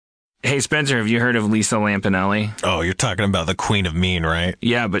Hey, Spencer, have you heard of Lisa Lampanelli? Oh, you're talking about the Queen of Mean, right?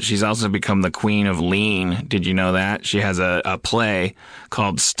 Yeah, but she's also become the Queen of Lean. Did you know that? She has a play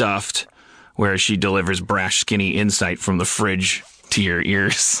called Stuffed, where she delivers brash, skinny insight from the fridge to your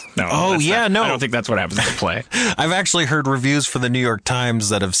ears. No, oh, yeah, no. I don't think that's what happens in the play. I've actually heard reviews for the New York Times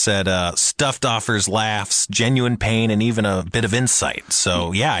that have said Stuffed offers laughs, genuine pain, and even a bit of insight.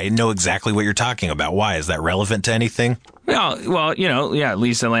 So, yeah, I know exactly what you're talking about. Why? Is that relevant to anything? Well,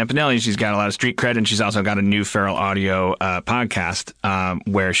 Lisa Lampanelli, she's got a lot of street cred, and she's also got a new Feral Audio podcast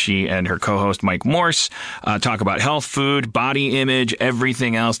where she and her co-host Mike Morse talk about health, food, body image,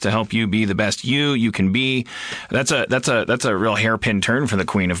 everything else to help you be the best you can be. That's a real hairpin turn for the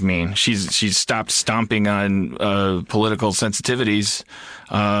Queen of Mean. She's stopped stomping on political sensitivities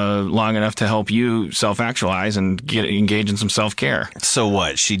long enough to help you self-actualize and engage in some self-care. So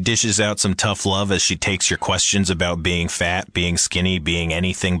what? She dishes out some tough love as she takes your questions about being fat, being skinny, being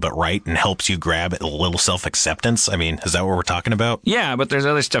anything but right, and helps you grab a little self-acceptance? I mean, is that what we're talking about? Yeah, but there's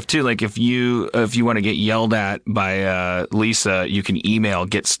other stuff too. Like if you want to get yelled at by Lisa, you can email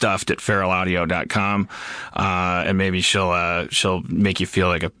getstuffed@feralaudio.com, and maybe she'll make you feel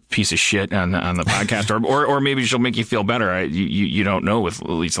like a piece of shit on the podcast, or maybe she'll make you feel better. You don't know with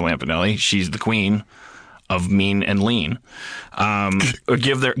Lisa Lampanelli. She's the queen of mean and lean. Or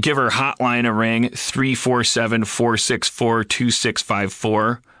give her hotline a ring,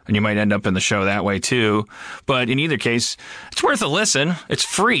 347-464-2654. And you might end up in the show that way too. But in either case, it's worth a listen. It's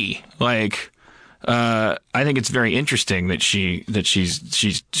free. I think it's very interesting that she's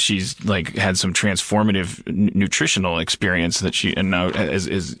like had some transformative nutritional experience that she and now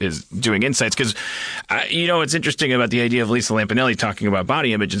is doing insights, because what's interesting about the idea of Lisa Lampanelli talking about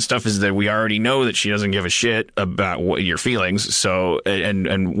body image and stuff is that we already know that she doesn't give a shit about what your feelings. So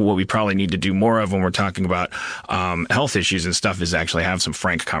and what we probably need to do more of when we're talking about health issues and stuff is actually have some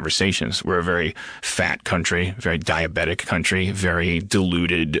frank conversations. We're a very fat country, very diabetic country, very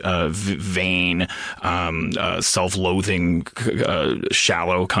deluded, vain, self-loathing,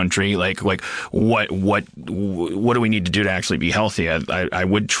 shallow country. Like what do we need to do to actually be healthy? I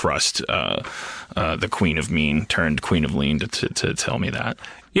would trust the Queen of Mean turned Queen of Lean to tell me that.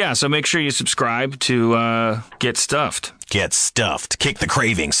 Yeah, so make sure you subscribe to Get Stuffed. Get Stuffed. Kick the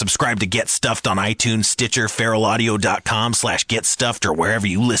craving. Subscribe to Get Stuffed on iTunes, Stitcher, feralaudio.com/getstuffed, or wherever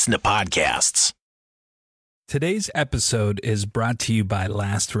you listen to podcasts. Today's episode is brought to you by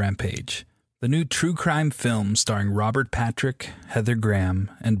Last Rampage, the new true crime film starring Robert Patrick, Heather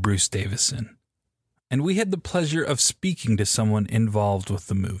Graham, and Bruce Davison. And we had the pleasure of speaking to someone involved with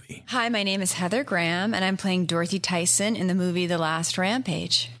the movie. Hi, my name is Heather Graham, and I'm playing Dorothy Tyson in the movie The Last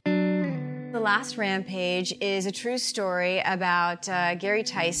Rampage. The Last Rampage is a true story about Gary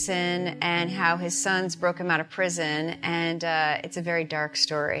Tyson and how his sons broke him out of prison, and it's a very dark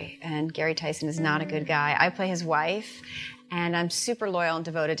story, and Gary Tyson is not a good guy. I play his wife, and I'm super loyal and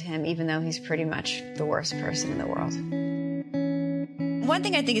devoted to him, even though he's pretty much the worst person in the world. One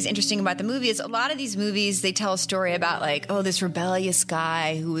thing I think is interesting about the movie is a lot of these movies, they tell a story about this rebellious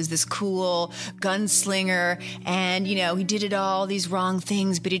guy who was this cool gunslinger and, he did these wrong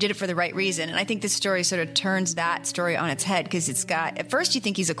things, but he did it for the right reason. And I think this story sort of turns that story on its head, because at first you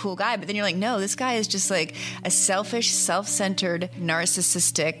think he's a cool guy, but then you're like, no, this guy is just like a selfish, self-centered,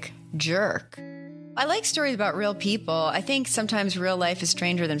 narcissistic jerk. I like stories about real people. I think sometimes real life is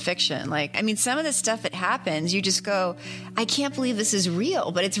stranger than fiction. Some of the stuff that happens, you just go, I can't believe this is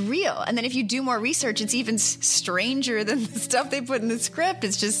real, but it's real. And then if you do more research, it's even stranger than the stuff they put in the script.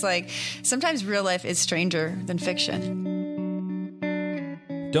 It's just sometimes real life is stranger than fiction.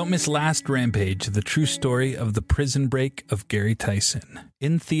 Don't miss Last Rampage, the true story of the prison break of Gary Tyson.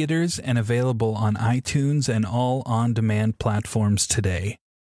 In theaters and available on iTunes and all on-demand platforms today.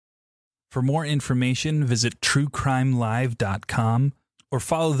 For more information, visit truecrimelive.com or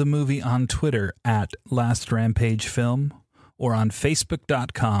follow the movie on Twitter @LastRampageFilm or on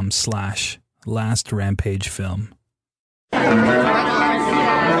Facebook.com/LastRampageFilm.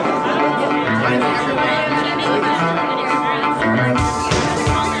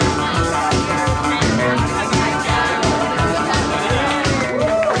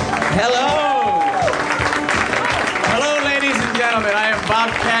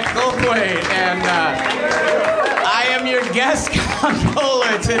 Bobcat Goldthwait, and I am your guest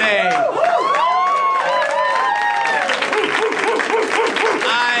gondola today.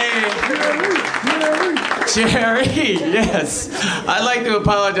 Jerry, yes. I'd like to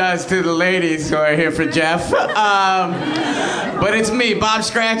apologize to the ladies who are here for Jeff. But it's me, Bob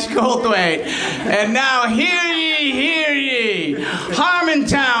Scratch Goldthwait. And now, hear ye, hear ye.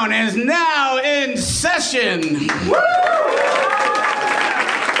 Harmontown is now in session.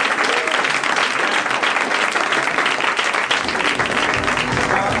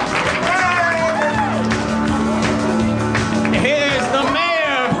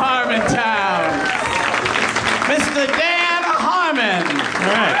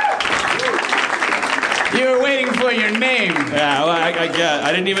 right. You were waiting for your name. Yeah, well,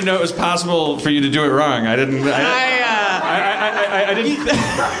 I didn't even know it was possible for you to do it wrong. I didn't. I didn't.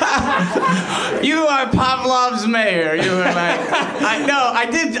 You are Pavlov's mayor. You were like,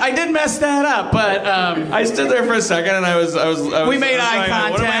 I did mess that up, but I stood there for a second and I was we made eye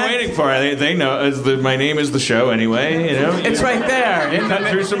contact. What am I waiting for? They know my name is the show anyway. You know, it's right there. Cut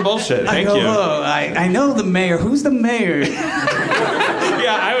through some bullshit. Thank you. I know the mayor. Who's the mayor?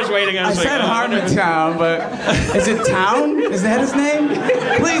 Yeah, I was waiting. I said Harmontown, but is it Town? Is that his name?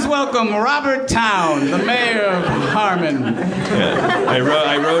 Please welcome Robert Town, the mayor of Harmon. Yeah. I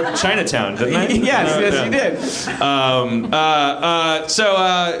wrote Chinatown, didn't I? Yes, you did. So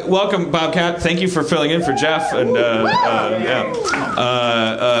welcome, Bobcat. Thank you for filling in for Jeff. And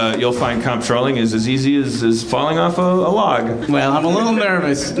you'll find comptrolling is as easy as falling off a log. Well, I'm a little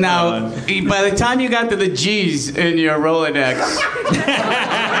nervous. Now, by the time you got to the G's in your Rolodex,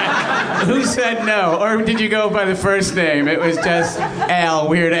 who said no? Or did you go by the first name? It was just Al.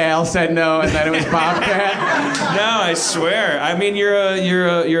 Weird Al said no, and then it was Bobcat. No, I swear. I mean,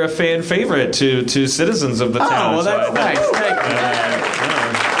 you're a fan favorite to citizens of the town. Oh, well, that's nice. Thank you.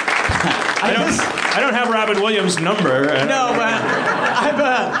 I don't have Robin Williams' number. No, but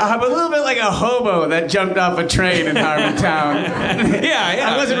I'm a little bit like a hobo that jumped off a train in Harmontown.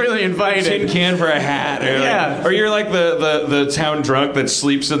 Yeah. I wasn't really invited. Tin can for a hat. Or you're like the town drunk that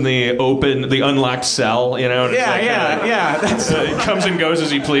sleeps in the unlocked cell, you know? Yeah. That's it comes and goes as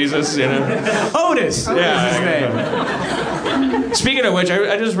he pleases, you know? Otis. Yeah. Is his name. Speaking of which,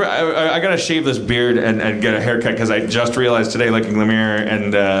 I gotta shave this beard and get a haircut because I just realized today, looking in the mirror,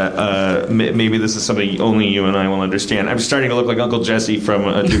 and maybe this is something only you and I will understand. I'm starting to look like Uncle Jesse from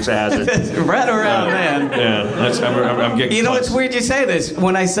Dukes of Hazzard. Right around, man. Yeah, I'm getting. You know, it's weird you say this.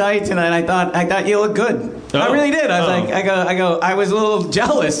 When I saw you tonight, I thought you looked good. Oh. I really did. I was like, I was a little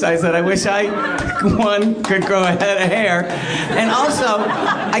jealous. I said, I wish I could grow a head of hair, and also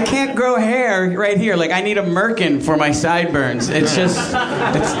I can't grow hair right here. Like I need a merkin for my sideburns. It's just.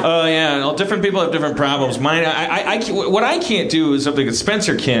 Oh yeah. Well, different people have different problems. Mine. What I can't do is something that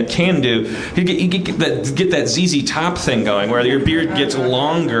Spencer can do. You get that ZZ Top thing going, where your beard gets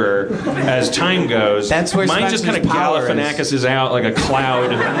longer as time goes. That's where mine just kind of Galifianakis out like a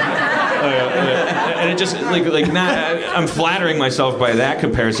cloud. And it just I'm flattering myself by that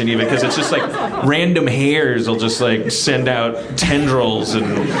comparison even because it's just like random hairs will just like send out tendrils and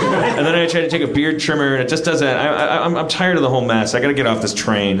then I try to take a beard trimmer and it just doesn't. I'm tired of the whole mess. I got to get off this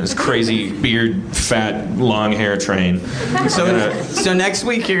train, this crazy beard, fat, long hair train. So next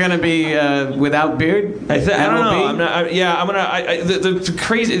week you're gonna be without beard. I don't know. I'm not. I'm gonna. The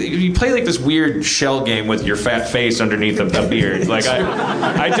crazy. You play like this weird shell game with your fat face underneath a beard. Like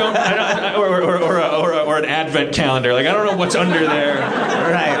I don't or an advent calendar. Like I don't know what's under there.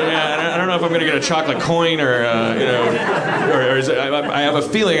 Right. Yeah. I don't know if I'm gonna get a chocolate coin or or is it, I have a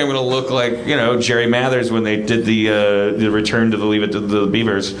feeling I'm gonna look like Jerry Mathers when they did the Return to the Leave It to the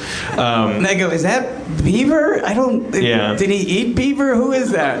Beavers. And I go, is that Beaver? I don't. Yeah. Did he eat beaver? Who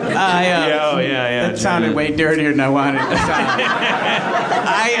is that? Yeah. That sounded way dirtier than I wanted it to sound.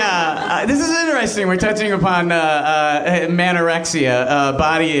 This is interesting. We're touching upon manorexia,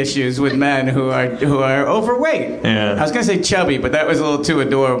 body issues with men who are overweight. Yeah. I was gonna say chubby, but that was a little too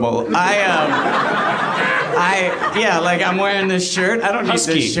adorable. I'm wearing this shirt. I don't need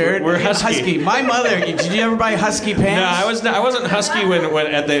this shirt. We're husky. My mother. Did you ever buy husky pants? No, I wasn't husky when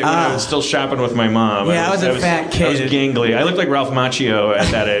I was still shopping with my mom. Yeah, I was a fat kid. I was gangly. I looked like Ralph Macchio at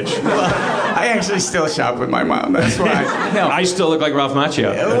that age. Well, I actually still shop with my mom. That's why. No. I still look like Ralph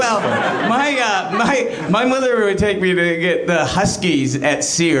Macchio. Well, my mother would take me to get the Huskies at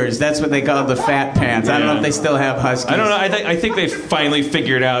Sears. That's what they call the fat pants. I don't know if they still have Huskies. I don't know. I think they finally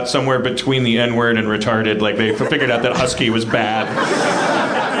figured out somewhere between the N-word and retarded. Like they figured out that husky was bad.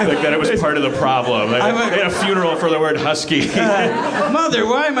 Like that it was part of the problem. They had a funeral for the word husky. Mother,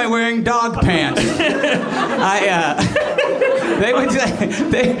 why am I wearing dog pants?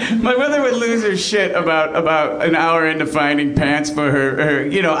 My mother would lose her shit about an hour into finding pants for her.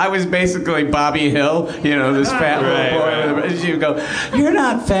 I was basically Bobby Hill, this fat little boy. Right. She would go, "You're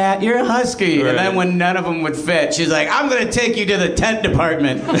not fat, you're a husky." Right. And then when none of them would fit, she's like, "I'm going to take you to the tent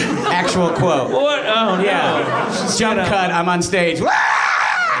department." Actual quote. What? Oh, no. Yeah. Jump cut, I'm on stage.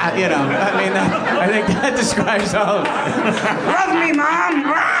 I think that describes all of it. Love me,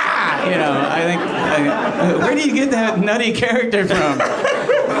 Mom. I think, where do you get that nutty character from?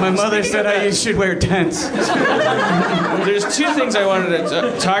 My mother said I should wear tents. There's two things I wanted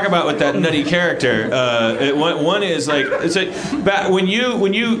to talk about with that nutty character. One is like, it's like when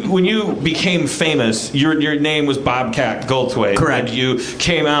you became famous, your name was Bobcat Goldthwait. Correct. And you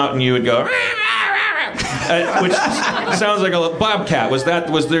came out and you would go. Which sounds like a bobcat. Was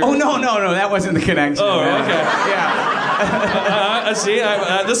there? Oh no, that wasn't the connection. Oh, okay. Yeah. See,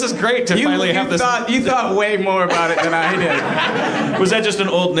 this is great to finally have this. You thought way more about it than I did. Was that just an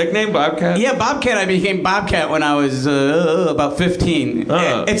old nickname, Bobcat? Yeah, Bobcat. I became Bobcat when I was about 15.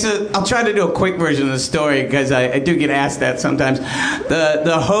 I'll try to do a quick version of the story because I do get asked that sometimes.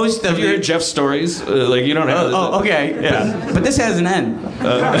 The host of Have you heard Jeff's stories? Like you don't have. Oh, okay. Yeah. But this has an end.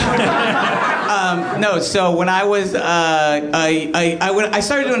 No, so when I was, I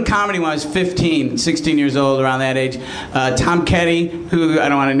started doing comedy when I was 15, 16 years old, around that age. Tom Ketty, who I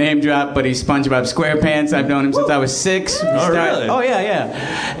don't want to name drop, but he's SpongeBob SquarePants. I've known him since I was 6. Really? Oh,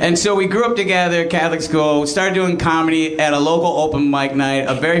 yeah. And so we grew up together, Catholic school, started doing comedy at a local open mic night.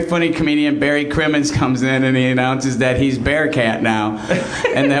 A very funny comedian, Barry Crimmins, comes in and he announces that he's Bearcat now,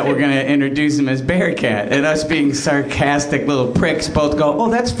 and that we're going to introduce him as Bearcat. And us being sarcastic little pricks both go, oh,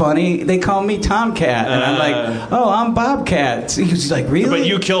 that's funny. They call me Tomcat. And I'm like, oh, I'm Bobcat. So he was like, really? But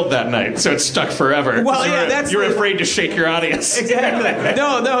you killed that night, so it's stuck forever. Well, yeah, you're afraid to shake your audience. Exactly.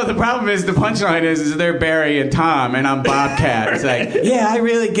 No, the problem is the punchline is they're Barry and Tom, and I'm Bobcat. It's like, yeah, I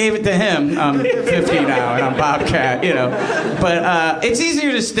really gave it to him. I'm 50 now, and I'm Bobcat, you know. But it's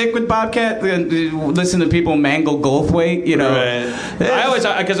easier to stick with Bobcat than to listen to people mangle Goldthwait, you know. Right. I always,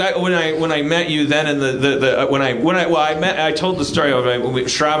 because when I met you then in I told the story of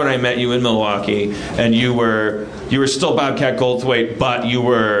Schraub and I met you in Milwaukee, and you were still Bobcat Goldthwait, but you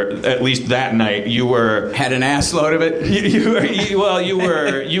were, at least that night, you were had an ass load of it. You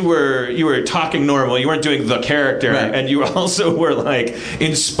were talking normal. You weren't doing the character, right. And you also were like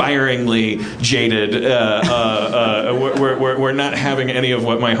inspiringly jaded. We're not having any of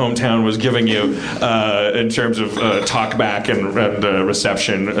what my hometown was giving you in terms of talkback and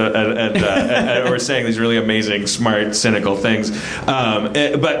reception, and we're saying these really amazing, smart, cynical things. I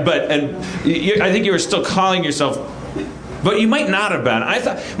think you were still calling yourself. But you might not have been. I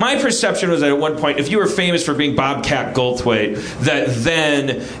thought my perception was that at one point, if you were famous for being Bobcat Goldthwait, that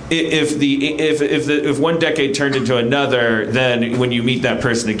then if one decade turned into another, then when you meet that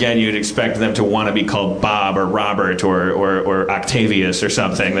person again, you'd expect them to want to be called Bob or Robert or Octavius or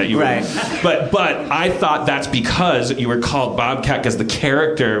something that you. Right. But I thought that's because you were called Bobcat because the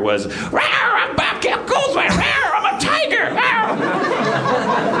character was I'm Bobcat Goldthwait. I'm a tiger.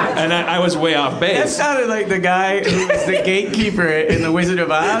 And I was way off base. That sounded like the guy who was the gatekeeper in The Wizard of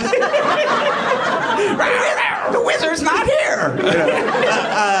Oz. The wizard's not here.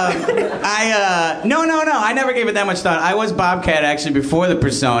 No. I never gave it that much thought. I was Bobcat actually before the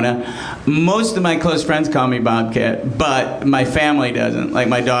persona. Most of my close friends call me Bobcat, but my family doesn't. Like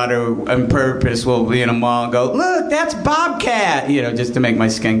my daughter, on purpose, will be in a mall and go, "Look, that's Bobcat," just to make my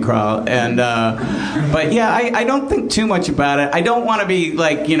skin crawl. And but yeah, I don't think too much about it. I don't want to be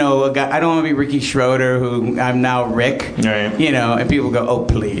like a guy. I don't want to be Ricky Schroeder, who I'm now Rick. Right. And people go, "Oh,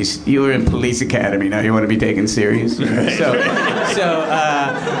 please, you were in Police Academy. Now you want to be taken serious." Right. So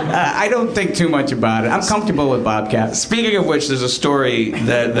I don't think too much about it. I'm comfortable with Bobcat. Speaking of which, there's a story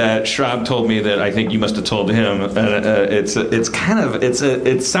that Schraub told me that I think you must have told him. It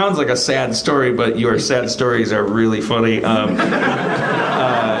sounds like a sad story, but your sad stories are really funny.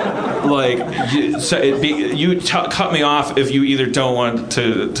 Cut me off if you either don't want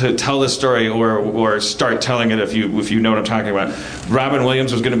to tell this story or start telling it if you know what I'm talking about. Robin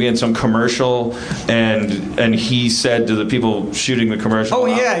Williams was going to be in some commercial, and he said to the people shooting the commercial. Oh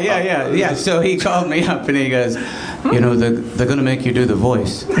yeah. So he called me up and he goes, they're going to make you do the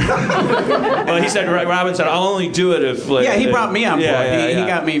voice. Well, Robin said, I'll only do it if he brought me on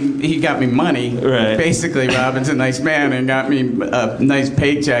board. He got me money. Right. Basically, Robin's a nice man and got me a nice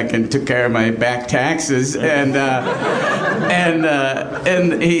paycheck and took care of my back taxes. And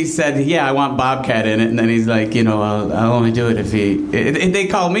he said, yeah, I want Bobcat in it. And then he's like, I'll only do it if and they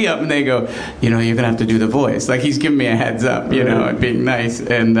call me up and they go, you're going to have to do the voice. Like he's giving me a heads up, and being nice.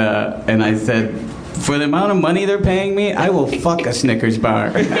 And I said, for the amount of money they're paying me, I will fuck a Snickers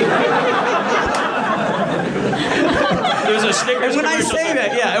bar. There's a Snickers and when I say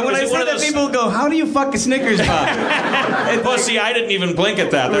that, and when I say that, people go, how do you fuck a Snickers bar? Well, see, I didn't even blink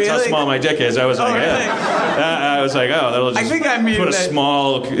at that. That's how small my dick is. I was like, really? I was like, that'll just put a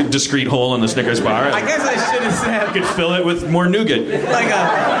small, discreet hole in the Snickers bar. I guess I should have said... You could fill it with more nougat.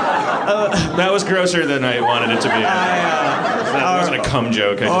 That was grosser than I wanted it to be. That wasn't a cum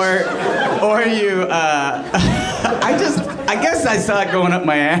joke. I guess I saw it going up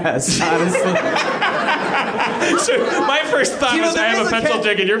my ass, honestly. So my first thought was I have a pencil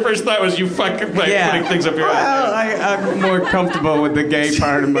dick, and your first thought was you fucking putting things up your ass. Well, I'm more comfortable with the gay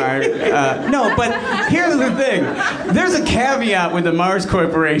part of my... no, but here's the thing. There's a caveat with the Mars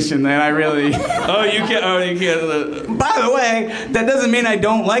Corporation that I really... You can't... By the way, that doesn't mean I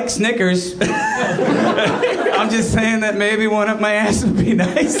don't like Snickers. I'm just saying that maybe one up my ass would be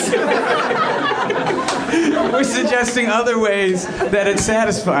nice. We're suggesting other ways that it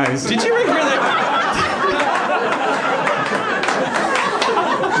satisfies. Did you ever hear that?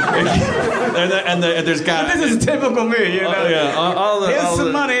 and there's got. This is typical me, you know. Here's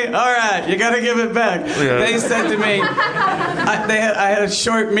some money. All right, you got to give it back. Yeah. They said to me, I had a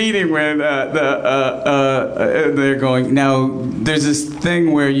short meeting where they're going. Now there's this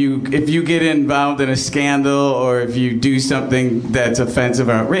thing where if you get involved in a scandal or if you do something that's offensive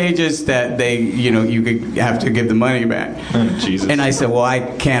or outrageous, that you could have to give the money back. Oh, Jesus. And I said, well, I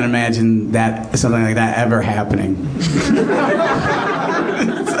can't imagine that something like that ever happening.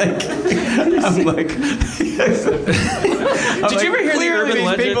 It's like. I'm like, did you ever hear the urban these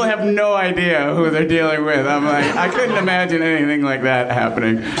legend? People have no idea who they're dealing with. I'm like, I couldn't imagine anything like that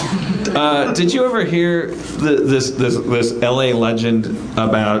happening. Did you ever hear this LA legend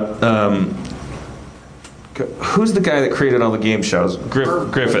about who's the guy that created all the game shows?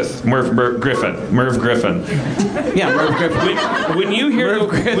 Merv Griffin. Yeah, Merv Griffin. When you hear Merv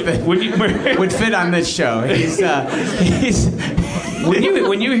Griffin would fit on this show. He's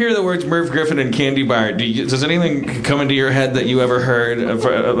When you hear the words Merv Griffin and Candy Bar, does anything come into your head that you ever heard?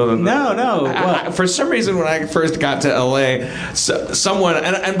 No. For some reason, when I first got to LA, someone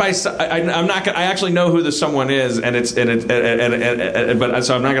I actually know who the someone is, but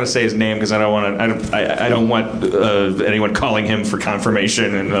so I'm not going to say his name because I don't want anyone calling him for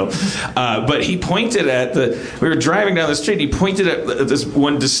confirmation. But he pointed at we were driving down the street. He pointed at this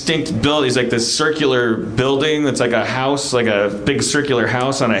one distinct building. He's like this circular building that's like a house, like a big circular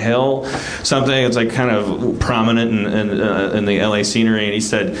house on a hill, something. It's like kind of prominent in the LA scenery. And he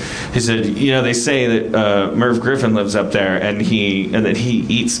said, they say that Merv Griffin lives up there, and that he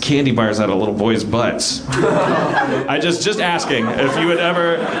eats candy bars out of little boys' butts. I just asking if you would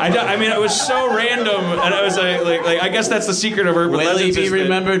ever. I mean, it was so random, and I was like I guess that's the secret of urban legends. Will he be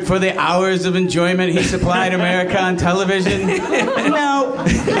remembered for the hours of enjoyment he supplied America on television? No.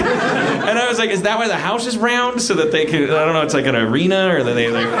 And I was like, is that why the house is round? So that they could, I don't know, it's like an arena, or that they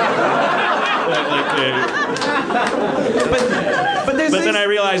But then I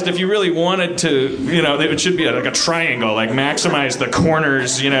realized if you really wanted to, it should be like a triangle, like maximize the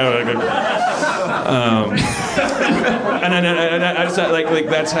corners, and I just like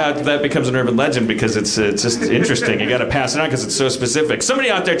that's how that becomes an urban legend, because it's just interesting. You got to pass it on because it's so specific. Somebody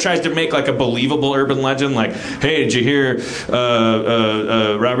out there tries to make like a believable urban legend, like, hey, did you hear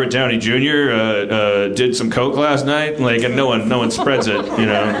Robert Downey Jr. Did some coke last night? Like, and no one spreads it.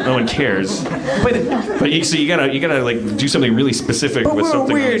 No one cares. But you gotta like do something really specific with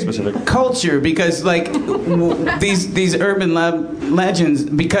something really specific. Culture, because like these urban legends,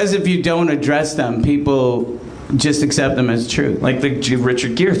 because if you don't address them, people just accept them as true. Like the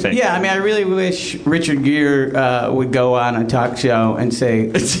Richard Gere thing. Yeah, I mean, I really wish Richard Gere would go on a talk show and say,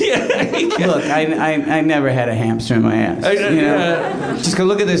 look, I never had a hamster in my ass. Just go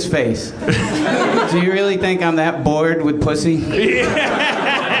look at this face. Do you really think I'm that bored with pussy? You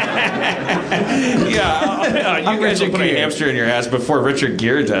guys will put a hamster in your ass before Richard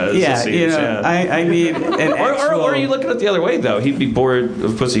Gere does. I need an or are you looking at the other way, though? He'd be bored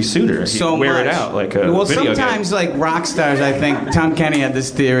of pussy sooner. He'd wear it out like a video sometimes game. Like rock stars, I think Tom Kenny had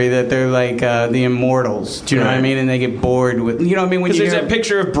this theory that they're like the immortals. Do you know what I mean? And they get bored with, you know what I mean? Because there's that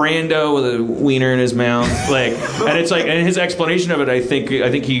picture of Brando with a wiener in his mouth, like, and it's like, and his explanation of it, I think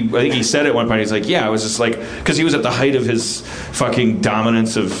he said at one point, he's like, yeah, I was just like, because he was at the height of his fucking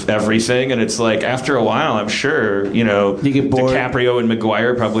dominance of everything, and it's like after a while, I'm sure, you get bored. DiCaprio and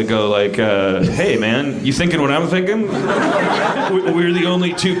Maguire probably go like, hey man, you thinking what I'm thinking? We're the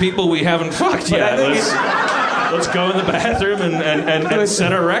only two people we haven't fucked yet. Let's go in the bathroom and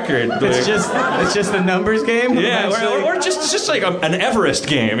set a record. It's just a numbers game. Yeah, or just like an Everest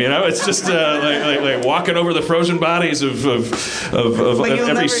game. It's just like walking over the frozen bodies of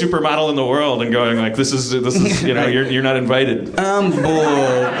every supermodel in the world and going like, this is you're not invited. I'm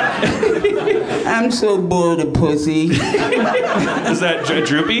bored. I'm so bored of pussy. Is that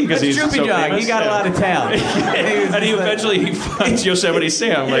Droopy? Because he's Droopy so Dog. famous? He got a lot of talent. And he eventually finds Yosemite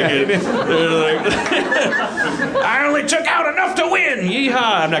Sam. I only took out enough to win.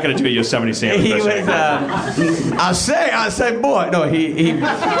 Yeehaw! I'm not going to do a Yosemite Sam. He was, I say, boy. No, he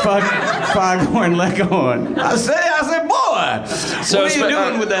Foghorn Leghorn. I say, boy. So, what are you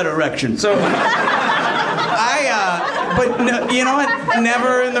doing with that erection? So, but no, you know what?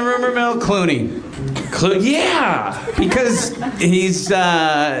 Never in the rumor mill, Clooney. Yeah, because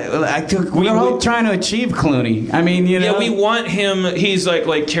we're all trying to achieve Clooney. I mean, you know. Yeah, we want him. He's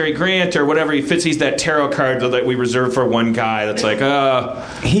like Cary Grant or whatever. He fits. He's that tarot card that we reserve for one guy. That's like,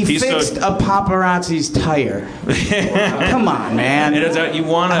 he fixed a paparazzi's tire. Come on, man. You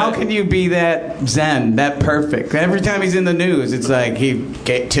want to? How can you be that zen, that perfect? Every time he's in the news, it's like he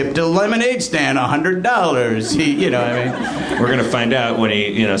tipped a lemonade stand $100. He, you know, I mean, we're gonna find out when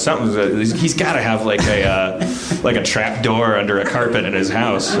he's got to have like a trap door under a carpet in his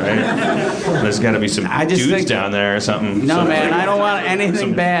house, right? There's got to be some dudes down there or something. No, man, I don't want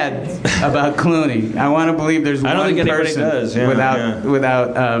anything bad about Clooney. I want to believe there's one person without.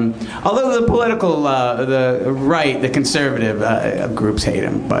 Although the political, the right, the conservative groups hate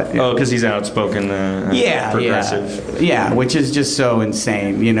him, but because he's outspoken, progressive. Yeah, which is just so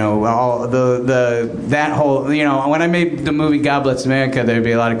insane. You know, all that whole. You know, when I made the movie God Bless America, there'd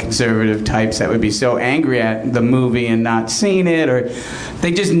be a lot of conservative types that would be so angry at the movie and not seeing it, or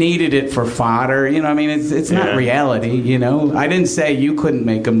they just needed it for fodder. You know, I mean, it's not reality. You know, I didn't say you couldn't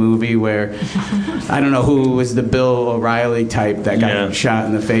make a movie where I don't know who was the Bill O'Reilly type that got shot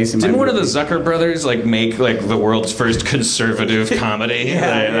in the face. Didn't one of the Zucker brothers make the world's first conservative comedy?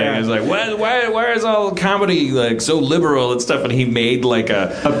 It's like why is all comedy so liberal and stuff? And he made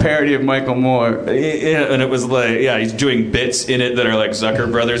a parody of Michael Moore. Yeah, and it was he's doing bits in it that are like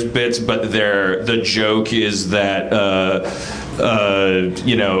Zucker brothers bits, but the joke is that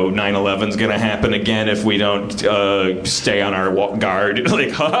 9/11's gonna happen again if we don't stay on our guard.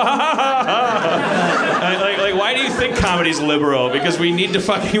 Why do you think comedy's liberal? Because we need to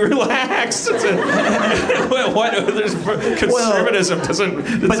fucking relax. Conservatism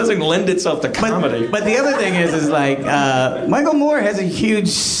doesn't lend itself to comedy. But the other thing is Michael Moore has a huge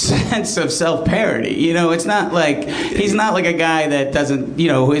sense of self-parody. You know, it's not like he's not like a guy that doesn't,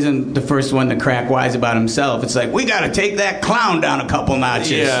 who isn't the first one to crack wise about himself. It's like, we got to take that clown down a couple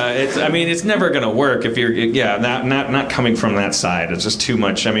notches. Yeah, it's never going to work if you're not coming from that side. It's just too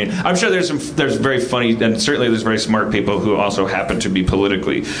much. I mean, I'm sure there's very funny, and certainly there's very smart people who also happen to be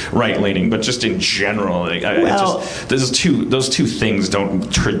politically right-leaning, but just in general, those two things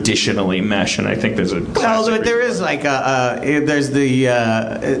don't traditionally mesh, and I think there's a there is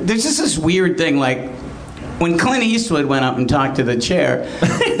there's just this weird thing when Clint Eastwood went up and talked to the chair,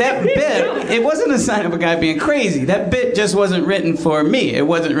 that bit, it wasn't a sign of a guy being crazy. That bit just wasn't written for me. It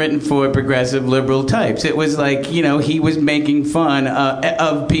wasn't written for progressive liberal types. It was he was making fun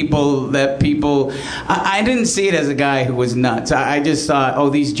of people I didn't see it as a guy who was nuts. I just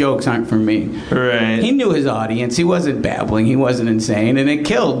thought, these jokes aren't for me. Right. He knew his audience. He wasn't babbling. He wasn't insane. And it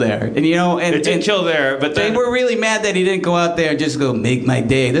killed there. And, it did kill there, but they were really mad that he didn't go out there and just go, make my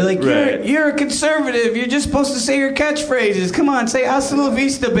day. They're like, you're a conservative. You're just supposed to say your catchphrases. Come on, say hasta la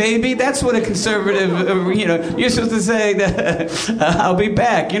vista, baby. That's what a conservative, you're supposed to say that I'll be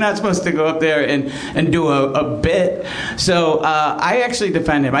back. You're not supposed to go up there and do a bit. So I actually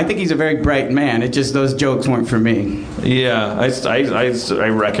defend him. I think he's a very bright man. It just, those jokes weren't for me. Yeah, I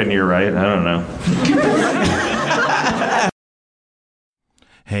reckon you're right. I don't know.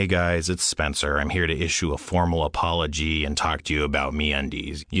 Hey guys, it's Spencer. I'm here to issue a formal apology and talk to you about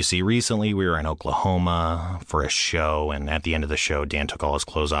MeUndies. You see, recently we were in Oklahoma for a show, and at the end of the show, Dan took all his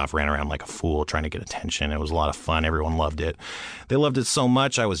clothes off, ran around like a fool trying to get attention. It was a lot of fun. Everyone loved it. They loved it so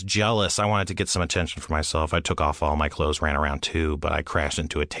much, I was jealous. I wanted to get some attention for myself. I took off all my clothes, ran around too, but I crashed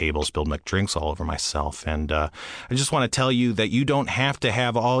into a table, spilled McDrinks all over myself. And I just want to tell you that you don't have to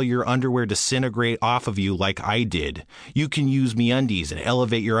have all your underwear disintegrate off of you like I did. You can use MeUndies and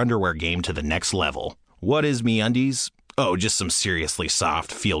elevate your underwear game to the next level. What is MeUndies? Oh, just some seriously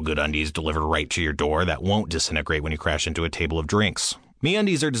soft, feel-good undies delivered right to your door that won't disintegrate when you crash into a table of drinks.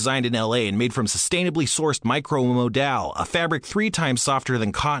 MeUndies are designed in LA and made from sustainably sourced micromodal, a fabric 3 times softer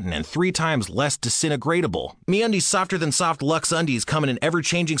than cotton and 3 times less disintegratable. MeUndies softer than soft luxe undies come in an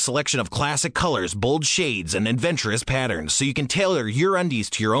ever-changing selection of classic colors, bold shades, and adventurous patterns, so you can tailor your undies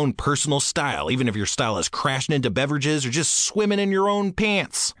to your own personal style, even if your style is crashing into beverages or just swimming in your own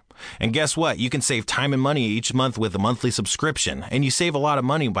pants. And guess what? You can save time and money each month with a monthly subscription, and you save a lot of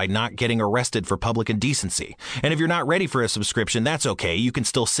money by not getting arrested for public indecency. And if you're not ready for a subscription, that's okay. You can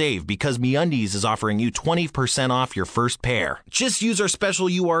still save because MeUndies is offering you 20% off your first pair. Just use our special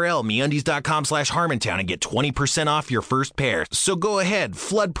URL, MeUndies.com/Harmontown, and get 20% off your first pair. So go ahead,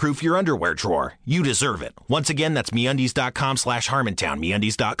 flood-proof your underwear drawer. You deserve it. Once again, that's MeUndies.com/Harmontown,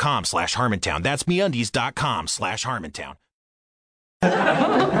 MeUndies.com/Harmontown. That's MeUndies.com/Harmontown.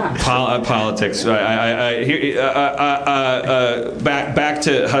 Politics. Back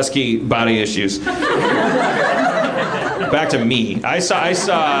to husky body issues. Back to me. I saw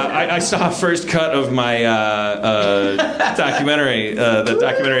a first cut of my documentary, the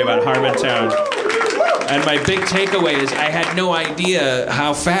documentary about Harmontown. And my big takeaway is I had no idea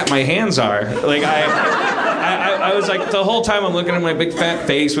how fat my hands are. Like I was like, the whole time I'm looking at my big fat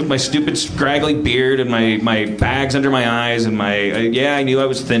face with my stupid scraggly beard and my bags under my eyes and I knew I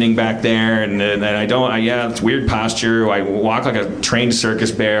was thinning back there and I don't, it's weird posture. I walk like a trained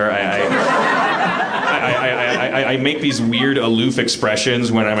circus bear. I make these weird aloof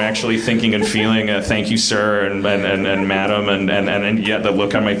expressions when I'm actually thinking and feeling thank you sir and madam and yet the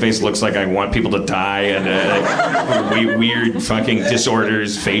look on my face looks like I want people to die and weird fucking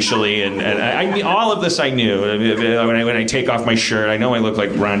disorders facially and I all of this I knew when I take off my shirt I know I look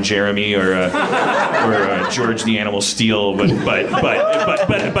like Ron Jeremy or George the Animal Steel but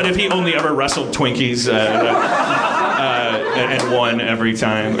if he only ever wrestled Twinkies and won every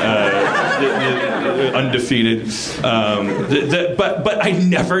time undefeated but I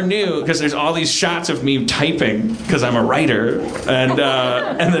never knew because there's all these shots of me typing because I'm a writer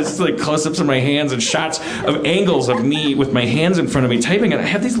and there's like close-ups of my hands and shots of angles of me with my hands in front of me typing and I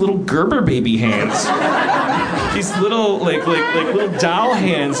have these little Gerber baby hands these little like little doll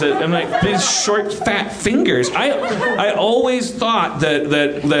hands and like these short fat fingers I always thought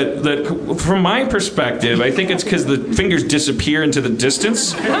that from my perspective I think it's because the fingers disappear into the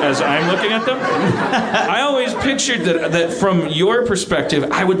distance as I'm looking at them I always pictured that from your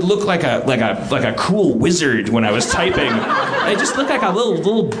perspective, I would look like a cool wizard when I was typing. I just look like a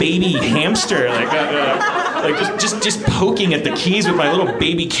little baby hamster, just poking at the keys with my little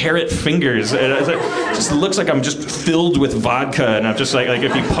baby carrot fingers. It just looks like I'm just filled with vodka, and I'm just like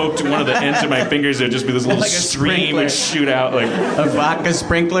if you poked one of the ends of my fingers, there'd just be this little stream would shoot out like a vodka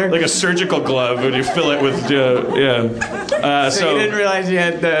sprinkler, like a surgical glove when you fill it with So you didn't realize you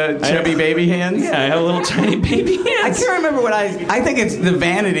had chubby baby hands? Yeah, I have little tiny baby hands. I can't remember what I think it's the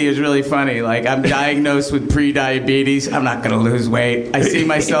vanity is really funny. Like I'm diagnosed with pre-diabetes. I'm not gonna lose weight. I see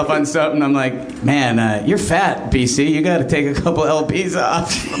myself on something. I'm like, man, you're fat, BC. You got to take a couple LBs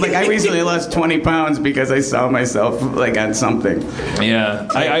off. Like I recently lost 20 pounds because I saw myself like on something. Yeah,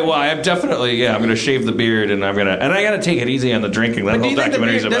 I'm definitely I'm gonna shave the beard and I gotta take it easy on the drinking. That whole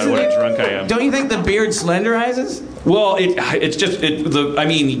documentary's about what a drunk I am. Don't you think the beard slenderizes? Well, in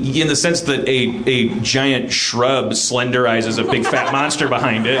the sense that a giant shrub slenderizes a big fat monster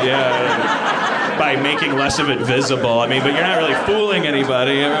behind it, by making less of it visible. I mean, but you're not really fooling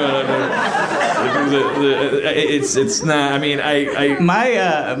anybody. It's not. I mean,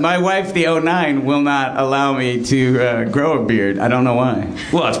 my wife, the 09, will not allow me to grow a beard. I don't know why.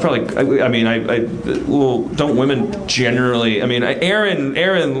 Well, it's probably. Don't women generally? I mean,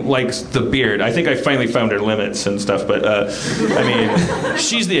 Erin likes the beard. I think I finally found her limits and stuff. But I mean,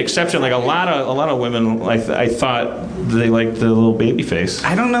 she's the exception. Like a lot of women, I thought they liked the little baby face.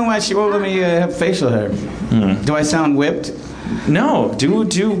 I don't know why she won't let me have facial hair. Do I sound whipped? No,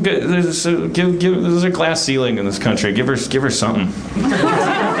 there's a glass ceiling in this country. Give her something. You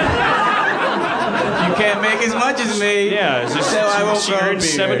can't make as much as me. Yeah, it's just, so I won't she earned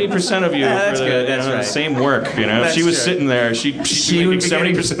 70% of you. That's for good. That's right. Same work. If she was sitting there, she'd be making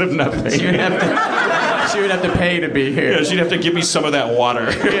 70% of nothing. She would have to pay to be here. Yeah, she'd have to give me some of that water.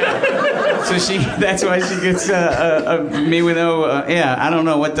 Yeah. So that's why she gets me with I don't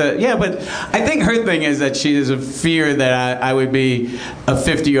know what but I think her thing is that she has a fear that I would be a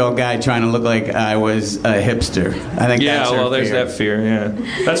 50-year-old guy trying to look like I was a hipster. I think that's her there's fear. that fear. Yeah,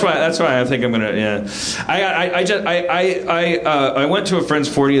 that's why I think I'm gonna. Yeah, I went to a friend's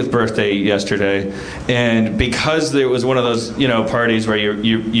 40th birthday yesterday, and because there was one of those parties where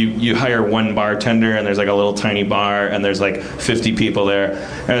you hire one bartender and there's like a little tiny bar and there's like 50 people there,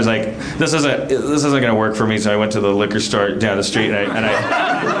 and I was like, this this isn't going to work for me. So I went to the liquor store down the street and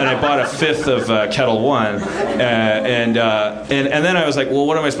I bought a fifth of Kettle One, and then I was like, well,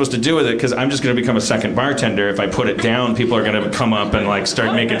 what am I supposed to do with it? Because I'm just going to become a second bartender. If I put it down, people are going to come up and like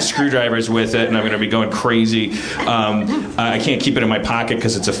start making screwdrivers with it, and I'm going to be going crazy. I can't keep it in my pocket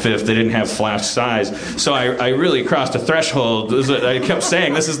because it's a fifth. They didn't have flask size, so I really crossed a threshold. I kept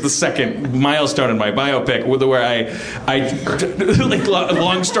saying this is the second milestone in my biopic, where I like,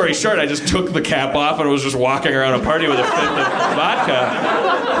 long story short, I just took the cap off and was just walking around a party with a fifth of vodka.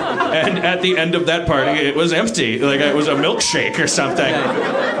 And at the end of that party, it was empty. Like it was a milkshake or something.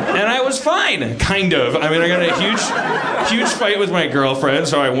 And I was fine, kind of. I mean, I got a huge fight with my girlfriend,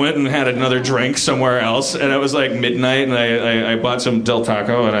 so I went and had another drink somewhere else. And it was like midnight, and I bought some Del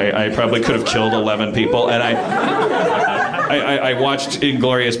Taco, and I probably could have killed 11 people. And I watched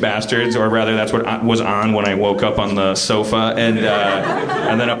Inglourious Bastards, or rather, that's what was on when I woke up on the sofa, and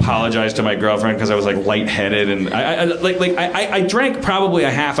then apologized to my girlfriend because I was like lightheaded, and I drank probably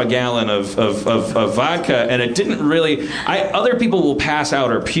a half a gallon of vodka, and it didn't really. Other people will pass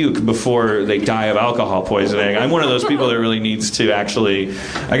out or puke before they die of alcohol poisoning. I'm one of those people that really needs to actually.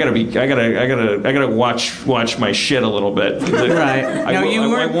 I gotta watch my shit a little bit. Right. Now you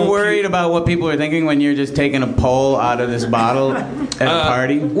weren't worried about what people are thinking when you're just taking a pull out of this bottle at a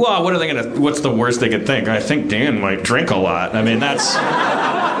party? Well, what are they gonna? What's the worst they could think? I think Dan might drink a lot. I mean,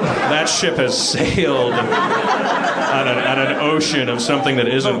 that ship has sailed on an ocean of something that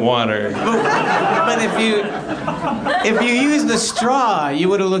isn't water. But if you used the straw, you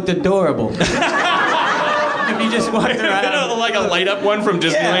would have looked adorable. If you just walked around like a light up one from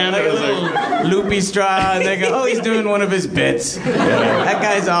Disneyland. Yeah, like a little loopy straw, and they go, "Oh, he's doing one of his bits." That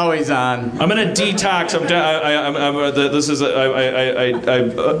guy's always on. I'm gonna detox. I'm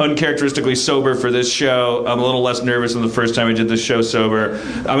uncharacteristically sober for this show. I'm a little less nervous than the first time I did this show sober.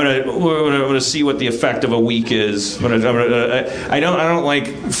 I'm gonna see what the effect of a week is. I don't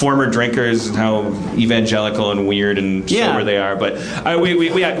like former drinkers and how evangelical and weird and sober they are. But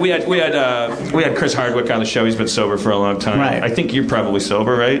we had Chris Hardwick on the show. He's been sober for a long time. Right. I think you're probably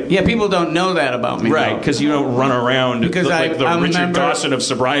sober, right? Yeah, people don't know that about me. Right, because you don't run around like the Richard Dawson of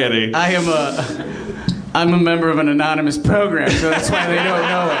sobriety. I'm a member of an anonymous program, so that's why they don't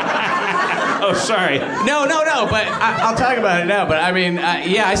know it. Oh, sorry. No, but I'll talk about it now. But I mean,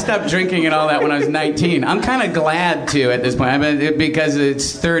 I stopped drinking and all that when I was 19. I'm kind of glad to at this point. I mean, because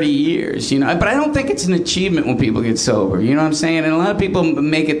it's 30 years, you know. But I don't think it's an achievement when people get sober. You know what I'm saying? And a lot of people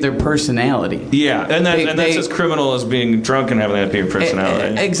make it their personality. Yeah, and that's as criminal as being drunk and having that be your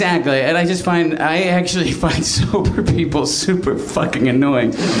personality. Exactly. And I actually find sober people super fucking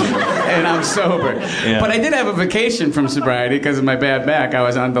annoying. And I'm sober. Yeah. But I did have a vacation from sobriety because of my bad back. I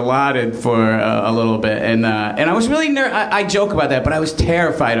was on Dilaudid for a little bit, and I was really I joke about that, but I was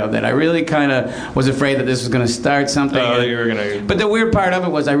terrified of that. I really kind of was afraid that this was going to start something. Oh, you were going to. But the weird part of it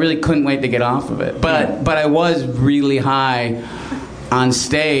was I really couldn't wait to get off of it. But I was really high on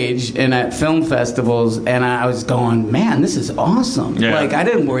stage and at film festivals, and I was going, man, this is awesome. Yeah. Like, I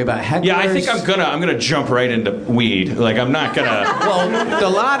didn't worry about hecklers. Yeah, I think I'm gonna jump right into weed. Like, I'm not gonna. Well,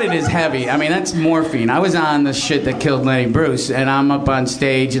 Dilaudid is heavy. I mean, that's morphine. I was on the shit that killed Lenny Bruce, and I'm up on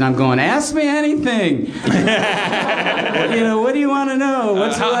stage and I'm going, ask me anything. You know, what do you want to know?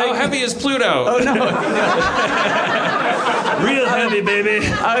 What's how heavy is Pluto? Oh no. Real heavy, baby.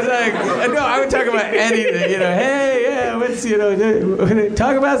 I was like, no, I would talk about anything. You know, hey, yeah, what's, you know,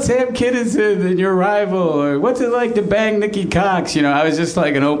 talk about Sam Kinison and your rival, or what's it like to bang Nikki Cox? You know, I was just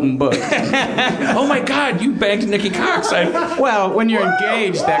like an open book. Oh my God, you banged Nikki Cox. Well, when you're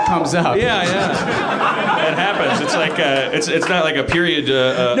engaged, that comes up. Yeah. It happens. It's like it's not like a period.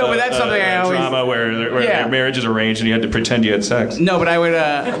 No, but that's something I always drama where your marriage is arranged and you had to pretend you had sex. No, but I would.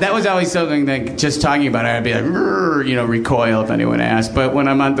 That was always something that just talking about it, I'd be like, you know, recoil if anyone asked. But when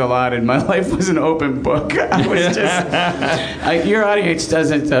I'm on Dilaudid, my life was an open book. I was just. Your audience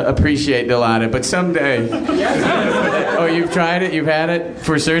doesn't appreciate Dilaudid, but someday. Oh, you've tried it? You've had it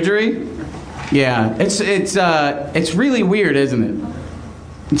for surgery? Yeah, it's really weird, isn't it?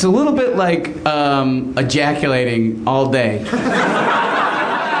 It's a little bit like ejaculating all day.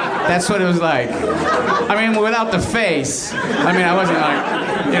 That's what it was like. I mean, without the face. I mean, I wasn't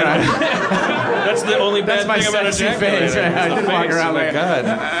like, you know. That's the only bad thing about ejaculating. Face. I didn't walk around like, God.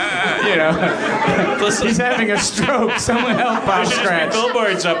 You know, he's having a stroke. Someone help Bob Scratch.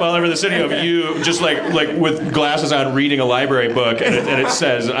 Billboards up all over the city of you just like with glasses on reading a library book, and it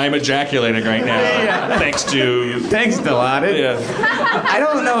says, "I'm ejaculating right now." Yeah. Thanks, Dilaudid. Yeah. I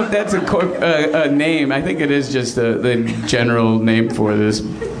don't know if that's a name. I think it is just the general name for this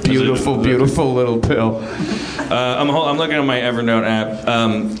Beautiful, beautiful little pill. I'm looking at my Evernote app.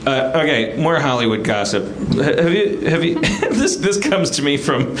 Okay, more Hollywood gossip. Have you? This comes to me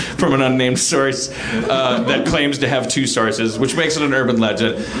from an unnamed source that claims to have two sources, which makes it an urban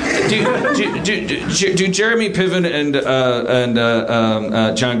legend. Do Jeremy Piven and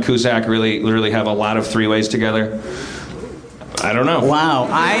John Cusack really have a lot of three-ways together? I don't know. Wow,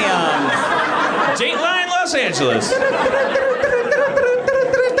 Dateline Los Angeles.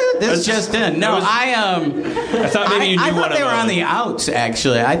 This just in. No, I thought maybe you knew I one thought they of were them. on the outs.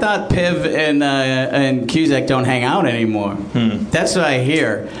 Actually, I thought Piv and Cusack don't hang out anymore. That's what I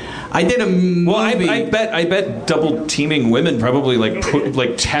hear. I did a movie. Well, I bet double teaming women probably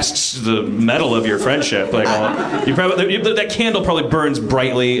tests the metal of your friendship. Like, you probably that candle probably burns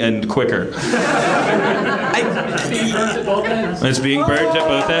brightly and quicker. It's being burnt at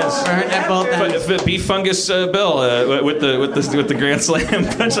both ends. Burnt at both ends. Beef fungus Bill with the Grand Slam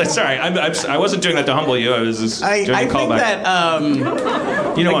punchline. Sorry, I wasn't doing that to humble you. I was just doing a I think callback. that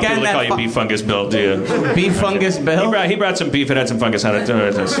You don't want again, people to that call you Beef Fungus Bill, do you? beef fungus Bill. He brought some beef. It had some fungus on it. All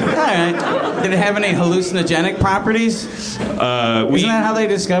right. Did it have any hallucinogenic properties? Isn't that how they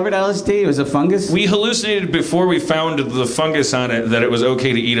discovered LSD? It was a fungus? We hallucinated before we found the fungus on it that it was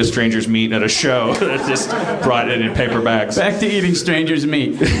okay to eat a stranger's meat at a show. That just brought it in paper bags. Back to eating strangers'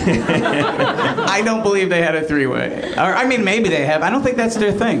 meat. I don't believe they had a three-way. Or, I mean, maybe they have. I don't think that's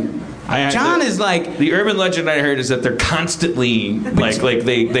their thing. John is like... The urban legend I heard is that they're constantly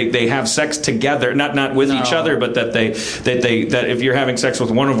they have sex together, not with each other, but that if you're having sex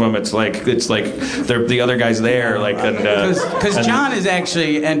with one of them, it's like the other guy's there, because John has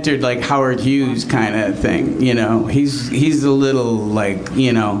actually entered like Howard Hughes kind of thing. You know, he's a little like,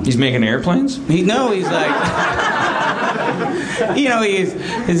 you know, he's making airplanes. He's like. You know,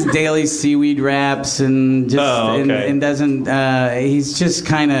 his daily seaweed wraps and just and doesn't. He's just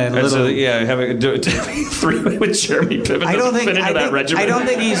kind of little. So, having three-way with Jeremy Piven. I don't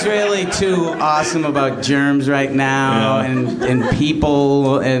think he's really too awesome about germs right now and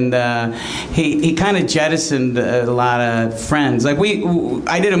people, and he kind of jettisoned a lot of friends. Like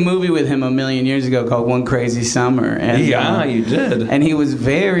I did a movie with him a million years ago called One Crazy Summer. And, you did. And he was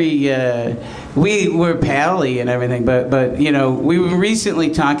very. We were pally and everything, but you know, we were recently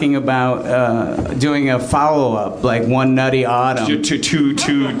talking about doing a follow-up, like One Nutty Autumn.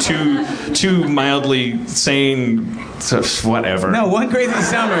 Too mildly sane. So whatever. No, One Crazy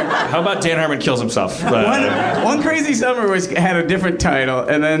Summer. How about Dan Harmon kills himself? One Crazy Summer had a different title,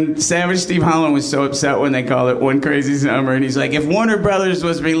 and then Savage Steve Holland was so upset when they called it One Crazy Summer, and he's like, if Warner Brothers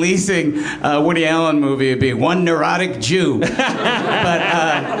was releasing a Woody Allen movie, it'd be One Neurotic Jew. We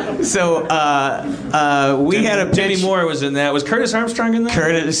had a pitch. Demi Moore was in that. Was Curtis Armstrong in that?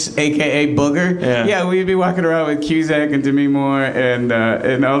 Curtis, a.k.a. Booger. Yeah, we'd be walking around with Cusack and Demi Moore and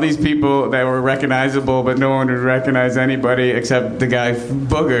all these people that were recognizable, but no one would recognize anybody except the guy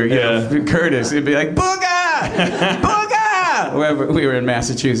Booger, you know, Curtis. It'd be like, Booger! Booger! Wherever we were in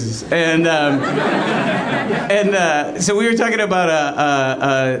Massachusetts. And so we were talking about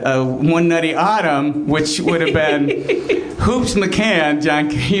a One Nutty Autumn, which would have been Hoops McCann, John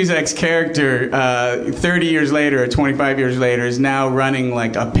Cusack's character, 30 years later or 25 years later, is now running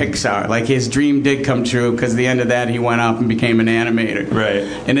like a Pixar. Like his dream did come true because the end of that he went off and became an animator. Right.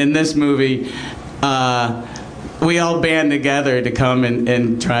 And in this movie, we all band together to come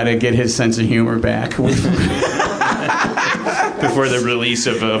and try to get his sense of humor back. Before the release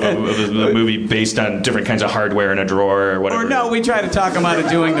of a movie based on different kinds of hardware in a drawer or whatever. Or no, we try to talk him out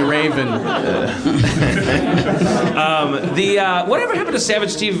of doing The Raven. Whatever happened to Savage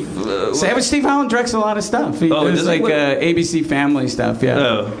Steve? Savage Steve Holland directs a lot of stuff. He does like ABC Family stuff, yeah.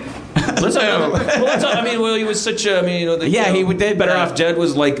 Oh. He was such a. he did. Better Off Dead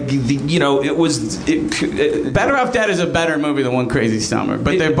was like Better Off Dead is a better movie than One Crazy Summer,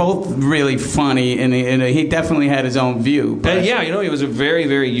 but they're both really funny, and he definitely had his own view. But. He was a very,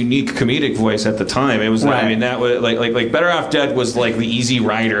 very unique comedic voice at the time. It was. Right. I mean, that was like Better Off Dead was like the Easy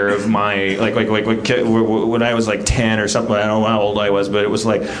Rider of my when I was like 10 or something. I don't know how old I was, but it was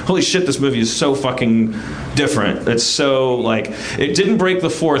like, holy shit, this movie is so fucking different. It's so like it didn't break the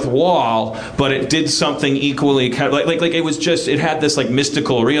fourth wall, but it did something equally kind of like it was just, it had this like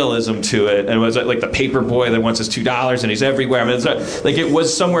mystical realism to it, and it was like the paper boy that wants his $2 and he's everywhere. I mean, it's like it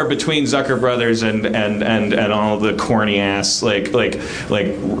was somewhere between Zucker Brothers and all the corny ass like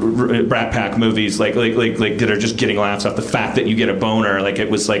Brat Pack movies like that are just getting laughs off the fact that you get a boner. Like it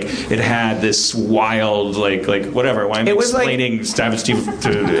was like it had this wild like whatever. Why am I explaining Savage Steve to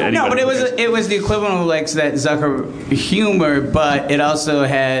anybody? No, but it was the equivalent of like that Zucker humor, but it also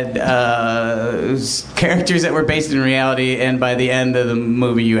had had characters that were based in reality, and by the end of the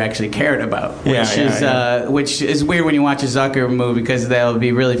movie, you actually cared about. Which is weird when you watch a Zucker movie because there'll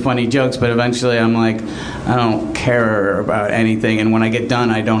be really funny jokes, but eventually I'm like, I don't care about anything, and when I get done,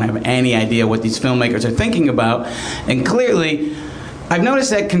 I don't have any idea what these filmmakers are thinking about. And clearly, I've noticed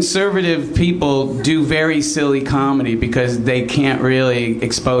that conservative people do very silly comedy because they can't really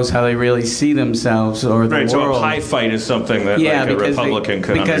expose how they really see themselves or the world. So a pie fight is something that a Republican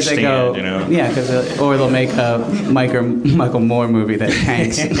could understand, you know? Yeah, or they'll make a Michael Moore movie that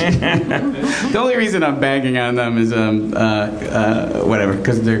tanks. The only reason I'm bagging on them is whatever,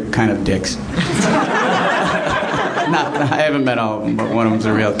 because they're kind of dicks. I haven't met all of them, but one of them's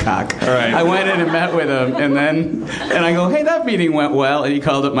a real cock. All right. I went in and met with him, and I go, hey, that meeting went well. And he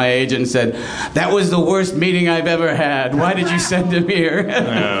called up my agent and said, that was the worst meeting I've ever had. Why did you send him here?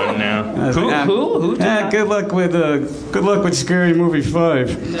 Oh, no. Who? Good luck with Scary Movie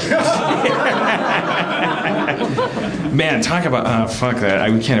 5. Man, talk about fuck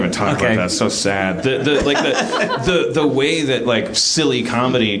that. We can't even talk about that. It's so sad. The way that like silly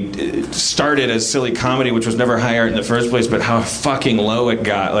comedy started as silly comedy, which was never high art in the first place, but how fucking low it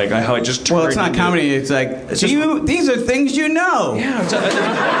got. Like how it just turned. Well, it's not comedy. It's like these are things you know. Yeah,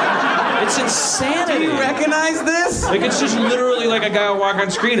 it's insanity. Do you recognize this? Like it's just literally like a guy will walk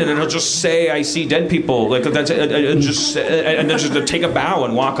on screen and he'll just say, "I see dead people," like that's and then just take a bow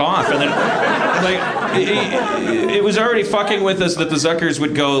and walk off, and then like it was already fucking with us that the Zuckers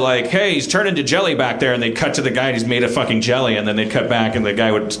would go like, "Hey, he's turned into jelly back there," and they'd cut to the guy and he's made of fucking jelly, and then they'd cut back and the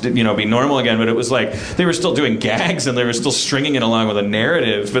guy would be normal again. But it was like they were still doing gags and they were still stringing it along with a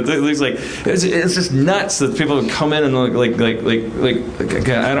narrative. But it was like it's just nuts that people would come in and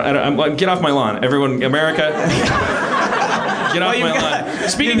get off my lawn, everyone, America. Get off my lawn.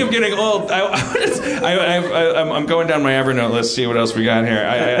 Speaking of getting old, I'm going down my Evernote list, see what else we got here.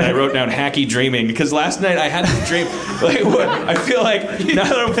 I wrote down hacky dreaming because last night I had this dream. Like, I feel like now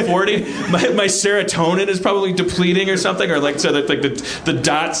that I'm 40, my serotonin is probably depleting or something, or like so that like the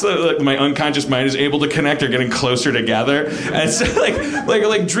dots that my unconscious mind is able to connect are getting closer together. And so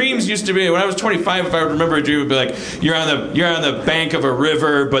like dreams used to be when I was 25. If I would remember a dream, it would be like you're on the bank of a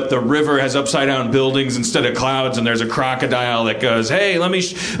river, but the river has upside down buildings instead of clouds, and there's a crocodile that goes, "Hey, let me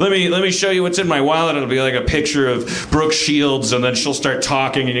show you what's in my wallet." It'll be like a picture of Brooke Shields, and then she'll start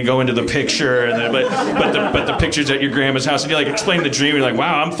talking, and you go into the picture, and then but the picture's at your grandma's house, and you like explain the dream. You're like,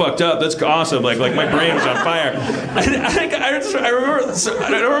 "Wow, I'm fucked up. That's awesome. Like my brain's on fire." I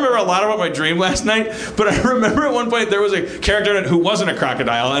don't remember a lot about my dream last night, but I remember at one point there was a character in it who wasn't a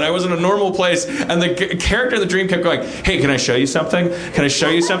crocodile, and I was in a normal place, and the character in the dream kept going, "Hey, can I show you something? Can I show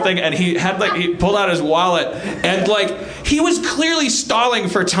you something?" And he pulled out his wallet, and like he was clearly stalling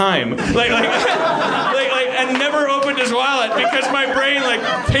for time, and never opened his wallet because my brain like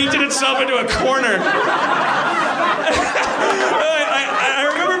painted itself into a corner.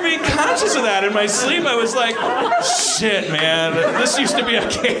 I remember being conscious of that in my sleep. I was like, "Shit, man, this used to be a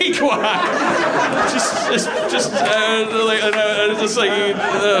cakewalk."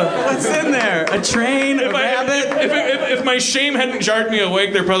 What's in there? A train? A rabbit? If my shame hadn't jarred me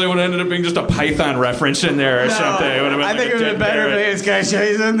awake, there probably would have ended up being just a Python reference in there or something. It would have been I think it would have been better if this guy show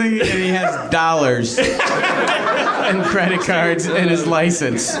you something and he has dollars and credit cards and his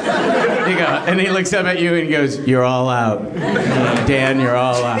license. You go, and he looks up at you and goes, "You're all out. Dan, you're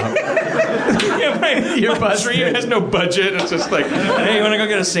all out." Yeah, my dream has no budget. It's just like, "Hey, you want to go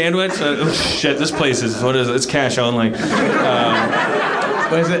get a sandwich?" Shit, this place is, what is it? It's cash only.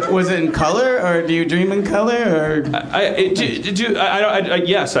 Was it in color, or do you dream in color, or?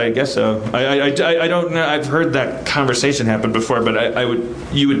 Yes, I guess so. I don't know. I've heard that conversation happen before, but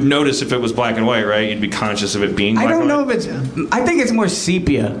you would notice if it was black and white, right? You'd be conscious of it being black and white. I don't know if it's. I think it's more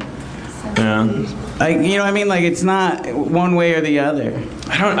sepia. Yeah. Like, you know what I mean? Like, it's not one way or the other.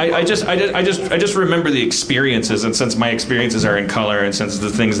 I just remember the experiences, and since my experiences are in color, and since the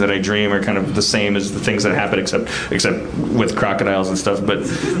things that I dream are kind of the same as the things that happen, except with crocodiles and stuff. But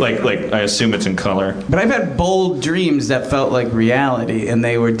like I assume it's in color. But I've had bold dreams that felt like reality, and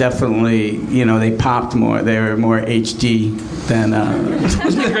they were definitely, they popped more. They were more HD than.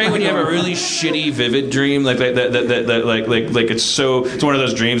 Isn't it great when you have a really shitty, vivid dream, like it's one of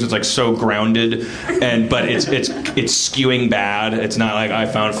those dreams that's like so grounded, but it's skewing bad. It's not like I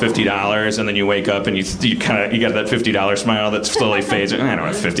found $50, and then you wake up and you got that $50 smile that slowly fades. I don't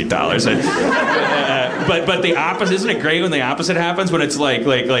have $50. But the opposite, isn't it great when the opposite happens? When it's like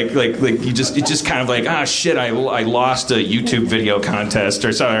you just kind of like, ah, shit, I lost a YouTube video contest,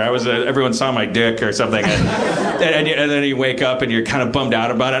 or sorry, everyone saw my dick or something, and then you wake up and you're kind of bummed out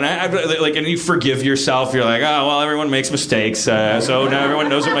about it, and you forgive yourself. You're like, oh well, everyone makes mistakes, so now everyone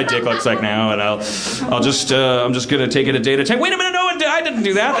knows what my dick looks like now, and I'm just gonna take it a day at a time. Wait a minute, no, I didn't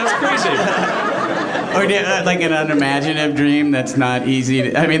do that. That's crazy. Or like an unimaginative dream that's not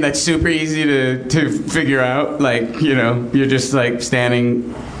easy. That's super easy to figure out. Like, you're just like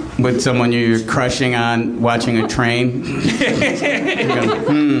standing with someone you're crushing on, watching a train. You go,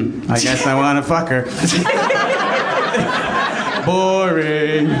 I guess I want to fuck her.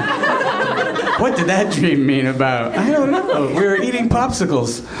 Boring. What did that dream mean about? I don't know. We were eating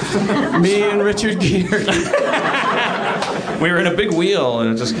popsicles. Me and Richard Gere. We were in a big wheel,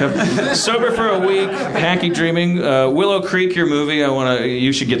 and it just kept sober for a week, hacky dreaming. Willow Creek, your movie.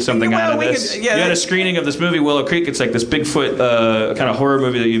 You should get something out of this. You had a screening of this movie, Willow Creek. It's like this Bigfoot kind of horror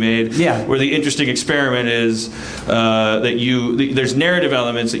movie that you made. Yeah. Where the interesting experiment is that there's narrative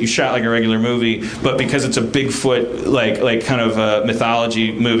elements that you shot like a regular movie, but because it's a Bigfoot like kind of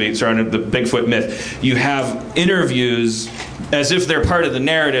mythology movie surrounding the Bigfoot myth, you have interviews as if they're part of the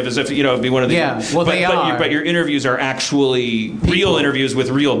narrative, as if it'd be one of the. Yeah, well, they are. But your interviews are actually real interviews with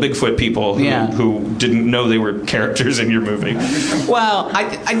real Bigfoot people who didn't know they were characters in your movie. Well,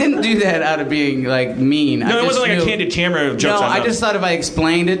 I didn't do that out of being like mean. No, it wasn't like a candid camera joke. No, I just thought if I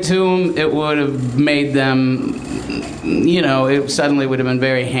explained it to them, it would have made them. It suddenly would have been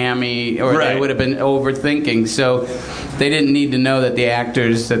very hammy, or they would have been overthinking. So they didn't need to know that the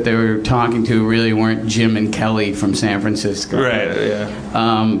actors that they were talking to really weren't Jim and Kelly from San Francisco. Right. Yeah.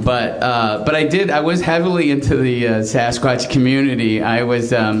 But I was heavily into the Sasquatch community. I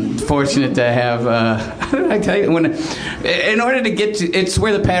was fortunate to have. How did I tell you? In order to get to, it's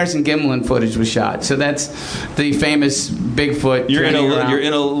where the Patterson-Gimlin footage was shot. So that's the famous Bigfoot. You're in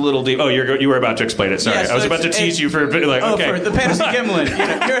a little deep. Oh, you were about to explain it. Sorry, yeah, so I was about to tease you for like. Oh, okay. for the Patterson-Gimlin.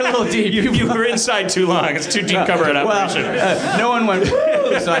 You're a little deep. You were inside too long. It's too deep cover an operation. No one went.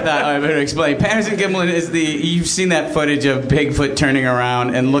 So I thought I better explain. Patterson-Gimlin is you've seen that footage of Bigfoot turning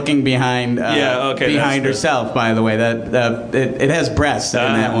around and looking behind behind herself, by the way. That it has breasts in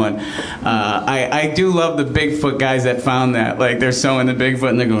that one. I do love the Bigfoot guys that found that. Like, they're sewing the Bigfoot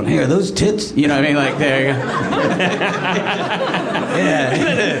and they're going, hey, are those tits? You know what I mean? Like, there you go.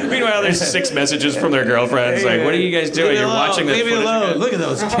 Yeah. Meanwhile, there's 6 messages from their girlfriends. Like, what are you guys doing? You're watching this footage. Leave it alone. Look at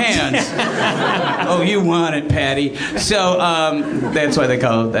those tans. Oh, you want it, Patty. So that's why they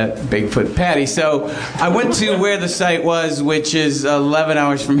call it that Bigfoot Patty. So I went to where the site was, which is 11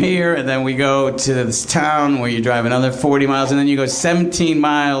 hours from here, and then we go to this town where you drive another 40 miles, and then you go 17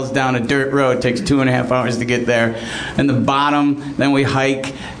 miles down a dirt road. It takes 2.5 hours to get there. And the bottom, then we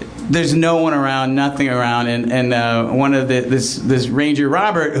hike. There's no one around, nothing around, and one of this Ranger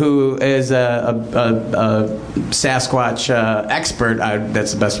Robert, who is a Sasquatch expert.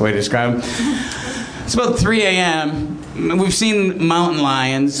 That's the best way to describe him. It's about 3 a.m. We've seen mountain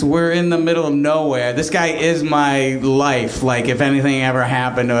lions. We're in the middle of nowhere. This guy is my life. Like, if anything ever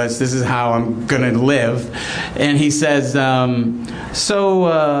happened to us, this is how I'm gonna live. And he says, I'm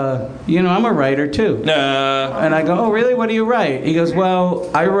a writer too. And I go, oh, really? What do you write? He goes, well,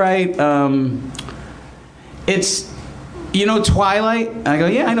 I write, it's, Twilight? I go,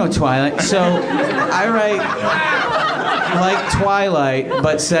 yeah, I know Twilight. So I write like Twilight,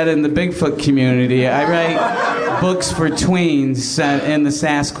 but set in the Bigfoot community. I write books for tweens set in the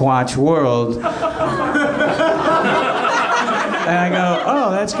Sasquatch world. And I go,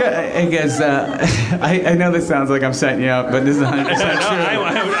 oh, that's good. He goes, I know this sounds like I'm setting you up, but this is 100% true.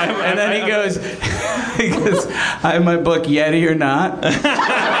 And then he goes, I have my book, Yeti or Not.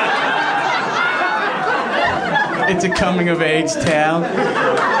 It's a coming-of-age tale.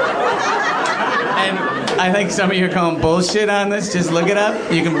 And I think some of you are calling bullshit on this. Just look it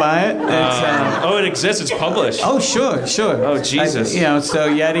up. You can buy it. It exists. It's published. Oh, sure. Oh, Jesus. So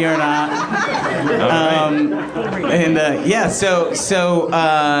Yeti or Not.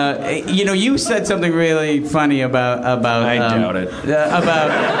 You said something really funny about. I doubt it.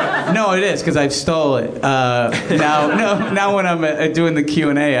 No, it is, because I've stole it. Now when I'm doing the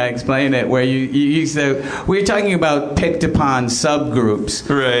Q&A, I explain it, where you said we were talking about picked upon subgroups,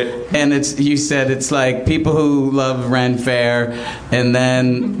 right? And you said it's like people who love Ren Fair, and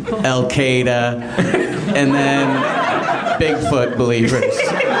then Al Qaeda, and then Bigfoot believers.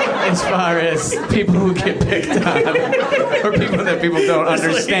 as far as people who get picked on or people that people don't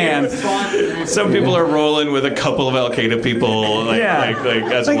understand. Some people are rolling with a couple of Al Qaeda people. Like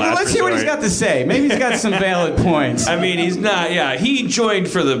as a last let's hear what he's resort. got to say. Maybe he's got some valid points. I mean, he's not. Yeah, he joined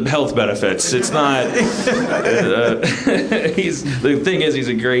for the health benefits. It's not. The thing is, he's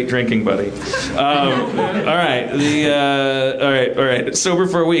a great drinking buddy. All right. All right. Sober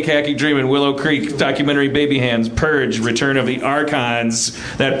for a week. Hacky Dreamin'. Willow Creek documentary. Baby Hands. Purge. Return of the Archons.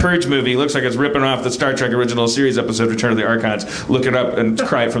 That Purge movie looks like it's ripping off the Star Trek original series episode Return of the Archons. Look it up and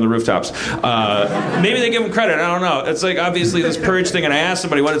cry it from the rooftops. Maybe they give him credit. I don't know. It's like obviously this Purge thing, and I asked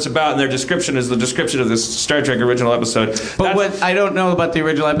somebody what it's about, and their description is the description of this Star Trek original episode. But what I don't know about the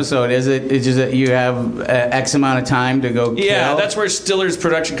original episode is it's just that you have X amount of time to go kill? Yeah, that's where Stiller's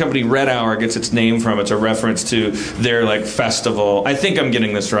production company Red Hour gets its name from. It's a reference to their like festival. I think I'm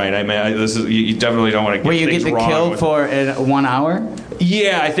getting this right. I mean, this is you definitely don't want to get where you things get to wrong kill with- for 1 hour.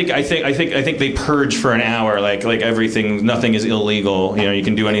 Yeah, I think they purge for an hour. Like everything, nothing is illegal. You know, you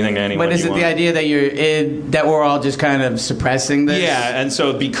can do anything to anyone. But is you it want. the idea that that we're all just kind of suppressing this? Yeah, and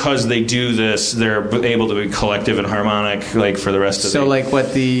so because they do this, they're able to be collective and harmonic, like for the rest of So the. like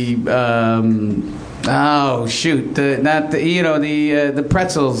what the oh shoot the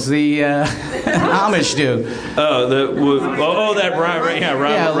pretzels the Amish do. Yeah,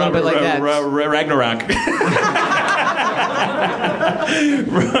 a little bit like that. Ragnarok.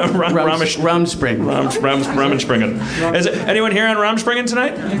 Rumspring. Rumspringen. Is anyone here on Rumspringen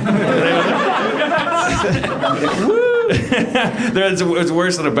tonight? It's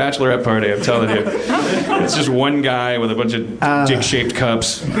worse than a bachelorette party, I'm telling you. It's just one guy with a bunch of dick-shaped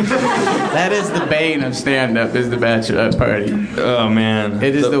cups. That is the bane of stand-up, is the bachelorette party. Oh, man.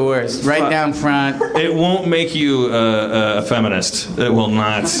 It is the worst. Right down front. It won't make you a feminist. It will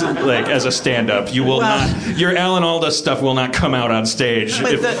not. Like, as a stand-up. You will not. Your Alan Alda stuff will not come out on stage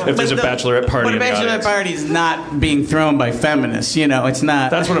if there's a bachelorette party in the But a bachelorette audience. party is not being thrown by feminists. You know, it's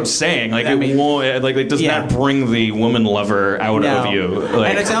not. That's what I'm saying. Like, I mean, it won't. Like, it does yeah. not bring the woman lover out No. of you.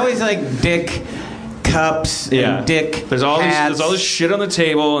 Like, And it's always like dick cups and dick There's all hats. there's all this shit on the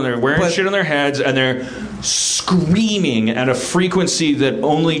table, and they're wearing shit on their heads, and they're screaming at a frequency that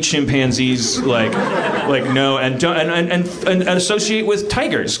only chimpanzees like know and don't and associate with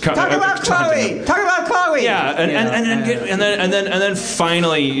tigers. Talk about Chloe. Talk about Chloe. Yeah, and then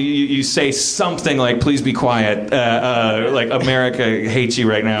finally you say something like, "Please be quiet." Like America hates you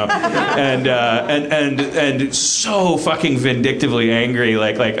right now, and so fucking vindictively angry.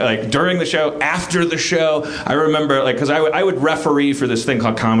 Like during the show, after the show, I remember because I would referee for this thing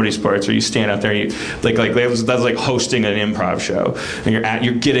called Comedy Sports, where you stand out there, and you that's like hosting an improv show, and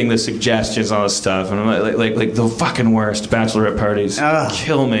you're getting the suggestions, all this stuff, and I'm like the fucking worst bachelorette parties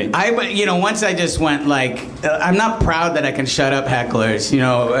kill me. Once I just went like, I'm not proud that I can shut up hecklers,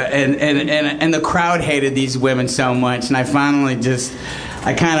 and the crowd hated these women so much, and I finally just.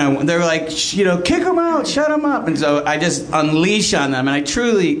 They're like, kick them out, shut them up. And so I just unleash on them. And I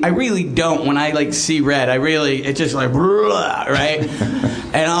really don't. When I see red, it's just like, right?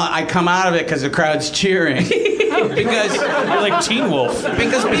 And I come out of it because the crowd's cheering. Because You're like Teen Wolf.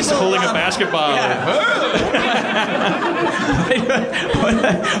 Because people He's holding love- a basketball.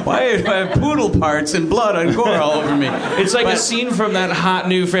 Why do I have poodle parts and blood and gore all over me? It's like a scene from that hot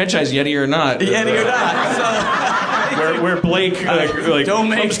new franchise, Yeti or Not. Yeah, you're not. So, Where Blake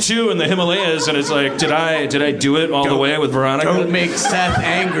comes to in the Himalayas, and it's like, did I do it all the way with Veronica? don't make Seth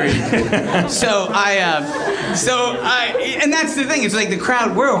angry. And that's the thing. It's like the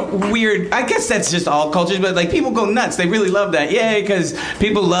crowd. We're weird. I guess that's just all cultures, but like people go nuts. They really love that. Yay, because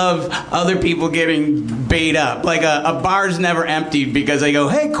people love other people getting bait up. Like a bar's never emptied because they go,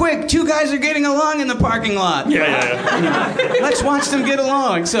 hey, quick, 2 guys are getting along in the parking lot. Yeah. Let's watch them get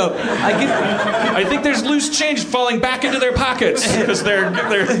along. So I think there's loose change falling back into their pockets because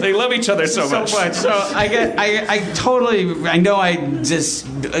they love each other so much. So I know I just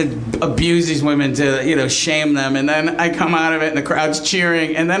abuse these women to shame them, and then I come out of it and the crowd's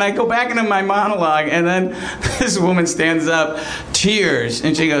cheering, and then I go back into my monologue, and then this woman stands up, tears,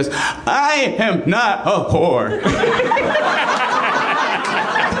 and she goes, I am not a whore.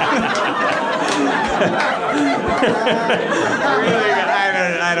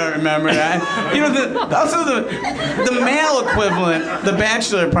 I don't remember that. The male equivalent, the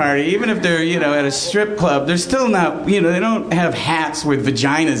bachelor party, even if they're at a strip club, they're still not they don't have hats with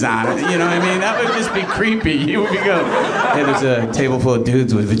vaginas on it. You know what I mean? That would just be creepy. You would go, hey, there's a table full of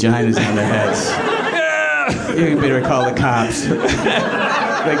dudes with vaginas on their heads. You better call the cops.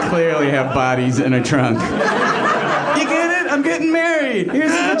 They clearly have bodies in a trunk. You get it? I'm I'm getting married.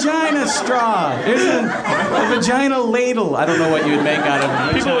 Here's a vagina straw. Here's a vagina ladle. I don't know what you would make out of a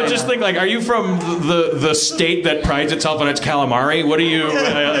vagina. People would just think, like, are you from the state that prides itself on its calamari? What do you...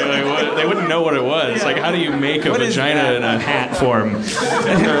 they wouldn't know what it was. Yeah. Like, how do you make a What is vagina that? in a hat form?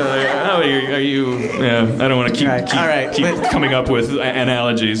 Are you... Yeah, I don't want to keep coming up with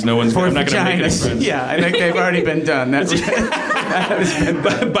analogies. No one's... For I'm not going to make any vaginas. friends. Yeah, I think they've already been done. That has been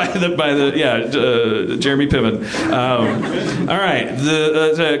by Jeremy Piven. All right,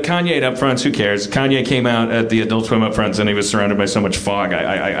 the Kanye up fronts. Who cares? Kanye came out at the Adult Swim up fronts, and he was surrounded by so much fog.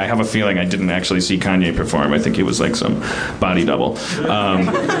 I have a feeling I didn't actually see Kanye perform. I think he was like some body double.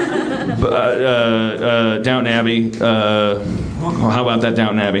 Downton Abbey. How about that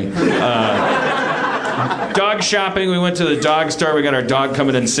Downton Abbey? Dog shopping. We went to the dog store. We got our dog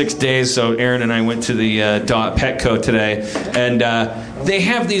coming in 6 days, so Aaron and I went to the Petco today, and they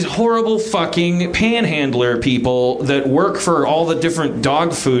have these horrible fucking panhandler people that work for all the different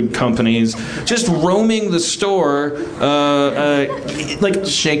dog food companies, just roaming the store, like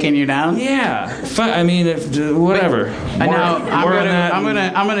shaking you down. Yeah, I mean, whatever.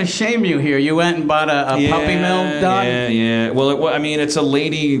 I'm gonna shame you here. You went and bought a puppy mill dog. Yeah. Well, I mean, it's a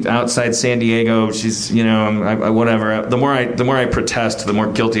lady outside San Diego. She's, whatever. The more I protest, the more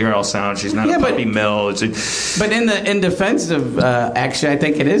guiltier I'll sound. She's not a puppy mill. But in defense of actually, I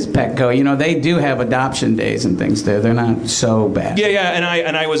think it is Petco. They do have adoption days and things there. They're not so bad. Yeah,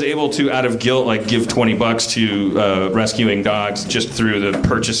 and I was able to, out of guilt, like give $20 to rescuing dogs just through the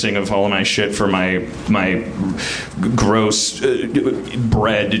purchasing of all of my shit for my gross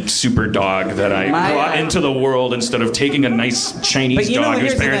bred super dog that I brought into the world instead of taking a nice Chinese dog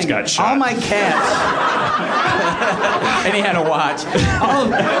whose parents got shot. All my cats. And he had a watch.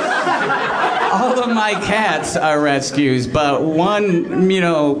 All of my cats are rescues, but one,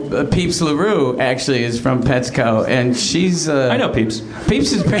 Peeps LaRue actually is from Petco, and she's. I know Peeps.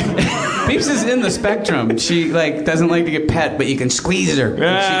 Peeps is in the spectrum. She doesn't like to get pet, but you can squeeze her.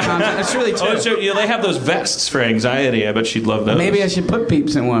 It's really true. Oh, so they have those vests for anxiety. I bet she'd love those. Maybe I should put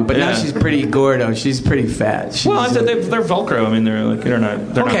Peeps in one, but now she's pretty gordo. She's pretty fat. They're Velcro. I mean, they're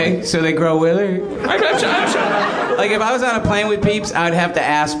not. Okay, so they grow with her. I'm sure. Like if I was on a plane with Peeps, I'd have to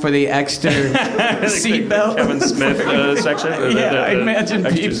ask for the extra seatbelt. Kevin Smith section. Yeah, I imagine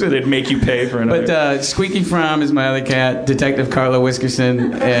Peeps. They'd make you pay for another. But Squeaky Fromm is my other cat. Detective Carla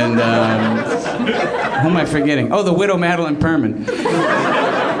Whiskerson, and who am I forgetting? Oh, the widow Madeline Perman.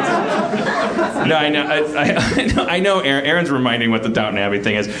 No, I know. Aaron's reminding what the Downton Abbey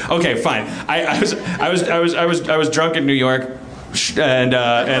thing is. Okay, fine. I was drunk in New York. And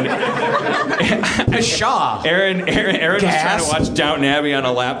Shaw. Aaron was trying to watch Downton Abbey on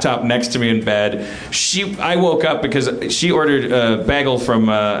a laptop next to me in bed. I woke up because she ordered a bagel from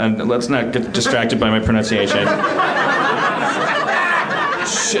and let's not get distracted by my pronunciation.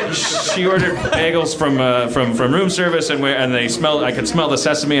 She ordered bagels from room service, and I could smell the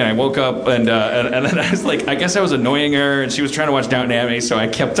sesame, and I woke up, and then I was like, I guess I was annoying her, and she was trying to watch Downton Abbey, so I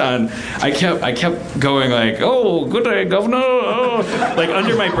kept going like, oh, good day, governor, oh, like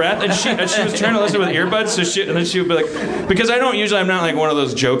under my breath, and she was trying to listen with earbuds, and then she would be like, because I'm not like one of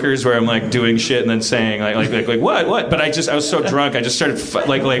those jokers where I'm like doing shit and then saying like what, but I was so drunk, I just started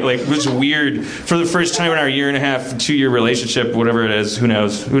like it was weird for the first time in our 1.5 to 2 year relationship, whatever it is, who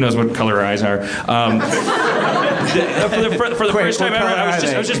knows what color her eyes are. For the first time ever,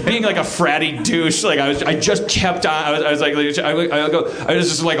 I was just being like a fratty douche. Like I just kept on. I was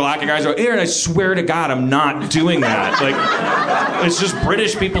just like locking eyes. Aaron, I swear to God, I'm not doing that. Like it's just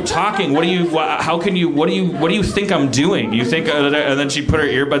British people talking. What do you think I'm doing? You think? And then she put her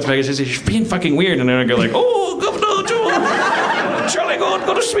earbuds back and she said, "You're being fucking weird." And then I go like, "Oh, Governor, Charlie,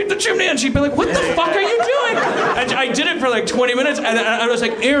 go to sweep the chimney," and she'd be like, "What the fuck are you doing?" And I did it for like 20 minutes, and I was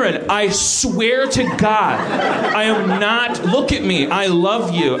like, "Aaron, I swear to God, I am not. Look at me. I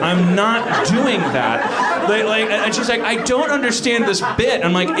love you. I'm not doing that." And she's like, "I don't understand this bit."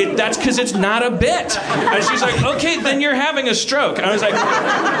 I'm like, "That's because it's not a bit." And she's like, "Okay, then you're having a stroke." And I was like,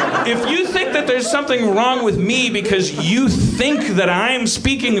 "If you think that there's something wrong with me because you think that I'm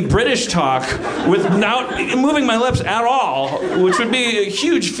speaking British talk without moving my lips at all, which would be a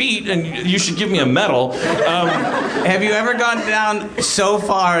huge feat, and you should give me a medal." Have you ever gone down so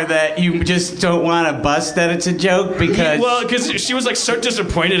far that you just don't want to bust that it's a joke? Because she was like so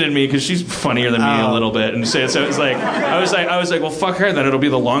disappointed in me because she's funnier than me a little bit, and so it was like I was like, well, fuck her, then it'll be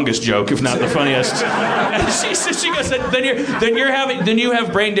the longest joke, if not the funniest. And she goes, then you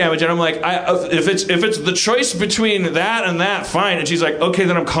have brain damage, and I'm like, if it's the choice between that and that, fine. And she's like, okay,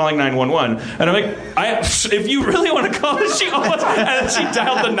 then I'm calling 911. And I'm like, if you really want to call it, she almost And she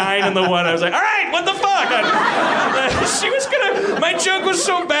dialed the 9 and the 1. I was like, all right, what the fuck? She was gonna, my joke was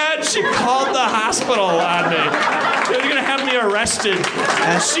so bad, she called the hospital on me. She was gonna have me arrested.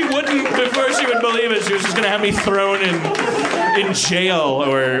 She wouldn't, before she would believe it, she was just gonna have me thrown in jail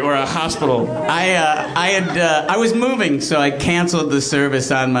or a hospital. I was moving, so I canceled the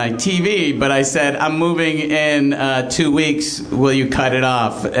service on my TV, but I said, I'm moving in 2 weeks, will you cut it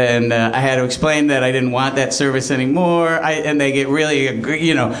off? And I had to explain that I didn't want that service anymore, and they get really,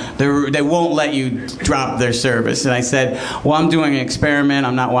 they won't let you drop their service. And I said, well, I'm doing an experiment,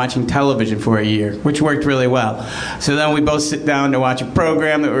 I'm not watching television for a year, which worked really well. So then we both sit down to watch a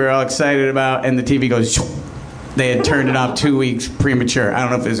program that we were all excited about, and the TV goes, shoo. They had turned it off 2 weeks premature. I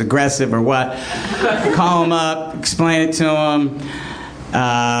don't know if it was aggressive or what. Call them up, explain it to them.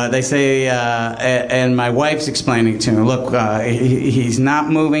 They say, and my wife's explaining to him, look, he's not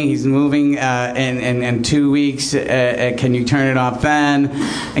moving. He's moving in 2 weeks. Can you turn it off then?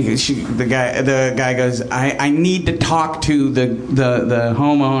 And the guy goes, I need to talk to the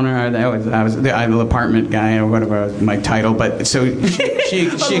homeowner. I was the apartment guy or whatever was my title. But so she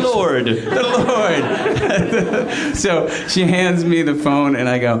The Lord. So she hands me the phone, and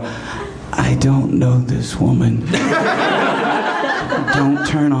I go, I don't know this woman. Don't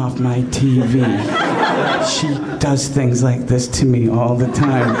turn off my TV. She does things like this to me all the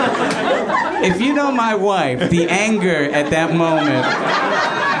time. If you know my wife, the anger at that moment.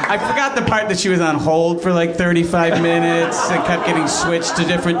 I forgot the part that she was on hold for like 35 minutes and kept getting switched to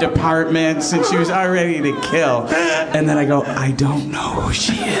different departments, and she was all ready to kill. And then I go, I don't know who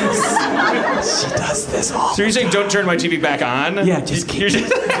she is. She does this all. So you're saying don't turn my TV back on? Yeah, just keep it.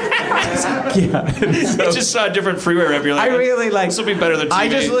 Yeah. So, you just saw a different freeway rep. You're like, I really like. This will be better than TV. I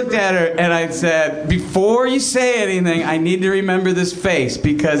just looked at her and I said, before you say anything, I need to remember this face,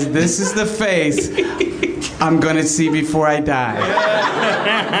 because this is the face I'm gonna see before I die.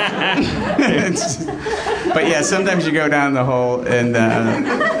 But yeah, sometimes you go down the hole and.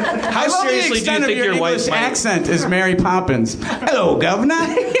 How seriously do you think your wife's accent is Mary Poppins? Hello, Governor.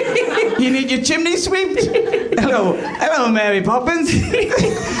 You need your chimney swept? Hello, Mary Poppins.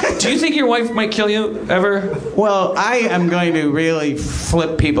 Do you think your wife might kill you ever? Well, I am going to really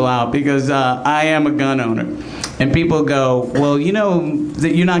flip people out, because I am a gun owner. And people go, well, you know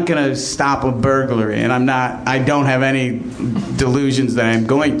that you're not going to stop a burglary, and I don't have any delusions that I'm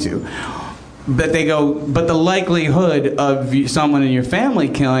going to. But they go, but the likelihood of someone in your family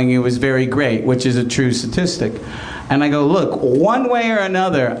killing you is very great, which is a true statistic. And I go, look, one way or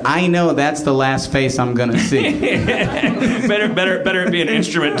another, I know that's the last face I'm going to see. better be an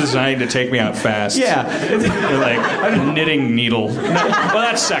instrument designed to take me out fast. Yeah. Like a knitting needle. No, well,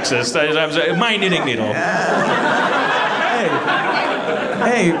 that's sexist. My knitting needle.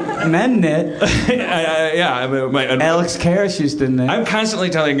 Hey, men knit. Alex Karrasch used to knit. I'm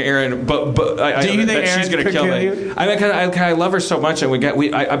constantly telling Erin, but do you think she's going to kill me? You? I mean, I love her so much, and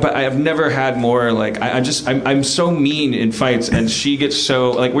but I have never had more like I'm so mean in fights, and she gets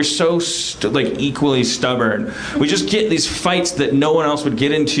so like we're so equally stubborn. We just get these fights that no one else would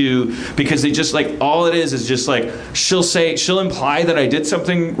get into, because they just like all it is just like she'll imply that I did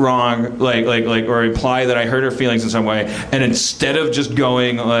something wrong, like or imply that I hurt her feelings in some way, and instead of just going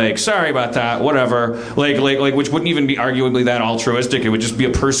like, sorry about that, whatever, like which wouldn't even be arguably that altruistic. It would just be a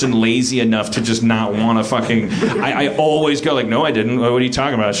person lazy enough to just not want to fucking. I always go like, no, I didn't. What are you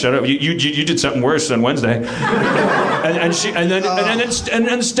talking about? Shut up. You did something worse on Wednesday. and then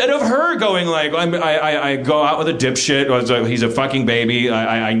instead of her going like, I go out with a dipshit. He's a fucking baby.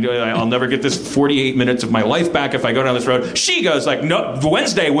 I'll never get this 48 minutes of my life back if I go down this road. She goes like, no,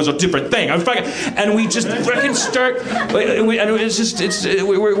 Wednesday was a different thing. I'm fucking, and we just fucking start.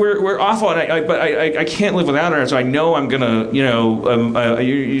 We're awful, but I can't live without her. So I know I'm gonna,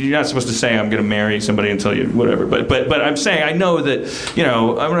 you're not supposed to say I'm gonna marry somebody until you whatever. But I'm saying I know that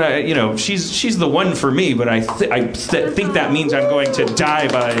I'm gonna, she's the one for me. But I think that means I'm going to die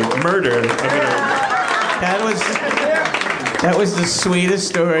by murder. That was the sweetest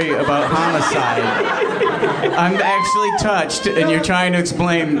story about homicide. I'm actually touched, and you're trying to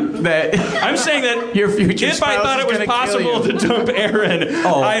explain that. I'm saying that your future if I thought it was possible to dump Erin,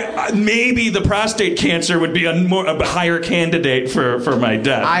 maybe the prostate cancer would be a higher candidate for my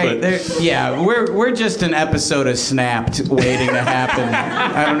death. We're just an episode of Snapped waiting to happen.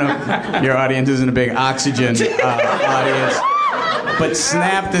 I don't know. Your audience isn't a big Oxygen audience. but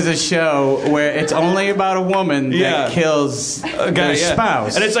Snapped is a show where it's only about a woman that kills their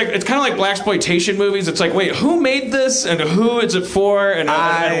spouse. And it's kind of like blaxploitation movies. It's like, wait, who made this and who is it for and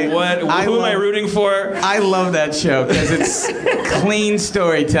what? Who am I rooting for? I love that show because it's clean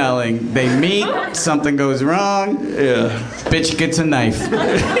storytelling. They meet, something goes wrong. Yeah. Bitch gets a knife.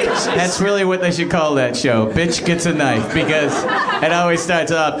 That's really what they should call that show. Bitch gets a knife, because it always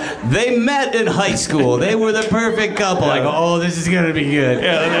starts off, they met in high school. They were the perfect couple. I go, oh, this is going to be good.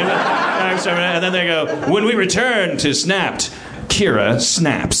 Yeah, and then they go, when we return to Snapped, Kira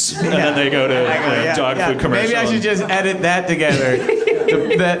snaps. And then they go to dog food commercial. Maybe I should just edit that together.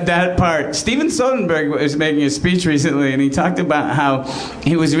 that part. Steven Soderbergh was making a speech recently, and he talked about how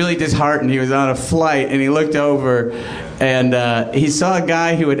he was really disheartened. He was on a flight, and he looked over, and he saw a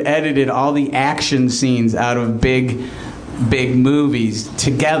guy who had edited all the action scenes out of big movies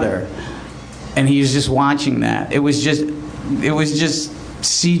together, and he was just watching that. It was just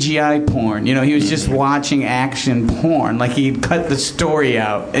CGI porn. You know, he was just watching action porn. Like he'd cut the story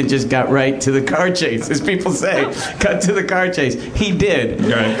out and just got right to the car chase, as people say. Cut to the car chase. He did.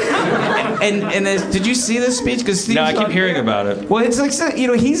 Right. And did you see this speech? No, I keep hearing about it. Well, it's like, you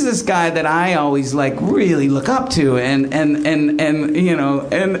know, he's this guy that I always like really look up to, and you know,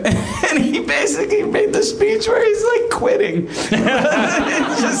 and he basically made the speech where he's like quitting.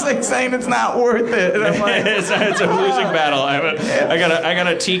 It's just like saying it's not worth it. And I'm like, it's a losing battle. I got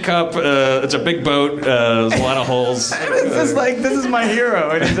a teacup. It's a big boat. There's a lot of holes. It's just like, this is my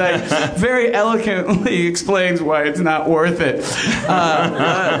hero, and he's like very eloquently explains why it's not worth it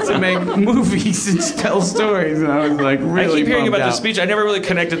to make movies and tell stories. And I was like, really. I keep hearing about the speech. I never really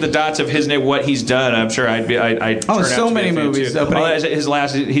connected the dots of his name, what he's done. I'm sure I'd so many movies. His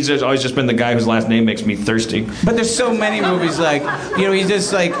last. He's always just been the guy whose last name makes me thirsty. But there's so many movies, like, you know, he does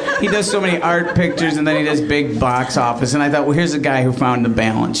so many art pictures, and then he does big box office. And I thought, well, here's a guy who found the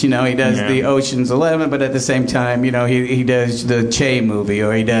balance. You know, he does the Ocean's 11, but at the same time, you know, he does the Che movie,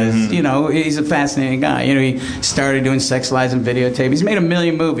 or he does, you know, he's a fascinating guy. You know, he started doing Sex, Lies, and Videotape. He's made 1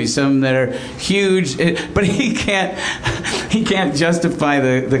 million movies, some that are huge, but he can't justify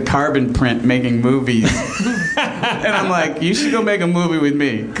the carbon print making movies. And I'm like, you should go make a movie with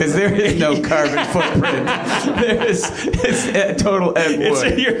me, because there is no carbon footprint. It's a total Ed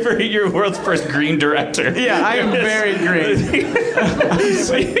Wood. You're world's first green director. Yeah, I am very green.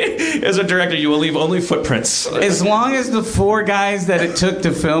 As a director, you will leave only footprints. As long as the 4 guys that it took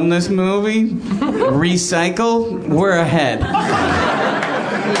to film this movie recycle, we're ahead.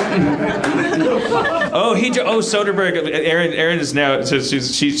 Soderbergh. Erin is now. So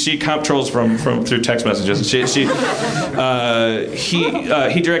she controls from through text messages. He directed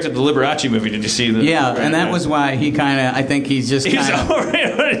the Liberace movie. Did you see that? Yeah, and that was why he kind of. I think he's just. Because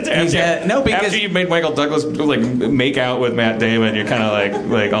after you made Michael Douglas like make out with Matt Damon, you're kind of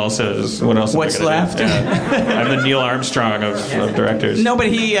like also just, what else? What's left? I'm the Neil Armstrong of directors. No, but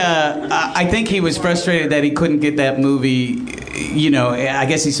he. I think he was frustrated that he couldn't get that movie. You know, I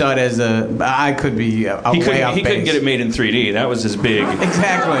guess he saw it as I could be way off base. He couldn't get it made in 3D. That was his big.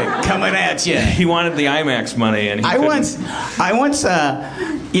 Exactly, coming at you. He wanted the IMAX money, and I once,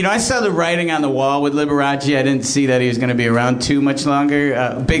 you know, I saw the writing on the wall with Liberace. I didn't see that he was going to be around too much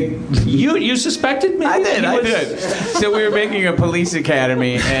longer. You suspected me? I did. So we were making a police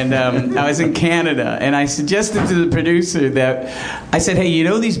academy, and I was in Canada, and I suggested to the producer that I said, hey, you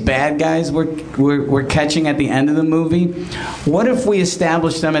know these bad guys we're catching at the end of the movie? What if we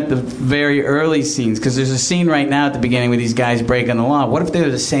establish them at the very early scenes? Because there's a scene right now at the beginning with these guys breaking the law. What if they're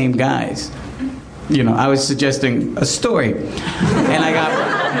the same guys? You know, I was suggesting a story, and I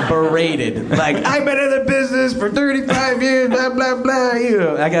got berated. Like, I've been in the business for 35 years, blah, blah, blah. You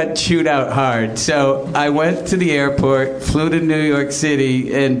know, I got chewed out hard. So I went to the airport, flew to New York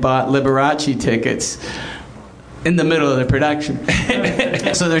City, and bought Liberace tickets in the middle of the production.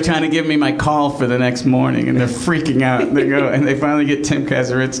 So they're trying to give me my call for the next morning, and they're freaking out. They go, and they finally get Tim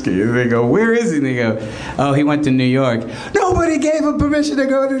Kazurinsky, and they go, where is he? And they go, oh, he went to New York. Nobody gave him permission to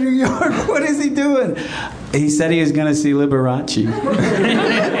go to New York. What is he doing? He said he was going to see Liberace.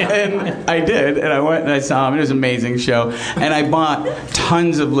 And I did, and I went and I saw him. It was an amazing show. And I bought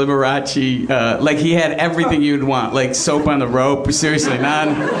tons of Liberace. Like, he had everything you'd want, like soap on the rope. Seriously,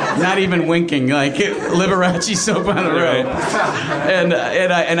 not even winking. Like, Liberace soap on the rope. And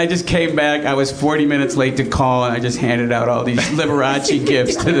I just came back. I was 40 minutes late to call, and I just handed out all these Liberace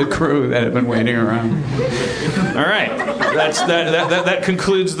gifts to the crew that had been waiting around. All right, that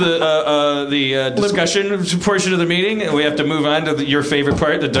concludes the discussion portion of the meeting. We have to move on to your favorite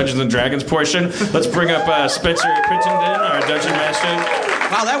part, the Dungeons and Dragons portion. Let's bring up Spencer Crittenden, our dungeon master.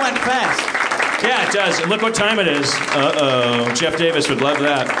 Wow, that went fast. Yeah, it does. And look what time it is. Uh-oh. Jeff Davis would love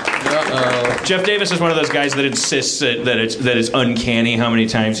that. Uh-oh. Jeff Davis is one of those guys that insists that it's uncanny how many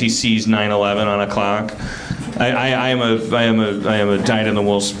times he sees 9/11 on a clock. I am a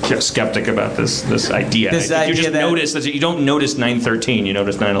dyed-in-the-wool skeptic about this idea. You just notice that you don't notice 9/13, you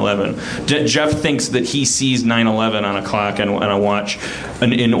notice 9/11. Jeff thinks that he sees 9/11 on a clock and I watch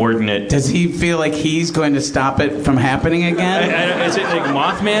an inordinate. Does he feel like he's going to stop it from happening again? Is it like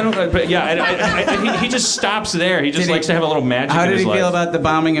Mothman? But yeah, he just stops there. He just likes to have a little magic. How in did his he feel life. about the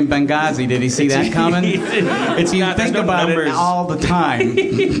bombing in Benghazi? Did he see that coming? You think about it all the time.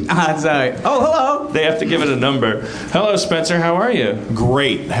 Odds are. Oh, hello. They have to give it a number. Hello, Spencer. How are you?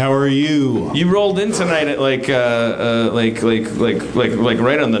 Great. How are you? You rolled in tonight at like right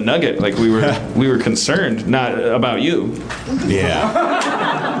on the nugget. Like we were concerned, not about you.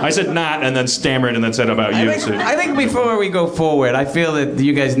 Yeah. I said not, and then stammered, and then said about you. I think before we go forward, I feel that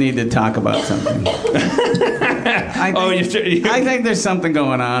you guys need to talk about something. I think there's something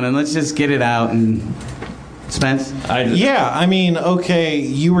going on, and let's just get it out and. Spence? Yeah, I mean, okay,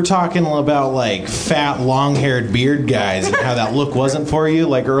 you were talking about like fat, long-haired beard guys and how that look wasn't for you,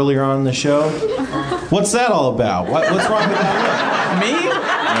 like earlier on in the show. What's that all about? What's wrong with that look? Me?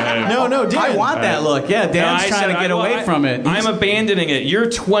 No, Dan. I want that look. Yeah, Dan's trying to get away from it. I'm abandoning it. You're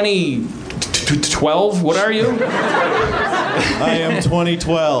 2012. What are you? I am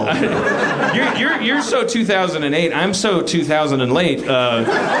 2012. You're so 2008. I'm so 2000 and late.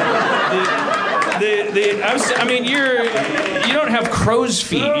 I mean, you don't have crow's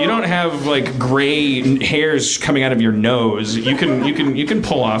feet. You don't have like gray hairs coming out of your nose. You can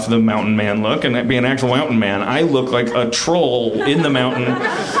pull off the mountain man look and be an actual mountain man. I look like a troll in the mountain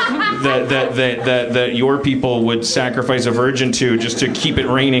that your people would sacrifice a virgin to just to keep it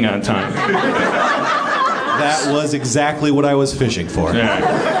raining on time. That was exactly what I was fishing for.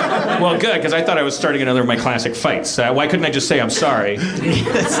 Yeah. Well, good, because I thought I was starting another of my classic fights. Why couldn't I just say I'm sorry?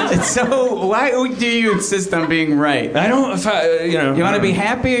 So why do you insist on being right? I don't, You want to be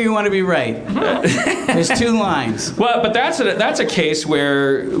happy or you want to be right? There's two lines. Well, but that's a case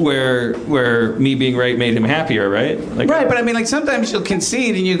where me being right made him happier, right? Like, right, but I mean, like sometimes you'll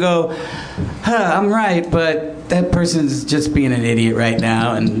concede and you go, I'm right, but that person's just being an idiot right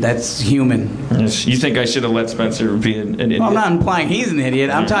now, and that's human. Yes. You think I should have let Spencer be an idiot? Well, I'm not implying he's an idiot.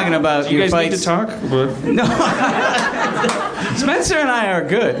 I'm talking about you your guys fights. need to talk? No. Spencer and I are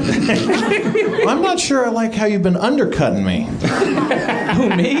good. I'm not sure I like how you've been undercutting me. Who,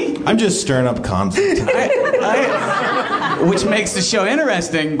 me? I'm just stirring up conflict. Which makes the show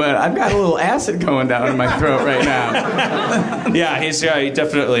interesting, but I've got a little acid going down in my throat right now. Yeah, he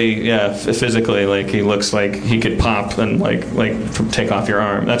definitely, physically, like he looks like he could pop and like take off your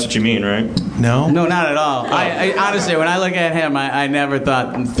arm. That's what you mean, right? No, not at all. I honestly, when I look at him, I never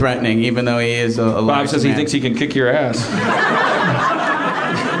thought threatening, even though he is a Bob says he thinks he can kick your ass.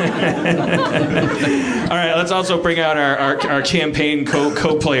 All right, let's also bring out our campaign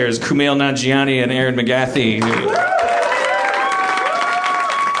co-players, Kumail Nanjiani and Aaron McGathy.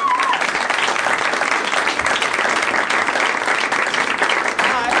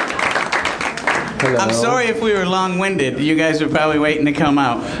 Hello. I'm sorry if we were long-winded. You guys were probably waiting to come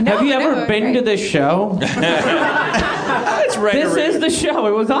out. Have you ever been to this show? That's right. This is the show.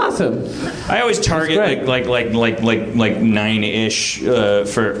 It was awesome. I always target like 9-ish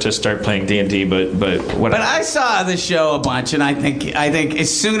to start playing D&D, but what? But I saw the show a bunch, and I think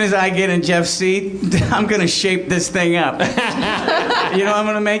as soon as I get in Jeff's seat, I'm gonna shape this thing up. You know, I'm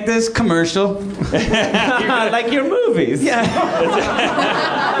gonna make this commercial, like your movies. Yeah.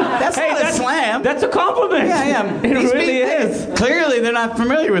 That's not a slam. That's a compliment. Yeah. It really is. Clearly, they're not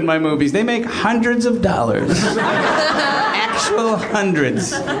familiar with my movies. They make hundreds of dollars. Actual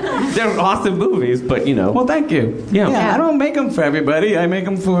hundreds. They're awesome movies, but you know. Well, thank you. Yeah. I don't make them for everybody. I make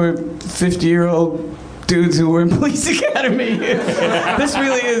them for 50-year-old dudes who were in Police Academy. This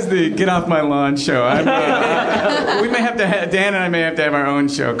really is the Get Off My Lawn show. We may have to Dan and I may have to have our own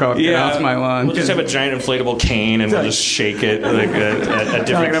show called Get Off My Lawn. We'll just have a giant inflatable cane and we'll just shake it like at different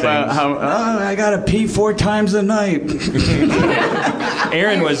talking about things. how I gotta pee 4 times a night.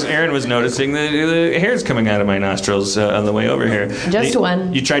 Aaron was noticing the hair's coming out of my nostrils on the way over here. Just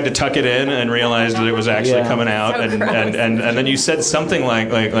one. You tried to tuck it in and realized that it was actually coming out, So and then you said something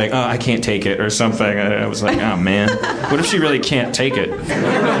like oh, I can't take it or something. I was like, oh man, what if she really can't take it?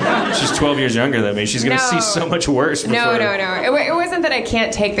 She's 12 years younger than me. She's gonna see so much worse. No. It wasn't that I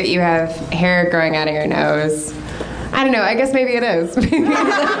can't take that you have hair growing out of your nose. I don't know. I guess maybe it is. Now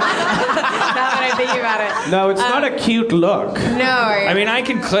that I'm thinking about it. No, it's not a cute look. No. I mean, I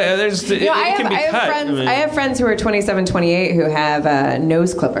can. It can be cut. I have friends who are 27, 28 who have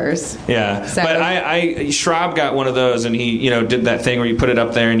nose clippers. Yeah, So- but Schraub got one of those, and he, did that thing where you put it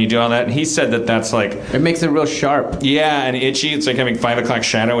up there and you do all that, and he said that that's like, It makes it real sharp. yeah, and itchy. It's like having 5 o'clock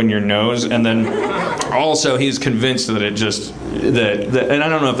shadow in your nose, and then also he's convinced that it just and I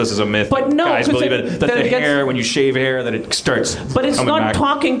don't know if this is a myth. But no, guys 'cause believe it- it that then the it gets- hair, when you shave hair, that it starts. But it's coming not back.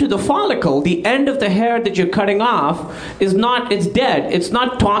 talking to the follicle. The end of the hair that you're cutting off is not. It's dead. It's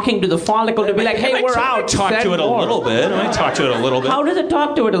not talking to the follicle to be like, "Hey, we're out." Talk send to it a more. little bit. I might talk to it a little bit. How does it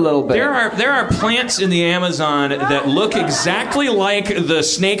talk to it a little bit? There are plants in the Amazon that look exactly like the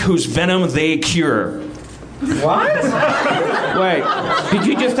snake whose venom they cure. What? Wait, did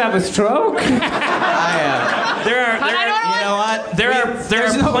you just have a stroke? You know what? There are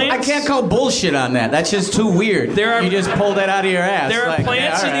plants. I can't call bullshit on that. That's just too weird. You just pulled that out of your ass. There are Like,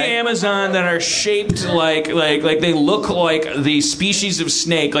 plants yeah, in all the right. Amazon that are shaped like they look like the species of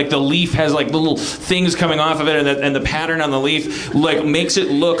snake. Like the leaf has like little things coming off of it, and the pattern on the leaf like makes it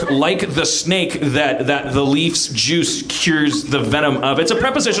look like the snake that the leaf's juice cures the venom of. It's a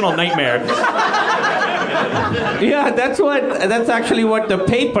prepositional nightmare. Yeah, that's actually what the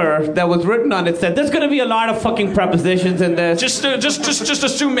paper that was written on it said. There's going to be a lot of fucking prepositions in this. Just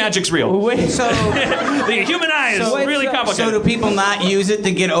assume magic's real. So, the human eye is really complicated. So do people not use it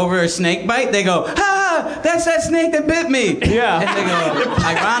to get over a snake bite? They go, ha, that's that snake that bit me. Yeah. And they go,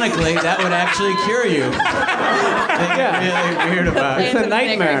 ironically, that would actually cure you. They get really weird about It's it. a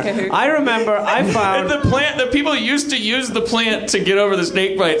nightmare. I remember I found the people used to use the plant to get over the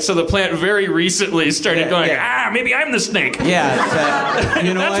snake bite, so the plant very recently started going, maybe I'm the snake. Yeah,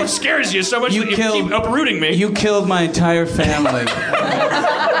 you know That's what scares you so much that you keep uprooting me. You killed my entire family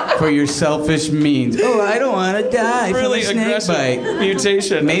for your selfish means. Oh, I don't want to die really from a snake aggressive bite.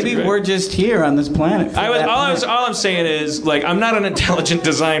 mutation. Maybe we're just here on this planet. All I'm saying is, like, I'm not an intelligent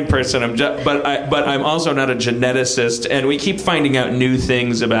design person. But I'm also not a geneticist, and we keep finding out new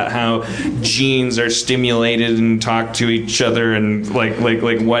things about how genes are stimulated and talk to each other, and like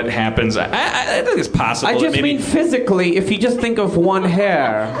what happens. I think it's possible. I just maybe, mean physically, if you just think of one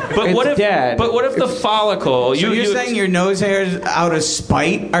hair, but it's what if dead. But what if the follicle? So you're saying your nose hairs, out of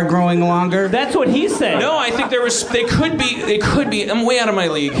spite, are growing longer? That's what he's saying. No, I think they could be. I'm way out of my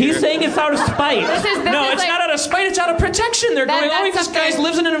league. He's saying it's out of spite. It's not out of spite. It's out of protection. They're going, this guy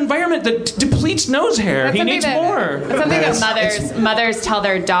lives in an environment that depletes nose hair. He needs more. That's something that mothers tell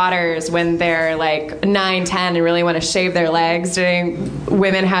their daughters when they're like 9, 10 and really want to shave their legs.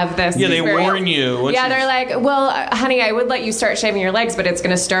 Women have this. Yeah, they warn you. Yeah, they're like, well, honey, I would let you start shaving your legs, but it's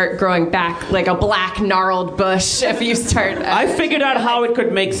going to start growing back like a black gnarled bush if you start. I figured out how it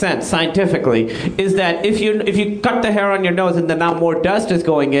could make sense scientifically. Is that if you cut the hair on your nose and then now more dust is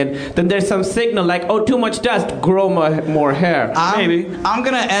going in, then there's some signal like, oh, too much dust, grow more hair. Maybe. I'm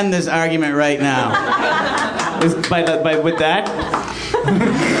gonna end this argument right now. With that.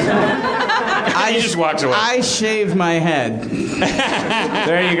 He just walks away. I shaved my head.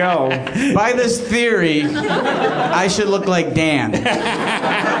 There you go. By this theory, I should look like Dan.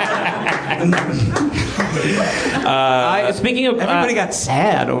 Speaking of, everybody got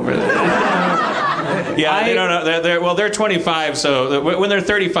sad over there. Yeah, they don't know. They're 25, so when they're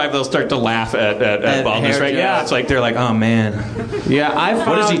 35, they'll start to laugh at baldness, right? Yeah, it's like they're like, oh man. Yeah,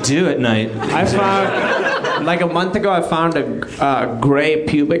 what does he do at night? I found, like a month ago, I found a gray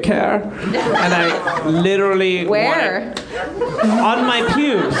pubic hair, and I literally Where? On my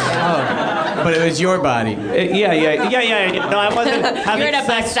pubes. Oh, but it was your body. Yeah. No, I wasn't. You're at a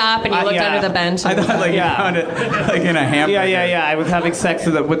bus stop and you looked under the bench. I thought you found it like in a hamburger. Yeah. I was having sex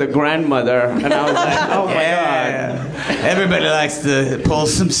with a grandmother, and I was like, oh my god. Everybody likes to pull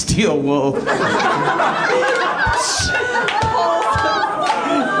some steel wool.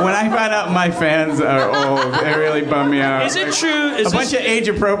 When I find out my fans are old, it really bummed me out. Is it true? A bunch of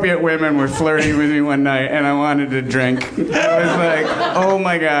age-appropriate women were flirting with me one night, and I wanted to drink. I was like, oh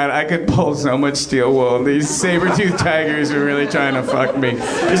my god, I could pull so much steel wool. These saber-toothed tigers are really trying to fuck me.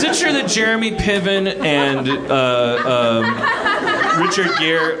 Is it true that Jeremy Piven and Richard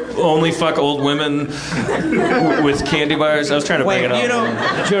Gere only fuck old women with candy bars? I was trying to bring it up. You know,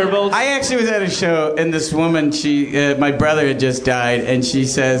 gerbils. I actually was at a show, and this woman, my brother had just died, and she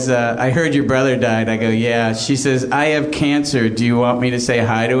says, I heard your brother died. I go, yeah. She says, I have cancer. Do you want me to say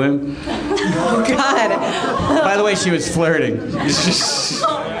hi to him? Oh, God. By the way, she was flirting.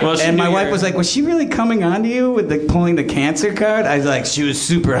 And my wife was like, was she really coming on to you with pulling the cancer card? I was like, she was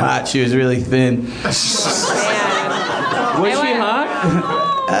super hot. She was really thin. Was she hot?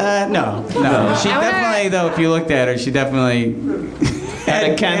 No. She definitely, though, if you looked at her, she definitely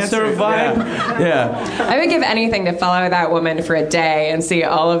had a cancer vibe. Yeah. I would give anything to follow that woman for a day and see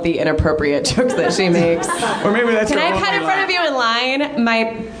all of the inappropriate jokes that she makes. Or maybe that's. Can I cut in front of you in line?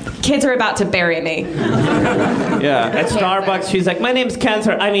 My kids are about to bury me. Yeah. At Starbucks, she's like, "My name's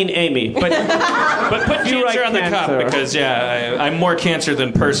Cancer. I mean Amy." But put cancer on the cup because I'm more cancer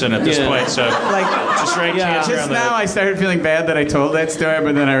than person at this point. So just write cancer Just on the. now, I started feeling bad that I told that story,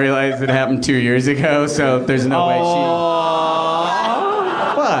 but then I realized it happened 2 years ago. So there's no way she.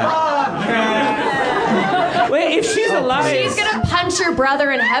 What? Wait, if she's alive, she's gonna punch your brother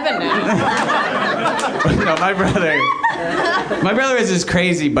in heaven now. No, my brother is this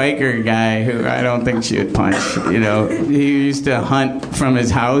crazy biker guy who I don't think she would punch. You know, he used to hunt from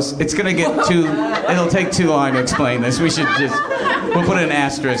his house. It'll take too long to explain this. We'll put an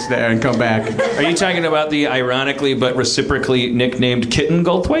asterisk there and come back. Are you talking about the ironically but reciprocally nicknamed Kitten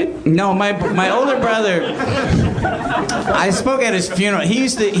Goldthwait? No, my older brother. I spoke at his funeral.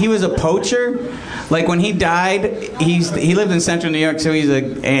 He was a poacher. Like when he died, he lived in central New York, so he's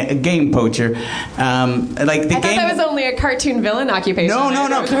a game poacher. I thought that was only a cartoon villain occupation. No.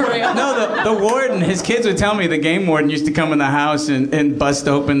 The warden, his kids would tell me the game warden used to come in the house and bust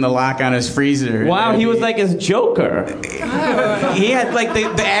open the lock on his freezer. Wow, he was like his Joker. He had like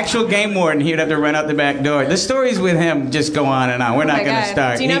the actual game warden. He would have to run out the back door. The stories with him just go on and on. We're not going to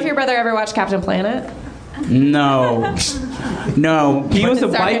start. Do you know if your brother ever watched Captain Planet? No. He was a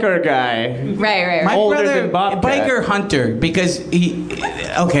biker guy. Right. My Older brother, than Bobcat. biker hunter, because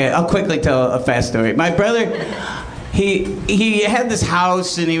I'll quickly tell a fast story. My brother, he had this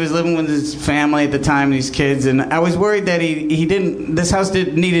house and he was living with his family at the time, these kids, and I was worried that this house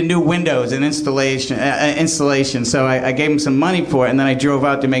needed new windows and installation, so I gave him some money for it, and then I drove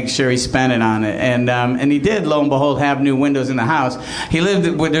out to make sure he spent it on it, and he did, lo and behold, have new windows in the house. He lived,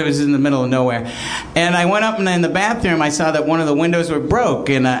 it was in the middle of nowhere, and I went up and in the bathroom I saw that one of the windows were broke,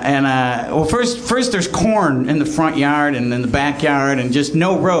 well, first there's corn in the front yard and in the backyard and just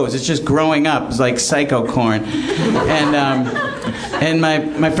no rows, it's just growing up, it's like psycho corn. And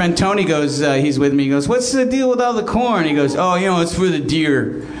my friend Tony goes, he's with me, he goes, "What's the deal with all the corn?" He goes, "Oh, it's for the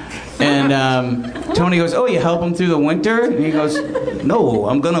deer." And Tony goes, "Oh, you help them through the winter?" And he goes, "No,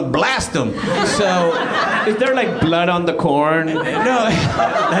 I'm going to blast them." So, is there like blood on the corn? No,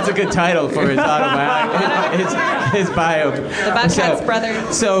 that's a good title for his autobiography, his bio. The Bobcat's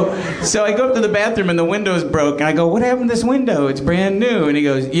brother. So I go up to the bathroom and the window's broke. And I go, "What happened to this window? It's brand new." And he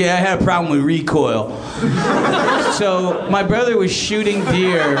goes, "Yeah, I had a problem with recoil." So my brother was shooting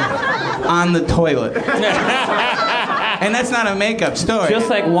deer on the toilet. And that's not a make-up story. Just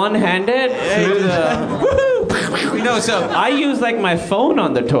like one-handed through the... So I use like my phone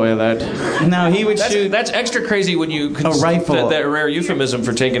on the toilet. No, he would shoot... That's extra crazy when you... A rifle. That rare euphemism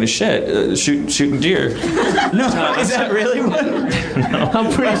for taking a shit. Shooting deer. No, is that really one? No.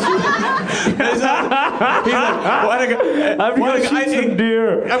 I'm pretty sure. He's like, I'm going to shoot some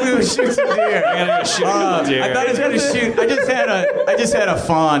deer. I'm going to shoot some deer. I gotta go shoot some deer. I thought he was going to shoot... I just had a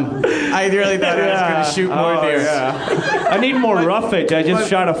fawn. I really thought I was going to shoot more deer. Yeah. I need more roughage. I just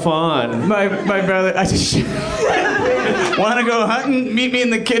shot a fawn. My brother... I just... Want to go hunting? Meet me in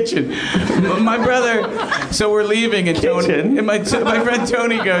the kitchen. My brother... So we're leaving and Tony... And my friend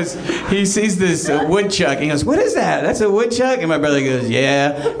Tony goes... He sees this woodchuck. He goes, "What is that? That's a woodchuck?" And my brother goes,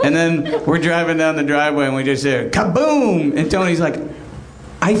 "Yeah." And then we're driving down the driveway and we just hear kaboom! And Tony's like,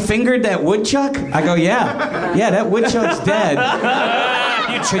 "I fingered that woodchuck?" I go, yeah, that woodchuck's dead.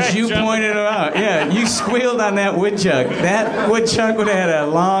 Because you pointed him out. Yeah, you squealed on that woodchuck. That woodchuck would have had a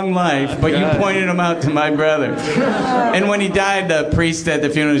long life, but you pointed him out to my brother. And when he died, the priest at the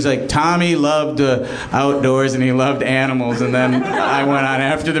funeral was like, "Tommy loved the outdoors and he loved animals." And then I went on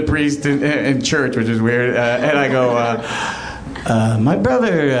after the priest in church, which is weird. And I go, "My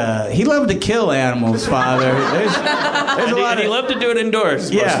brother, he loved to kill animals, Father." There's a lot he loved to do it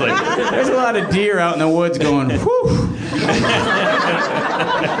indoors, mostly. Yeah, there's a lot of deer out in the woods going, whew.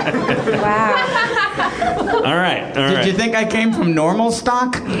 Wow. All right. Did you think I came from normal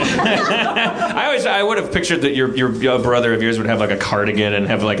stock? I would have pictured that your brother of yours would have like a cardigan and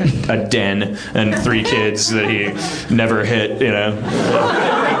have like a den and 3 kids that he never hit,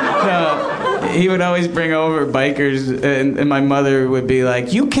 He would always bring over bikers, and my mother would be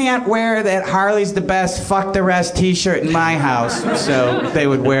like, "You can't wear that Harley's the best, fuck the rest t-shirt in my house." So they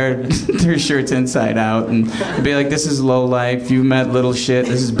would wear their shirts inside out and be like, "This is low life, you met little shit,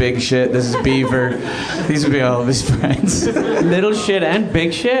 this is big shit, this is Beaver." These would be all of his friends. Little shit and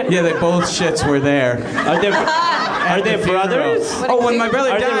big shit? Yeah, both shits were there. Are they brothers? Oh, when my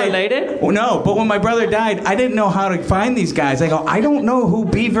brother Are died. they related? Oh, no, but when my brother died, I didn't know how to find these guys. I go, I don't know who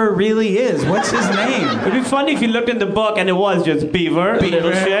Beaver really is. What's his name? It'd be funny if you looked in the book and it was just Beaver,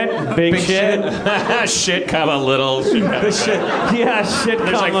 little shit, big shit. Shit, comma, little. Shit, comma. Yeah, shit.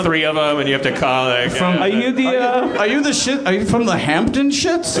 There's like 3 of them, and you have to call. Like, Are you the? Are you the shit? Are you from the Hampton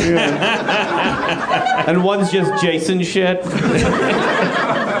shits? And one's just Jason shit.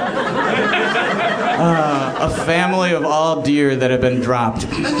 A family of all deer that have been dropped.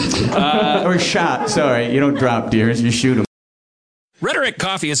 Or shot, sorry. You don't drop deers, you shoot them. Rhetoric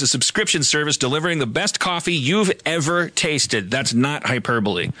Coffee is a subscription service delivering the best coffee you've ever tasted. That's not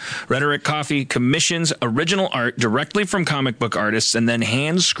hyperbole. Rhetoric Coffee commissions original art directly from comic book artists and then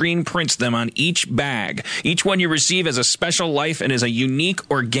hand screen prints them on each bag. Each one you receive has a special life and is a unique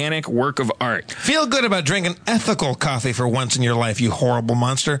organic work of art. Feel good about drinking ethical coffee for once in your life, you horrible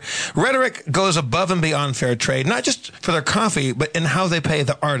monster. Rhetoric goes above and beyond fair trade, not just for their coffee, but in how they pay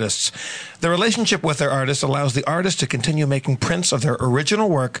the artists. The relationship with their artists allows the artist to continue making prints of their original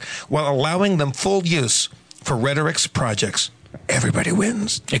work while allowing them full use for Rhetoric's projects. Everybody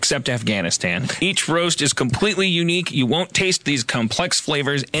wins. Except Afghanistan. Each roast is completely unique. You won't taste these complex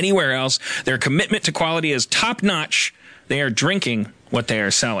flavors anywhere else. Their commitment to quality is top-notch. They are drinking what they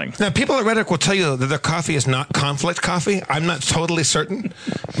are selling. Now, people at Rhetoric will tell you that their coffee is not conflict coffee. I'm not totally certain,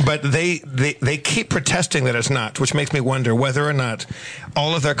 but they keep protesting that it's not, which makes me wonder whether or not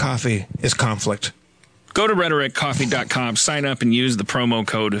all of their coffee is conflict. Go to rhetoriccoffee.com, sign up, and use the promo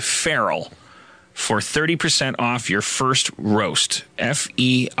code FERAL for 30% off your first roast.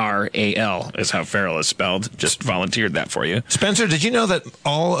 F-E-R-A-L is how feral is spelled. Just volunteered that for you. Spencer, did you know that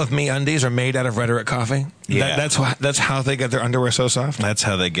all of MeUndies are made out of Rhetoric coffee? Yeah. That's how they get their underwear so soft? That's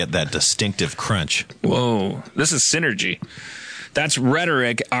how they get that distinctive crunch. Whoa, this is synergy. That's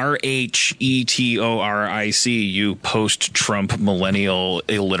Rhetoric, R-H-E-T-O-R-I-C, you post-Trump millennial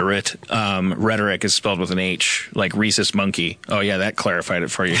illiterate. Rhetoric is spelled with an H, like rhesus monkey. Oh, yeah, that clarified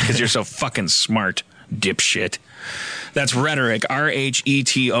it for you, because you're so fucking smart, dipshit. That's Rhetoric,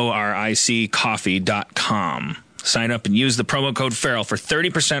 R-H-E-T-O-R-I-C, coffee.com. Sign up and use the promo code FERAL for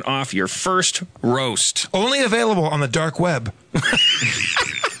 30% off your first roast. Only available on the dark web.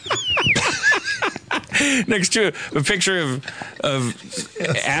 Next to a picture of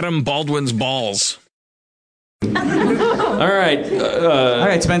Adam Baldwin's balls. All right. All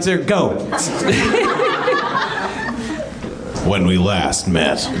right, Spencer, go. When we last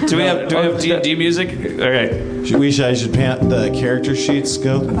met. Do we have D&D music? All right. I should pant the character sheets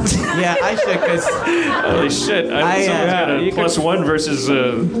go? Yeah, I should, because... Holy shit. I got a +1 versus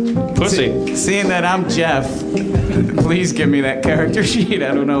pussy. Seeing that I'm Jeff, please give me that character sheet.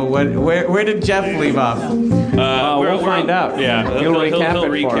 I don't know where did Jeff leave off? We'll find out. Yeah, He'll recap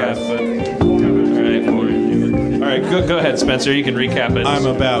recap it for us. All right, go ahead, Spencer. You can recap it. I'm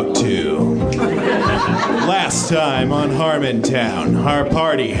about to. Last time on Harmontown, our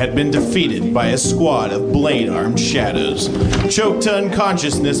party had been defeated by a squad of blade-armed shadows, choked to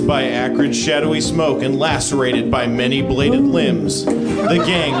unconsciousness by acrid shadowy smoke and lacerated by many bladed limbs. The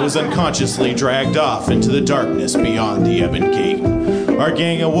gang was unconsciously dragged off into the darkness beyond the Ebon Gate. Our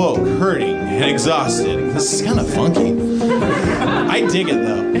gang awoke, hurting and exhausted. This is kind of funky. I dig it,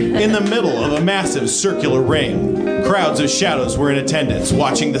 though. In the middle of a massive circular ring, crowds of shadows were in attendance,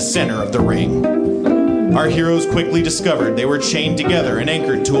 watching the center of the ring. Our heroes quickly discovered they were chained together and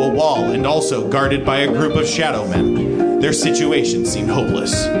anchored to a wall and also guarded by a group of shadow men. Their situation seemed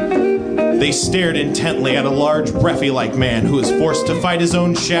hopeless. They stared intently at a large, Breffy-like man who was forced to fight his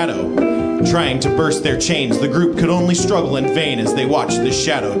own shadow. Trying to burst their chains, the group could only struggle in vain as they watched the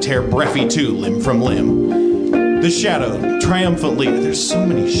shadow tear Breffy 2 limb from limb. The shadow triumphantly... There's so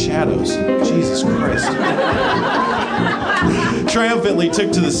many shadows. Jesus Christ. Triumphantly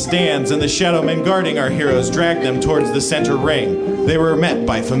took to the stands, and the shadow men guarding our heroes dragged them towards the center ring. They were met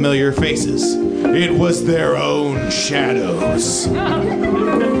by familiar faces. It was their own shadows.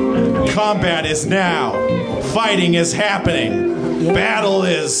 Combat is now. Fighting is happening. Battle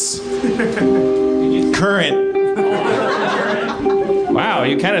is... current. Wow,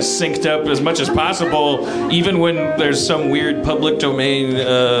 you kind of synced up as much as possible, even when there's some weird public domain.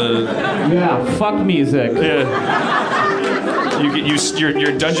 Yeah, fuck music. Yeah.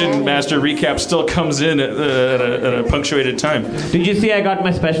 Your Dungeon Master recap still comes in at a punctuated time. Did you see I got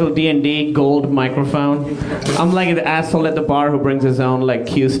my special D&D gold microphone? I'm like the asshole at the bar who brings his own like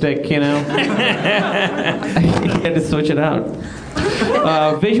cue stick, you know? I had to switch it out.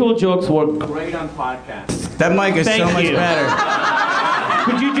 Visual jokes work great on podcasts. That mic is so much better.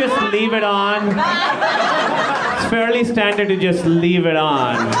 Could you just leave it on? It's fairly standard to just leave it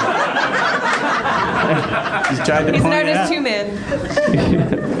on. Just tried to He's an point it artist out. too, man.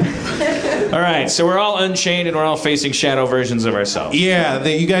 All right, so we're all unchained and we're all facing shadow versions of ourselves. Yeah,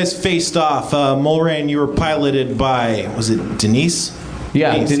 you guys faced off. Mulrain, you were piloted by, was it Denise?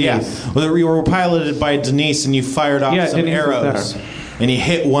 Yeah, Denise. Yeah. Well, you were piloted by Denise, and you fired off some Denise was arrows. there. And you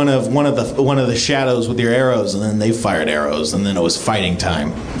hit one of the shadows with your arrows, and then they fired arrows, and then it was fighting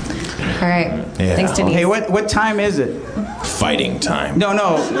time. All right. Yeah. Thanks, Denise. Hey, what time is it? Fighting time. No,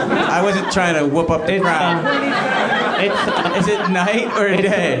 I wasn't trying to whoop up the crowd. Is it night or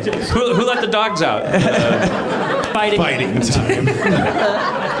day? Who let the dogs out? Fighting time.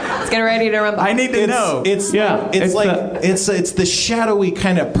 Let's get ready to rumble. I need to know. It's the shadowy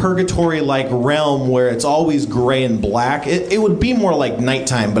kind of purgatory-like realm where it's always gray and black. It would be more like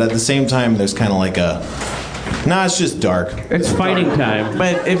nighttime, but at the same time, there's kind of like a. Nah, it's just dark. It's fighting time.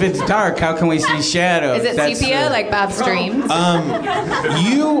 But if it's dark, how can we see shadows? Is it sepia like Bob's dreams?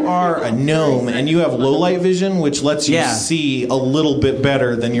 You are a gnome, and you have low light vision, which lets you see a little bit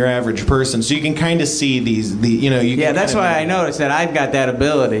better than your average person. So you can kind of see that's why I noticed that I've got that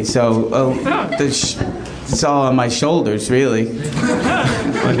ability. So it's all on my shoulders, really.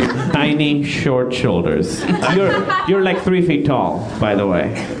 On your tiny, short shoulders. You're like 3 feet tall, by the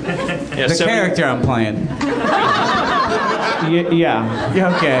way. Yeah, The character I'm playing.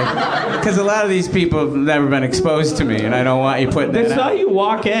 Yeah. Okay. Because a lot of these people have never been exposed to me, and I don't want you putting that They saw out. you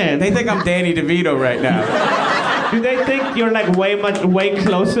walk in. They think I'm Danny DeVito right now. Do they think you're like way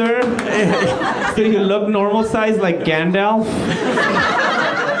closer? Do you look normal size like Gandalf?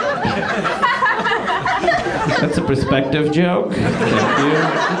 That's a perspective joke. Thank you.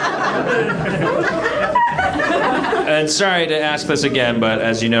 And sorry to ask this again, but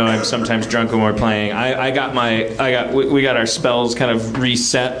as you know, I'm sometimes drunk when we're playing. We got our spells kind of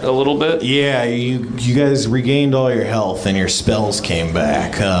reset a little bit. Yeah, you guys regained all your health and your spells came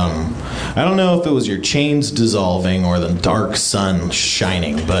back. I don't know if it was your chains dissolving or the dark sun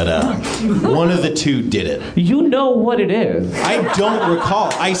shining, but one of the two did it. You know what it is. I don't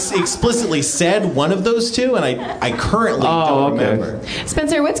recall. I explicitly said one of those two, and I currently don't remember.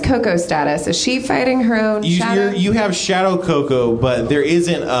 Spencer, what's Coco's status? Is she fighting her own shadow? You have Shadow Coco, but there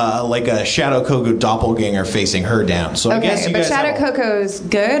isn't like a Shadow Coco doppelganger facing her down. So I guess you but guys Shadow Coco's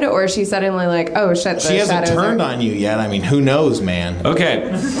good, or is she suddenly like, oh shit, she hasn't turned on you yet. I mean, who knows, man?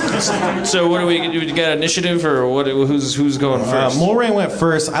 Okay. So what do we got? Initiative or what? Who's going first? Mulrain went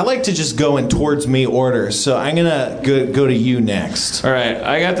first. I like to just go in towards me order, so I'm gonna go to you next. All right.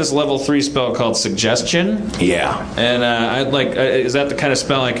 I got this level 3 spell called Suggestion. Yeah. And I'd like. Is that the kind of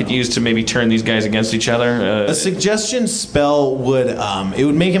spell I could use to maybe turn these guys against each other? A suggestion spell would it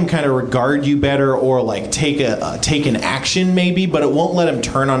would make him kind of regard you better, or like take an action maybe, but it won't let him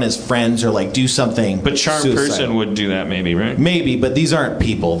turn on his friends or like do something. But Charm suicidal. Person would do that maybe, right? Maybe, but these aren't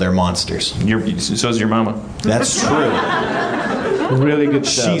people; they're monsters. So's your mama. That's true. Really good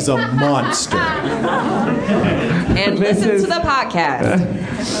stuff. She's a monster. And listen to the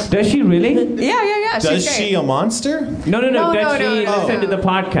podcast. Does she really? Yeah. Does she's she great. a monster? No. No, Does she no. listen to the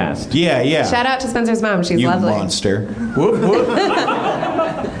podcast? Yeah. Shout out to Spencer's mom. She's You lovely. monster. Whoop whoop.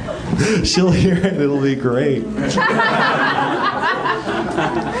 She'll hear it. It'll be great.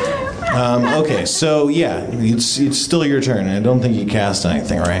 Okay, so yeah, it's still your turn. I don't think you cast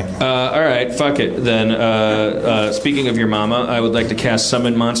anything, right? All right, fuck it. Then, speaking of your mama, I would like to cast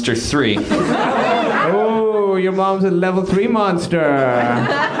Summon Monster 3. Oh, your mom's a level 3 monster.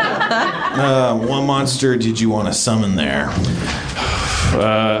 What monster did you want to summon there?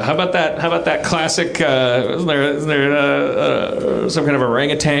 How about that classic? Isn't there some kind of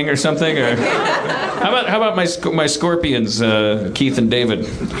orangutan or something? Or how about my scorpions, Keith and David?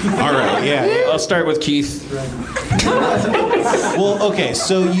 All right, yeah. I'll start with Keith. Well, okay.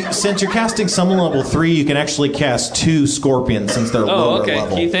 So since you're casting summon level 3, you can actually cast 2 scorpions since they're lower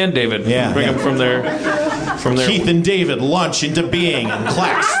level. Keith and David. Yeah, Bring them from their. Keith and David launch into being and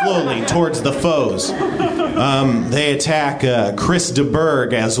clack slowly towards the foes. They attack Chris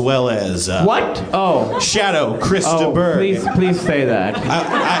DeBerg as well as what? Oh, Shadow Chris DeBerg. Please say that.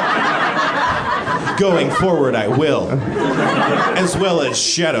 Going forward, I will, as well as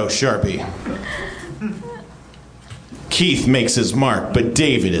Shadow Sharpie. Keith makes his mark, but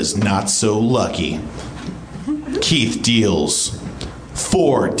David is not so lucky. Keith deals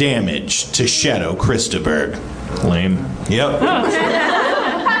 4 damage to Shadow Christoberg. Lame. Yep.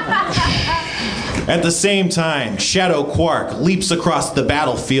 At the same time, Shadow Quark leaps across the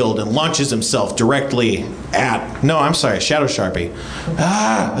battlefield and launches himself directly at... No, I'm sorry, Shadow Sharpie.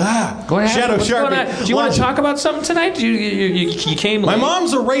 Go ahead. Shadow What's going Sharpie. on? Do you want to talk about something tonight? You came My late.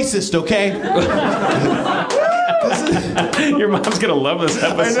 mom's a racist, okay? Your mom's going to love this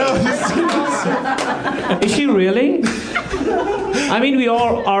episode. I know. Is she really? I mean, we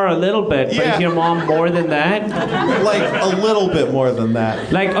all are a little bit, but Yeah. is your mom more than that? Like, a little bit more than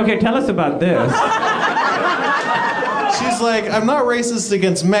that. Like, okay, tell us about this. She's like, I'm not racist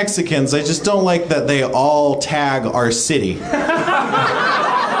against Mexicans. I just don't like that they all tag our city.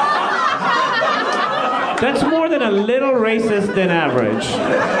 That's more than a little racist than average.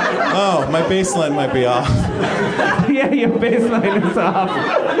 Oh, my baseline might be off. Yeah, your baseline is off.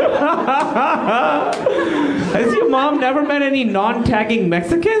 Has your mom never met any non-tagging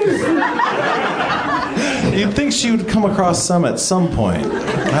Mexicans? You'd think she would come across some at some point.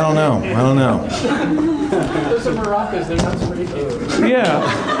 I don't know. Those are maracas, they're not so racist.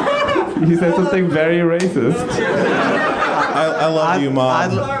 Yeah. He said something very racist. I love you,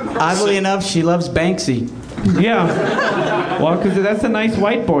 Mom. Oddly enough, she loves Banksy. Yeah. Well, because that's a nice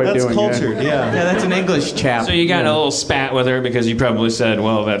white boy That's doing cultured, it. yeah. Yeah, that's an English chap. So you got in a little spat with her because you probably said,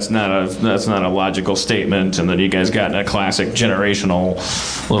 "Well, that's not a logical statement," and then you guys got in a classic generational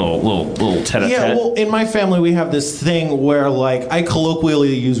little tete-a-tete. Yeah, well, in my family, we have this thing where, like, I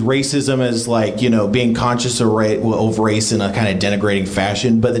colloquially use racism as, like, you know, being conscious of race in a kind of denigrating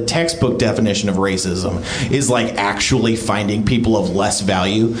fashion, but the textbook definition of racism is, like, actually finding people of less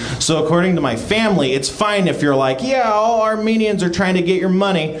value. So according to my family, it's fine if you're like, yeah, all Armenians are trying to get your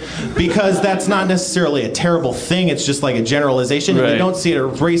money, because that's not necessarily a terrible thing. It's just like a generalization. And Right. you don't see it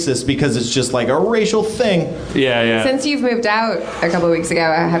as racist because it's just like a racial thing. Yeah. Since you've moved out a couple of weeks ago,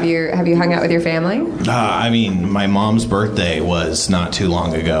 have you hung out with your family? I mean, my mom's birthday was not too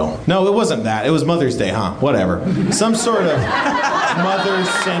long ago. No, it wasn't that. It was Mother's Day, huh? Whatever. Some sort of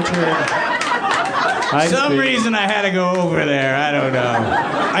mother-centered... Some reason I had to go over there. I don't know.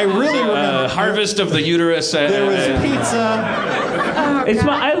 I really remember... Harvest of the uterus. There was pizza.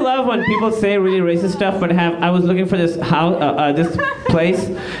 I love when people say really racist stuff, but I was looking for this house, this place,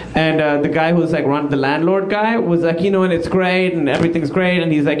 and the guy who's like the landlord guy was like, and it's great and everything's great,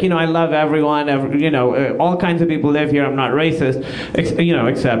 and he's like, I love everyone, all kinds of people live here. I'm not racist,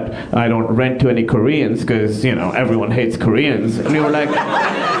 except I don't rent to any Koreans because everyone hates Koreans. And we were like,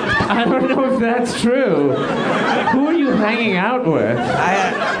 I don't know if that's true. Who are you hanging out with?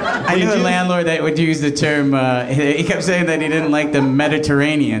 I knew a landlord that would use the term, he kept saying that he didn't like the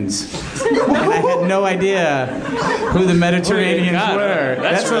Mediterraneans. And I had no idea who the Mediterraneans were.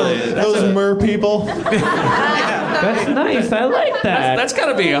 That's Those mer people. That's nice. I like that. That's got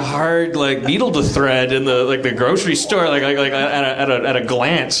to be a hard needle to thread in the grocery store, at a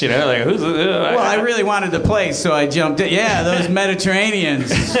glance, who's Well, I really wanted the place, so I jumped in. Yeah, those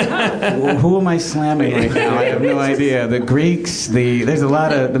Mediterraneans. Who am I slamming right now? I have no idea. The Greeks, there's a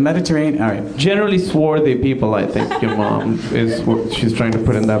lot of the Mediterranean. All right. Generally swarthy people, I think your mom is what she's trying to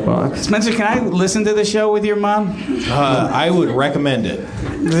put in that box. Spencer, can I listen to the show with your mom? I would recommend it.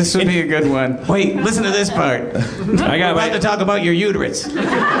 This would be a good one. Wait, listen to this part. I got We're about to talk about your uterus. I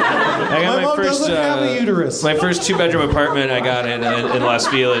got My mom doesn't have a uterus. My first 2-bedroom apartment I got in Los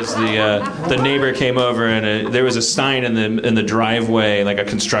Feliz. The neighbor came over and there was a sign in the driveway, like a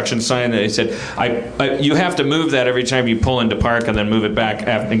construction sign that said, "You have to move that every time you pull into park and then move it back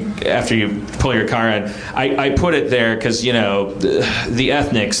after you pull your car in." I put it there because the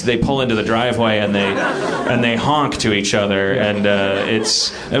ethnics, they pull into the driveway and they honk to each other, and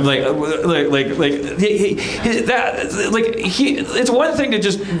it's it's one thing to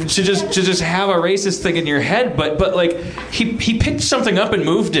just have a racist thing in your head, but he picked something up and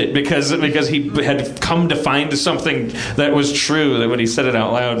moved it because he had come to find something that was true, that when he said it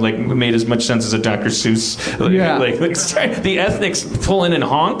out loud made as much sense as a Dr. Seuss. The ethnics pull in and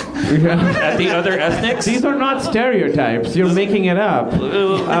honk at the other ethnics. These are not stereotypes. You're making it up.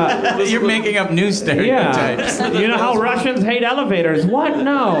 You're making up new stereotypes. Yeah. You know how Russians hate elevators? What?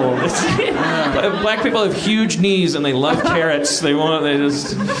 No. Black people have huge knees and they love carrots.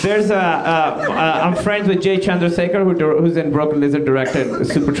 There's I'm friends with Jay Chandrasekhar, who's in Broken Lizard, directed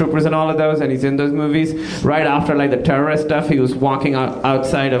Super Troopers and all of those, and he's in those movies. Right after the terrorist stuff, he was walking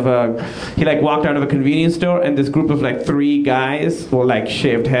outside of walked out of a convenience store, and this group of 3 guys were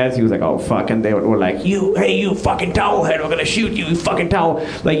shaved heads. He was like, "Oh fuck," and they were like, you fucking towel head, we're gonna shoot you fucking towel,"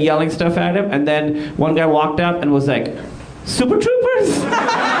 yelling stuff at him. And then one guy walked up and was like, "Super Troopers?"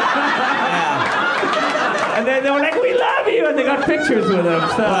 And then they were like, "We love you," and they got pictures with him.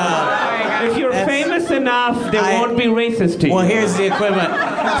 So if you're famous enough, they won't be racist to you. Well, here's the equivalent.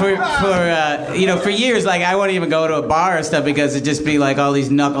 for years, like I wouldn't even go to a bar or stuff because it'd just be like all these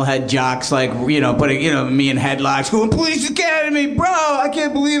knucklehead jocks, like putting me in headlocks, going Police Academy, bro, I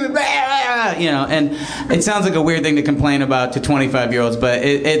can't believe it, and it sounds like a weird thing to complain about to 25-year-olds, but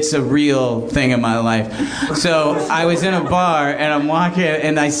it's a real thing in my life. So I was in a bar and I'm walking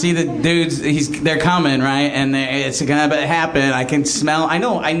and I see the dudes, they're coming, right, and it's gonna happen. I can smell. I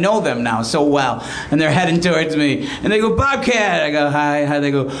know them now so well, and they're heading towards me, and they go, Bobcat. I go, hi.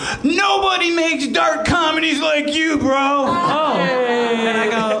 They go, nobody makes dark comedies like you, bro. Oh. And I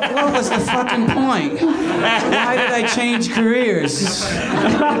go, what was the fucking point? Why did I change careers?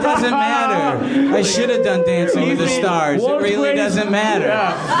 It doesn't matter. I should have done Dancing with the Stars. It really doesn't matter.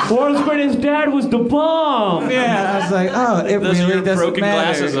 Yeah. World's Greatest Dad was the bomb. Yeah, I was like, oh, it Those really are doesn't broken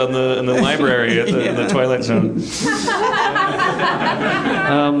matter. glasses in the library at the, in the Twilight Zone.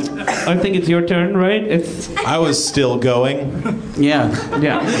 I think it's your turn, right? I was still going. Yeah.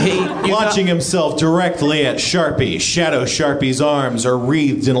 Launching himself directly at Sharpie. Shadow Sharpie's arms are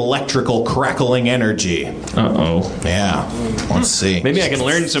wreathed in electrical crackling energy. Uh-oh. Yeah. Let's see. Maybe I can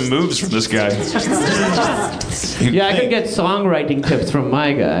learn some moves from this guy. Yeah, I can get songwriting tips from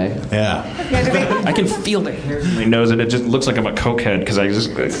my guy. Yeah. I can feel the hair in my nose, and it just looks like I'm a cokehead because I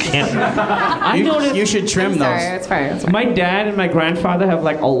just can't. I noticed. You should trim those. It's fine. My dad and my grandfather have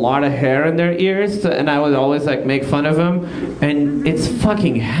like a lot of hair in their ears, and I would always like make fun of them. And it's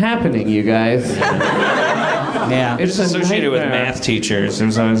fucking happening, you guys. Yeah. It's associated with nightmare. math teachers.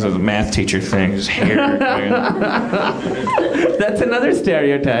 There's always a math teacher thing, just hair. That's another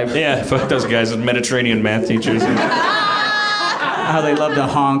stereotype. Yeah, fuck those guys with Mediterranean math teachers. How they love to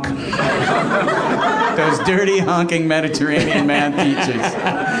honk. Those dirty honking Mediterranean math teachers.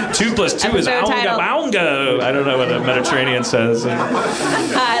 2 plus 2 is Episode aunga title. bounga. I don't know what a Mediterranean says.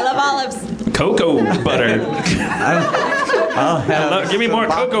 I love olives. Cocoa butter. Give me more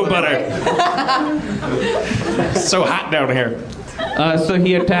cocoa butter. So hot down here. So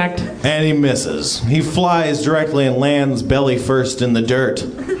he attacked. And he misses. He flies directly and lands belly first in the dirt.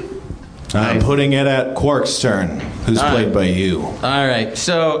 Putting it at Quark's turn, who's played by you. All right.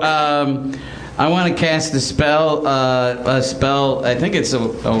 So I want to cast a spell. I think it's a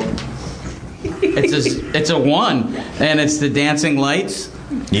 1, and it's the dancing lights.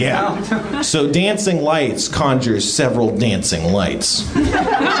 Yeah. So dancing lights conjures several dancing lights.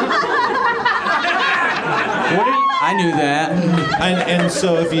 I knew that. And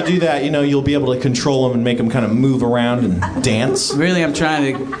so if you do that, you'll be able to control them and make them kind of move around and dance. Really, I'm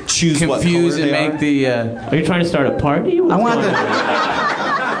trying to Choose what confuse color and they make are. the. Are you trying to start a party? I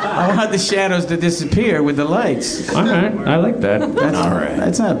want the shadows to disappear with the lights. All right, I like that. All right.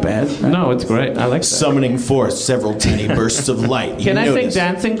 That's not bad. No, it's great. I like that. Summoning forth several tiny bursts of light. Can I sing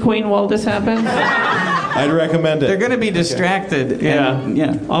Dancing Queen while this happens? I'd recommend They're it. going to be distracted.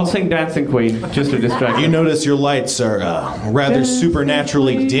 Yeah. I'll sing Dancing Queen just to distract You them. notice your lights are rather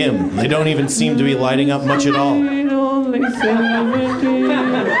supernaturally dim. They don't even seem to be lighting up much at all. Only 17.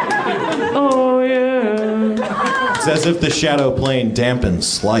 Oh, yeah. It's as if the shadow plane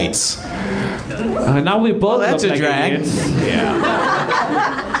dampens lights. Now we both That's look a like drag. idiots.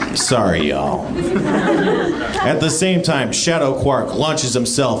 Sorry, y'all. At the same time, Shadow Quark launches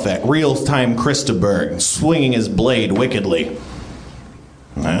himself at real-time Christaberg, swinging his blade wickedly.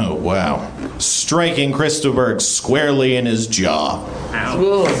 Oh, wow. Striking Christaberg squarely in his jaw.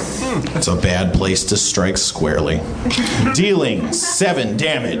 It's a bad place to strike squarely. Dealing 7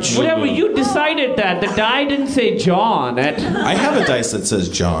 damage. Whatever, you decided that. The die didn't say jaw on it. I have a dice that says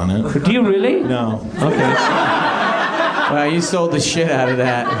jaw on it. Do you really? No. Okay. Wow, you sold the shit out of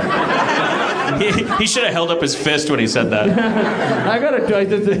that. He should have held up his fist when he said that. I got a dice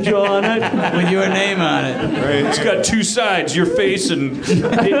that says jaw on it. With your name on it. Right. It's got 2 sides, your face and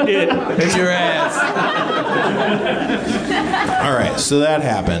it. It's your ass. All right, so that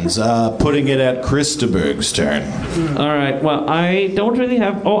happens. Putting it at Christaberg's turn. All right, well, I don't really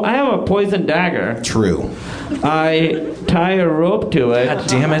have... Oh, I have a poison dagger. True. I tie a rope to it. God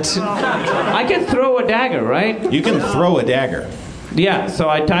damn it. I can throw a dagger, right? You can throw a dagger. Yeah, so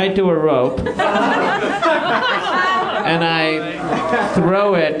I tie it to a rope. And I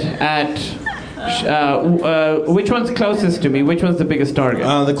throw it at... which one's closest to me? Which one's the biggest target?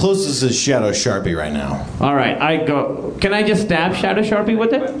 The closest is Shadow Sharpie right now. All right, I go... Can I just stab Shadow Sharpie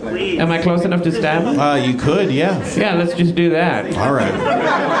with it? Am I close enough to stab him? You could, yeah. Yeah, let's just do that. All right.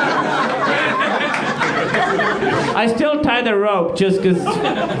 I still tie the rope just because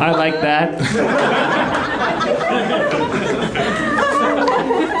I like that.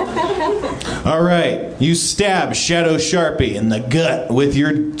 All right. You stab Shadow Sharpie in the gut with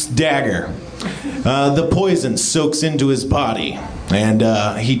your dagger. The poison soaks into his body, and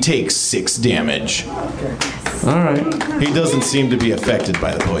he takes 6 damage. All right. He doesn't seem to be affected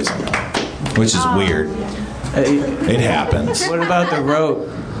by the poison, which is weird. It happens. What about the rope?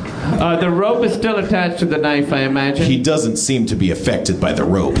 The rope is still attached to the knife, I imagine. He doesn't seem to be affected by the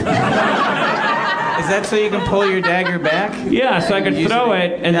rope. Is that so you can pull your dagger back? Yeah, so I could throw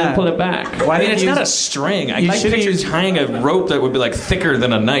it and then pull it back. Why I mean, didn't it's you not a use- string. I You picture should've used- tying a rope that would be like thicker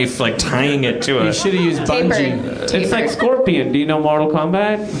than a knife, like tying it to a. You should have used bungee. It's like Scorpion. Do you know Mortal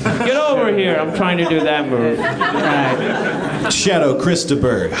Kombat? Get over here. I'm trying to do that move. Right. Shadow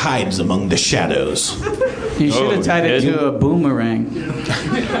Christaberg hides among the shadows. You should have tied it to a boomerang.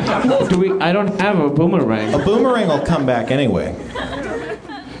 I don't have a boomerang. A boomerang will come back anyway.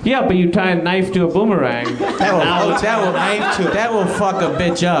 Yeah, but you tie a knife to a boomerang. That will fuck a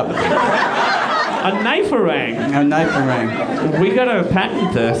bitch up. A knife-a-rang. A knife-a-rang. We gotta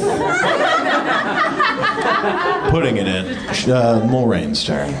patent this. Putting it in. Mulrain's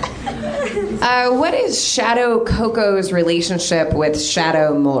turn. What is Shadow Coco's relationship with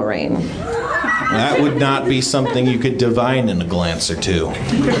Shadow Mulrain? That would not be something you could divine in a glance or two.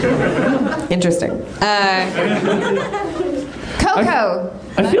 Interesting. Coco.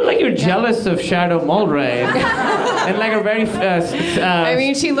 I feel like you're jealous of Shadow Mulrain. And like a very... I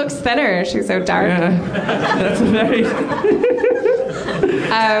mean, she looks thinner. She's so dark. That's a very...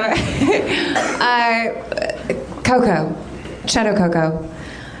 Coco. Shadow Coco.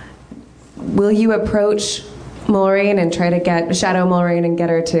 Will you approach Mulrain and try to get Shadow Mulrain and get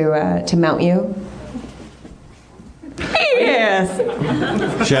her to mount you?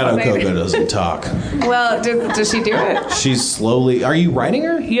 Yes. Shadow Coco doesn't talk. Well, does she do it? She's slowly... Are you riding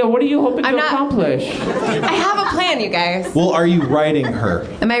her? Yeah, what are you hoping I'm to not- accomplish? I have a plan, you guys. Well, are you riding her?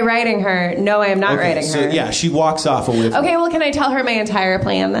 Am I riding her? No, I am not riding so, her. yeah, she walks off away from Okay, well, can I tell her my entire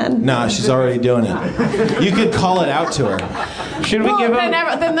plan then? Nah, she's already doing it. You could call it out to her. Should we Well, give then,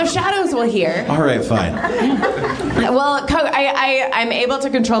 him... then the shadows will hear. All right, fine. Well, I'm able to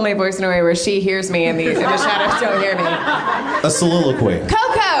control my voice in a way where she hears me and the shadows don't hear me. A soliloquy.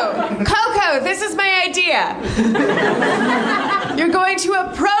 Coco, this is my idea. You're going to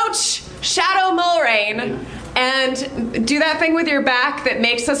approach Shadow Mulrain and do that thing with your back that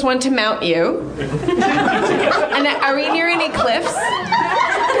makes us want to mount you. And are we near any cliffs?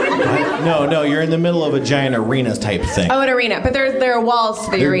 No, you're in the middle of a giant arena type thing. Oh, an arena. But there are walls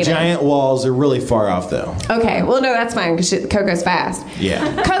to the They're arena. giant walls are really far off, though. Okay, well, no, that's fine because Coco's fast. Yeah.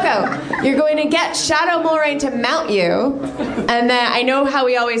 Coco, you're going to get Shadow Mulrain to mount you, and then I know how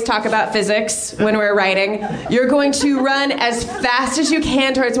we always talk about physics when we're writing. You're going to run as fast as you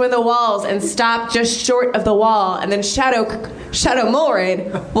can towards one of the walls and stop just short of the wall, and then Shadow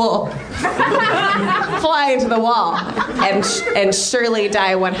Mulrain will fly into the wall and surely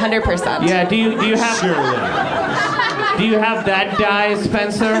die 100%. Yeah, do you have... Surely. Do you have that die,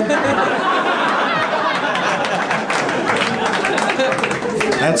 Spencer?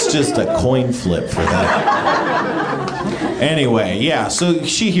 That's just a coin flip for that. Anyway, yeah, so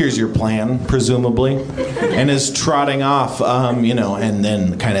she hears your plan, presumably, and is trotting off, and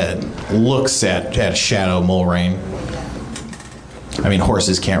then kind of looks at Shadow Mulrain. I mean,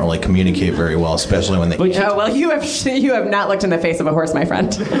 horses can't really communicate very well, especially when they... Oh, well, you have not looked in the face of a horse, my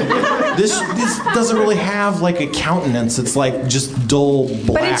friend. This doesn't really have, like, a countenance. It's, like, just dull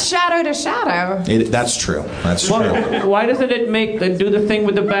black. But it's shadow to shadow. That's true. That's true. Well, why doesn't it do the thing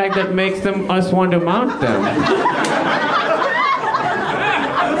with the bag that makes us want to mount them?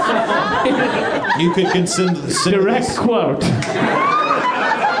 You could consider Direct this- quote.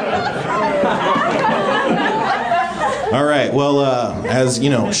 All right, well, as,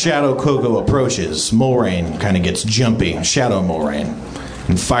 Shadow Coco approaches, Mulrain kind of gets jumpy, Shadow Mulrain,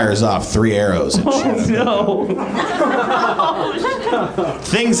 and fires off 3 arrows at Shadow Coco. No.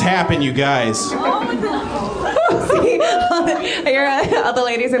 Things happen, you guys. All the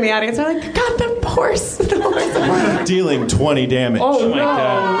ladies in the audience are like, God, the horse. Dealing 20 damage. Oh, my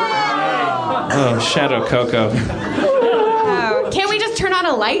God. Oh, Shadow Coco. Can't we just turn on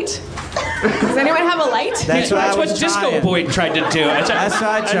a light? Does anyone have a light? That's what Disco Boy tried to do. That's what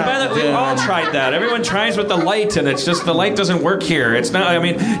I tried to do. We all tried that. Everyone tries with the light, and it's just the light doesn't work here. It's not. I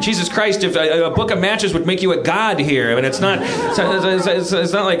mean, Jesus Christ! If a book of matches would make you a god here, I mean, it's not.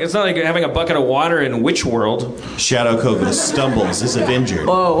 It's not like having a bucket of water in Witch World. Shadow Coco stumbles as if injured,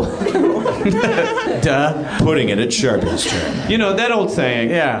 Whoa. Duh. putting it at Sharpie's turn. You know, that old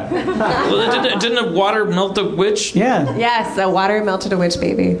saying. Yeah. Well, didn't the water melt the witch? Yeah. Yes, a water melted a witch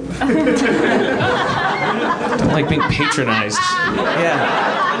baby. I don't like being patronized. Yeah.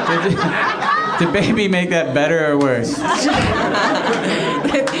 Did baby make that better or worse?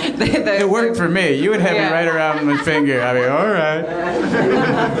 It worked for me. You would have me right around my finger. I'd be, all right.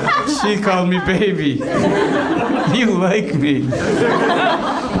 She called me baby. You like me.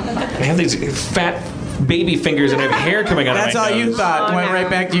 I have these fat baby fingers and I have hair coming out of my nose. That's all you thought. Went right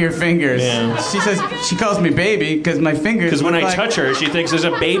back to your fingers. Yeah. She says she calls me baby because my fingers. Because when I touch her, she thinks there's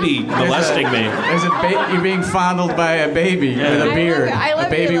a baby molesting me. There's you're being fondled by a baby with a beard. I love a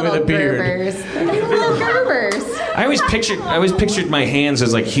baby your with little a beard. Gerbers. Your little Gerbers. I always pictured my hands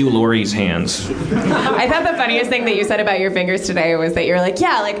as like Hugh Laurie's hands. I thought the funniest thing that you said about your fingers today was that you're like,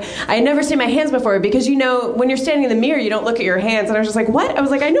 yeah, like I had never seen my hands before because you know when you're standing in the mirror you don't look at your hands, and I was just like, what? I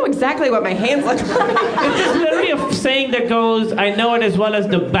was like, I know exactly what my hands look like. It's just literally a saying that goes, I know it as well as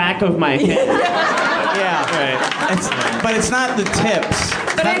the back of my head. Yeah, right. But it's not the tips.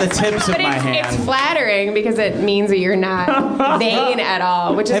 It's not the tips of my hand. It's flattering because it means that you're not vain at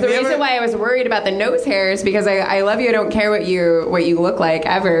all, which is the reason why I was worried about the nose hairs, because I love you, I don't care what you look like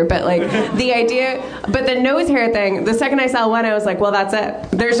ever, but like the idea, but the nose hair thing, the second I saw one, I was like, well, that's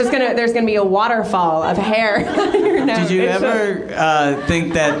it. There's gonna be a waterfall of hair on your nose. Did you ever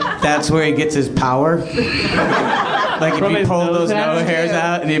think that that's where he gets his power? Like if he pulled those nose hairs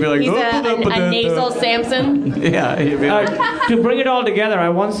out and he'd be like, he's a nasal Samson. Yeah, he'd be like, to bring it all together, I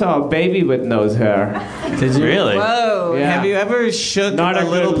once saw a baby with nose hair. Did you Really? Whoa. Yeah. Have you ever shook Not a a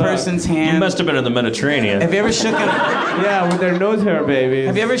little good look. person's hand? You must have been in the Mediterranean. Have you ever shook Yeah, with their nose hair babies.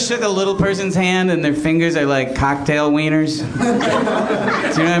 Have you ever shook a little person's hand and their fingers are like cocktail wieners? Do you know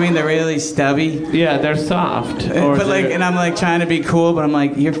what I mean? They're really stubby. Yeah, they're soft. Or But like, and I'm like trying to be cool, but I'm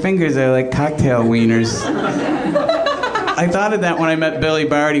like, your fingers are like cocktail wieners. I thought of that when I met Billy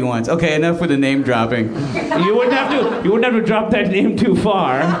Barty once. Okay, enough with the name dropping. You wouldn't have to drop that name too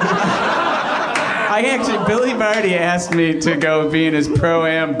far. Billy Barty asked me to go be in his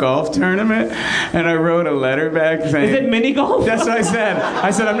Pro-Am golf tournament, and I wrote a letter back saying... Is it mini golf? That's what I said.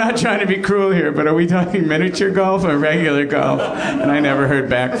 I said, I'm not trying to be cruel here, but are we talking miniature golf or regular golf? And I never heard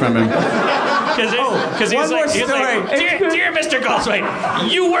back from him. Because one more story. Dear Mr.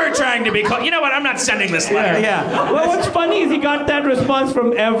 Goldswain, you were trying to be cool. You know what? I'm not sending this letter. Yeah. Well, what's funny is he got that response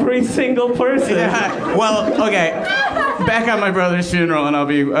from every single person. Yeah. Well, okay. Back on my brother's funeral, and I'll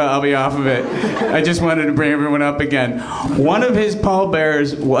be off of it. I just wanted to bring everyone up again. One of his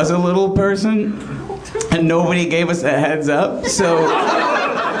pallbearers was a little person, and nobody gave us a heads up. So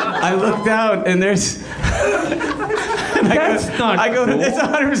I looked out, and there's. That's not cool. It's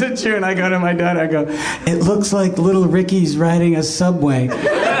 100% true, and I go to my dad. I go, it looks like little Ricky's riding a subway,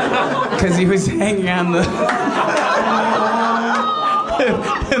 because he was hanging on the.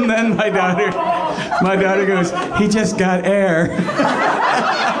 And then my daughter goes, he just got air.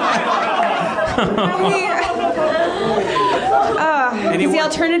 Because the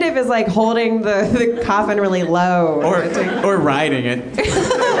alternative is like holding the coffin really low. Or riding it.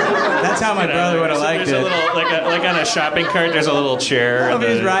 That's how my brother would have liked it. There's a little, like on a shopping cart, there's a little chair. If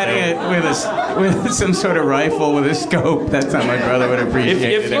he's riding it with some sort of rifle with a scope, that's how my brother would appreciate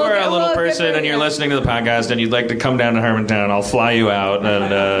it. If you are a little person and you're listening to the podcast and you'd like to come down to Harmontown, I'll fly you out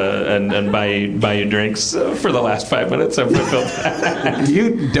and buy you drinks for the last 5 minutes. I've fulfilled that.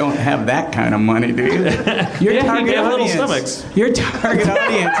 You don't have that kind of money, do you? Your target have little audience. stomachs. Your target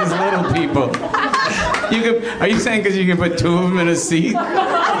audience is little people. Are you saying because you can put two of them in a seat?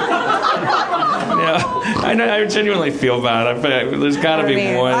 Yeah, I know. I genuinely feel bad. There's got to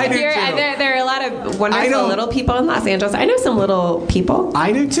be one. I do too. There are a lot of wonderful little people in Los Angeles. I know some little people.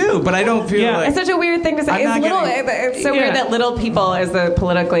 I do too, but I don't feel like... It's such a weird thing to say. It's so weird that little people is the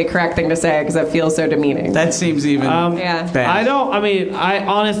politically correct thing to say because it feels so demeaning. That seems even bad. I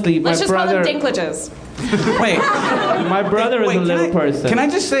honestly, Let's my just brother... call them dinklages. Wait. My brother is a little person. Can I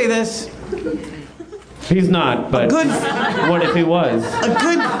just say this? He's not, but what if he was?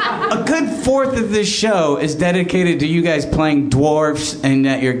 A good fourth of this show is dedicated to you guys playing dwarfs and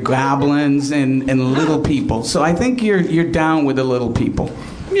your goblins and little people. So I think you're down with the little people.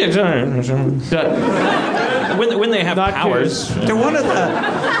 Yeah, when they have powers. They're one of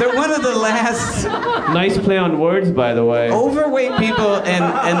the last. Nice play on words, by the way. Overweight people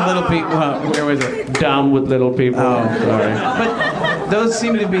and little people. Where was it? Down with little people. Oh, sorry. But those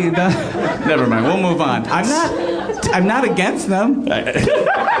seem to be the. Never mind. We'll move on. I'm not against them. I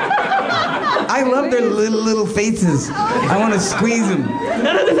love their little faces. I want to squeeze them.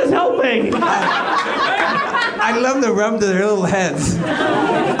 None of this is helping. I love the rub to their little heads.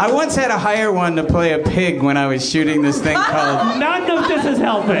 I once had to hire one to play a pig when I was shooting this thing called... None of this is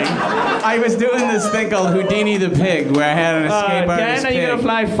helping. I was doing this thing called Houdini the Pig, where I had an escape artist Dan, are you pig. going to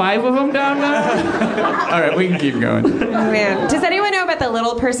fly 5 of them down there? All right, we can keep going. Oh, man. Does anyone know about the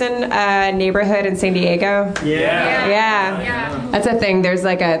Little Person neighborhood in San Diego? Yeah. That's a thing. There's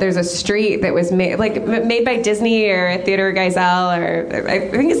a street that was made by Disney or Theodore Geisel, or I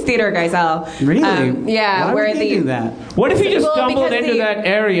think it's Theodore Geisel. Really? Yeah. Why where would they do that? What if you just stumbled because into that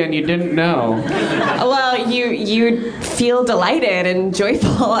area and you didn't know? Well, you feel delighted and joyful.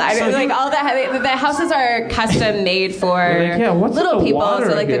 All the houses are custom made for what's little in the people, water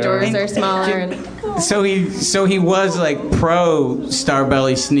so the here? doors are smaller. And, So he was pro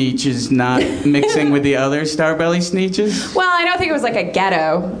Starbelly Sneetches, not mixing with the other Starbelly Sneetches? well, I don't think it was like a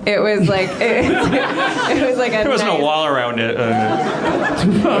ghetto. It was like it was like a. There wasn't nice, a wall around it.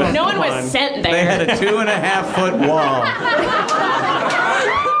 No one was sent there. They had a 2.5-foot wall.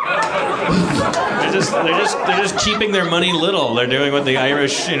 They're just keeping their money little. They're doing what the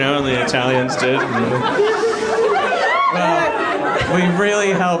Irish, and the Italians did. Well, we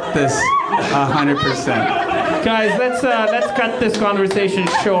really helped this 100%. Guys, let's cut this conversation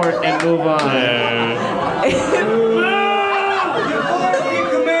short and move on.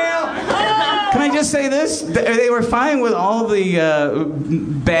 Can I just say this? They were fine with all the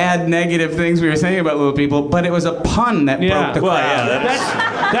bad, negative things we were saying about little people, but it was a pun that broke the crowd.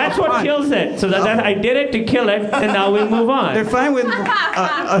 That's what kills it. So that I did it to kill it, and now we move on. They're fine with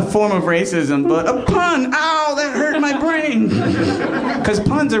a form of racism, but a pun, ow, that hurt my brain. Because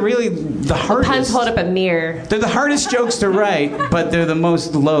puns are really the hardest. Puns hold up a mirror. They're the hardest jokes to write, but they're the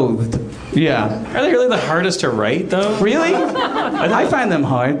most loathed. Yeah. Are they really the hardest to write, though? Really? I find them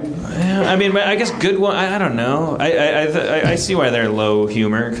hard. I mean, I guess good one. I don't know. I see why they're low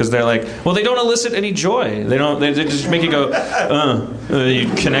humor, because they're like, well, they don't elicit any joy. They don't. They just make you go, you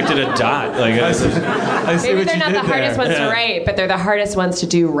connected a dot. Like I see Maybe what they're you not did the hardest there. ones to write, but they're the hardest ones to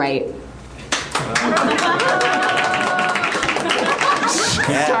do right.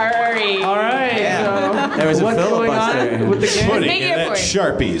 Sorry. All right. So There was a what's going filibuster. on with the game? Putting Make in it at for it.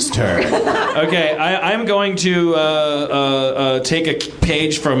 Sharpie's turn. Okay, I'm going to take a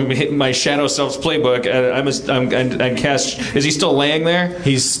page from my Shadow Self's playbook, and cast. Is he still laying there?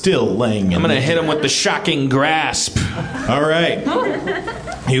 He's still laying in I'm going to the hit him with the shocking grasp. All right.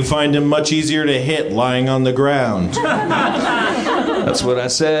 You find him much easier to hit lying on the ground. That's what I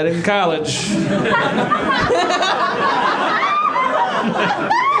said in college.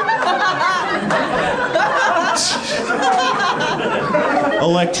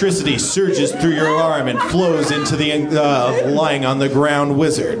 Electricity surges through your arm and flows into the lying on the ground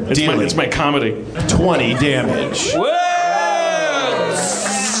wizard, dealing It's my comedy. 20 damage. Whoa!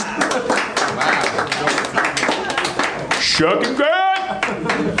 Shocking grasp.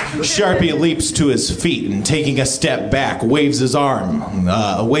 Sharpie leaps to his feet and, taking a step back, waves his arm.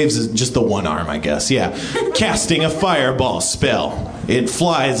 Just the one arm, I guess. Yeah. Casting a fireball spell. It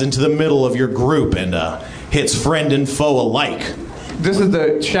flies into the middle of your group and hits friend and foe alike. This is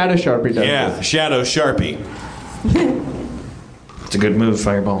the Shadow Sharpie. Yeah, Shadow Sharpie. It's a good move,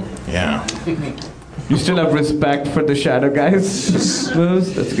 Fireball. Yeah. You still have respect for the Shadow guys'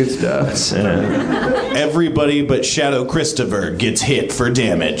 moves? That's good stuff. Everybody but Shadow Christopher gets hit for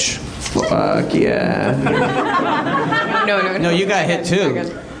damage. Fuck yeah. No, you got hit too.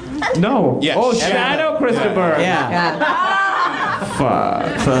 No. Yeah, Oh, Shadow. Shadow Christopher. Yeah.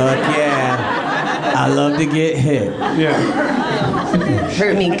 Fuck. Fuck yeah. I love to get hit. Yeah.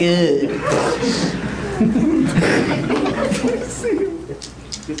 hurt me good.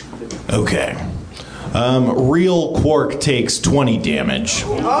 Okay. Real Quark takes 20 damage.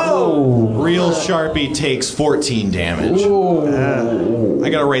 Oh! Real Sharpie takes 14 damage. I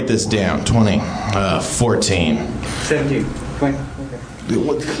gotta write this down. 20. 14. 17. 20.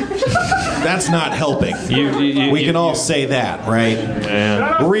 That's not helping. We can all say that, right?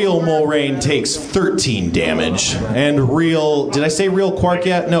 Yeah. Real Mulrain takes 13 damage. And did I say real Quark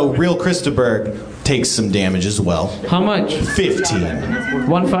yet? No, real Christoberg takes some damage as well. How much? 15.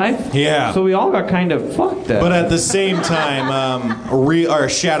 1-5? Yeah. So we all got kind of fucked there. But at the same time, our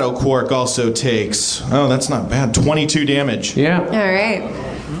Shadow Quark also takes, that's not bad, 22 damage. Yeah. All right.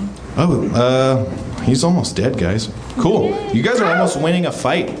 He's almost dead, guys. Cool. You guys are almost winning a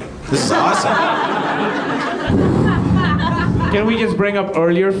fight. This is awesome. Can we just bring up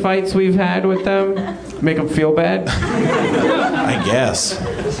earlier fights we've had with them? Make them feel bad? I guess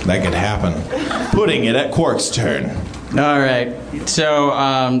that could happen. Putting it at Quark's turn. All right.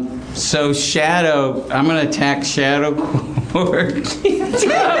 So Shadow, I'm gonna attack Shadow Quark because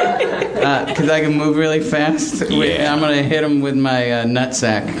I can move really fast. I'm gonna hit him with my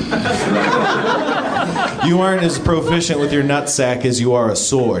nutsack. You aren't as proficient with your nutsack as you are a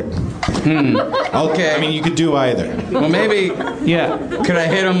sword. Okay. I mean, you could do either. Well, maybe. Yeah. Could I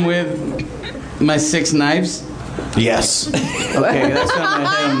hit him with my 6 knives? Yes. Okay, that's what I'm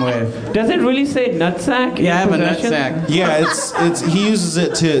gonna hit him with. Does it really say nutsack? Yeah, I have a possession? nutsack. Yeah, it's he uses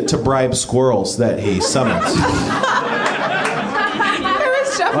it to bribe squirrels that he summons.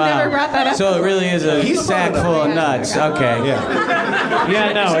 Chef never brought that up. So it really is a sack full of nuts. Okay. Yeah.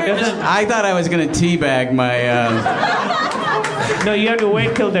 Yeah, no, it doesn't. I thought I was gonna teabag my. No, you have to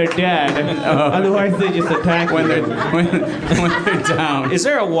wait till they're dead. Otherwise, they just attack when you. when they're down. Is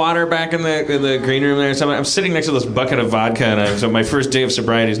there a water back in the green room there or something? I'm sitting next to this bucket of vodka, and so my first day of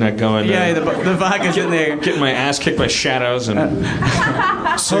sobriety is not going. Yeah, the vodka's in there. Getting my ass kicked by shadows and.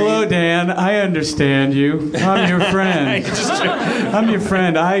 Hello, Dan. I understand you. I'm your friend. I'm your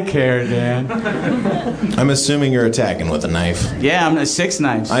friend. I care, Dan. I'm assuming you're attacking with a knife. Yeah, I'm 6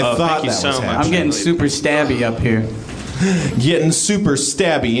 knives. I thought thank you that so was much. happening. I'm getting super stabby up here. Getting super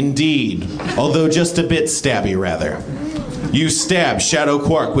stabby indeed. Although just a bit stabby, rather. You stab Shadow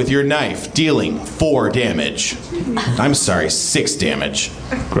Quark with your knife, dealing 4 damage. I'm sorry, 6 damage.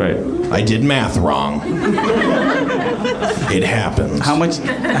 Great. I did math wrong. It happens. How much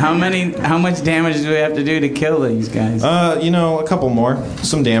damage do we have to do to kill these guys? A couple more.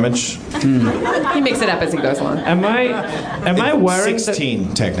 Some damage. He makes it up as he goes along. Am I wearing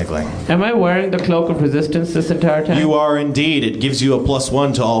 16, technically. Am I wearing the cloak of resistance this entire time? You are indeed. It gives you a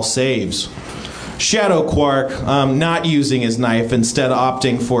 +1 to all saves. Shadow Quark, not using his knife, instead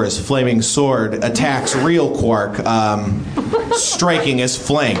opting for his flaming sword, attacks real Quark, striking his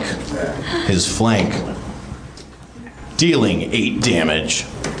flank. Dealing 8 damage.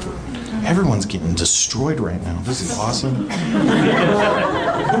 Everyone's getting destroyed right now. This is awesome.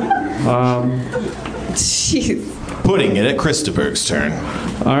 Jeez. Putting it at Christopher's turn.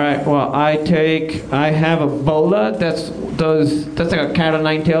 All right. Well, I have a bola. That's like a cat o'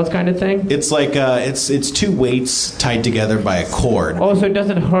 nine tails kind of thing. It's like it's 2 weights tied together by a cord. Oh, so it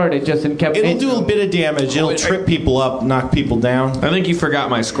doesn't hurt. It just It'll do a bit of damage. It'll trip people up, knock people down. I think you forgot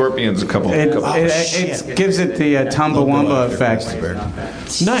my scorpions a couple. It shit. gives it the Tumbawamba effect.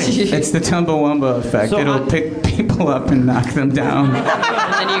 Nice. It's the Tumbawamba effect. So It'll pick people up and knock them down. And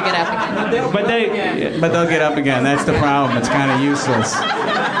then you get up again. But they'll get up again. That's the problem. It's kind of useless.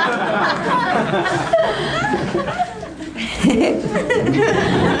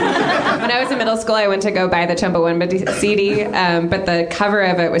 When I was in middle school, I went to go buy the Chumbawamba CD, but the cover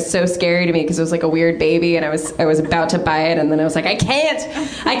of it was so scary to me because it was like a weird baby, and I was about to buy it, and then I was like, I can't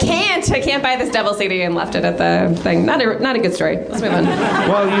buy this devil CD, and left it at the thing. Not a good story. Let's move on.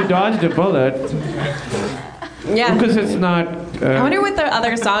 Well, you dodged a bullet. Yeah. Because it's not. I wonder what the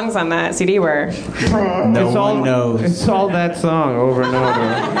other songs on that CD were. No one knows. It's all that song over and over.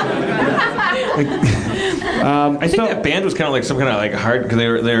 I think that band was kind of like some kind of like hard because they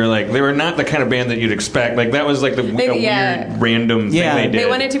were not the kind of band that you'd expect. Like that was like a weird random thing they did. They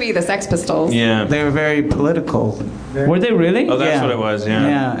wanted to be the Sex Pistols. Yeah, they were very political. Were they really? Oh, that's what it was. Yeah.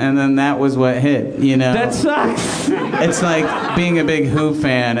 Yeah, and then that was what hit. That sucks. It's like being a big Who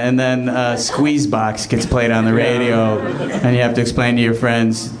fan, and then Squeezebox gets played on the radio, and you have to explain to your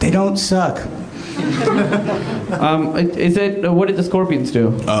friends they don't suck. What did the Scorpions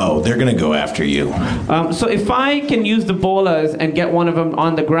do? Oh, they're gonna go after you. So if I can use the bolas and get one of them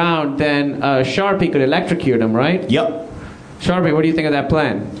on the ground, then Sharpie could electrocute him, right? Yep. Sharpie, what do you think of that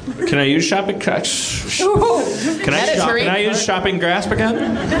plan? Can I use shopping? Can I use shopping grasp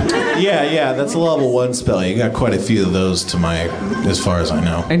again? Yeah. That's a level 1 spell. You got quite a few of those as far as I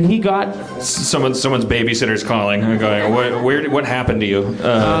know. And he got someone's babysitter's calling and going, what happened to you?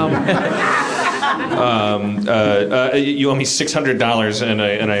 You owe me $600,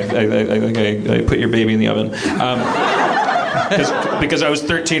 and I put your baby in the oven. Because I was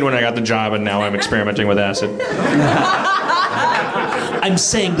 13 when I got the job, and now I'm experimenting with acid. I'm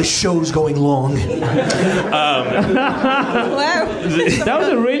saying the show's going long. That was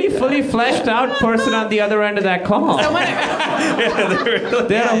a really fully fleshed out person on the other end of that call. They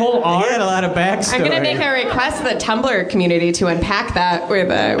had a whole arc. He had a lot of backstory. I'm going to make a request to the Tumblr community to unpack that with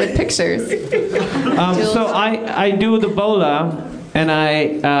pictures. So I do the bola, and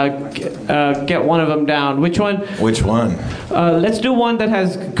I get one of them down. Which one? Which one? Let's do one that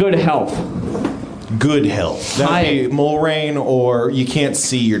has good health. Good health. That'd be Mulrain, or you can't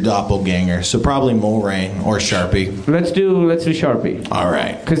see your doppelganger, so probably Mulrain or Sharpie. Let's do Sharpie. All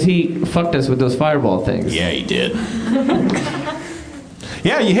right. Because he fucked us with those fireball things. Yeah, he did.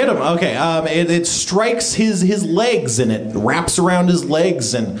 Yeah, you hit him. Okay, it strikes his legs, and it wraps around his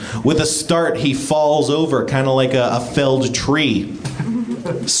legs, and with a start, he falls over, kind of like a felled tree,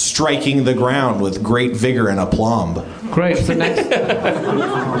 striking the ground with great vigor and aplomb. Great. So next,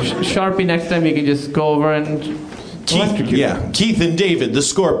 Sharpie, next time you can just go over and Keith and David, the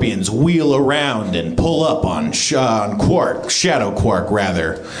Scorpions, wheel around and pull up on Quark, Shadow Quark,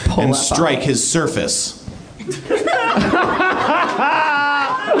 rather, and strike his surface.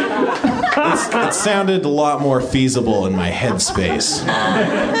 It sounded a lot more feasible in my headspace.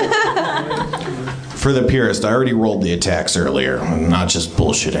 For the purist, I already rolled the attacks earlier. I'm not just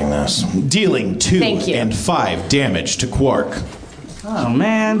bullshitting this. Dealing 2 and 5 damage to Quark. Oh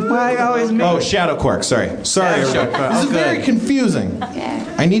man, why always me? Oh, Shadow Quark. Sorry, everybody. This is very confusing.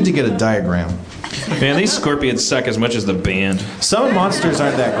 I need to get a diagram. Man, these Scorpions suck as much as the band. Some monsters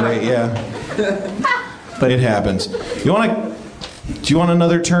aren't that great, yeah. But it happens. Do you want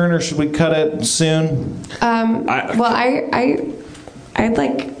another turn, or should we cut it soon? I'd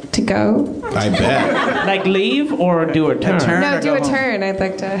like to go. I bet. Like leave or do a turn? No, do a turn. I'd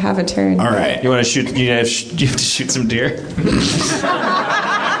like to have a turn. All right. You want to shoot? You have to shoot some deer.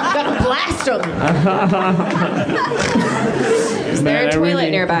 Gotta blast them. Is there a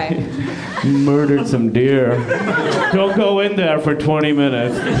toilet nearby? Murdered some deer. Don't go in there for 20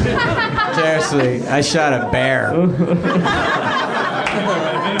 minutes. Seriously, I shot a bear.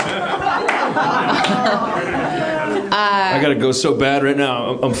 I gotta go so bad right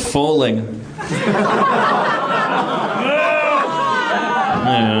now. I'm falling.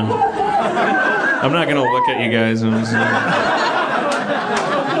 Yeah. I'm not gonna look at you guys.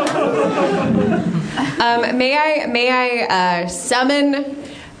 May I summon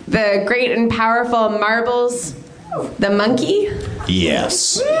the great and powerful Marbles, the monkey?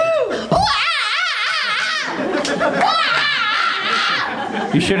 Yes.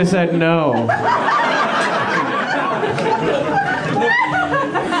 You should have said no.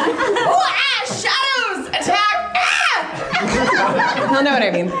 Shadows! Attack! You'll know what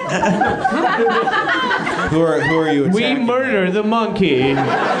I mean. Who are you attacking? We murder the monkey.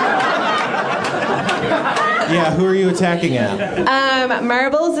 Yeah, who are you attacking at?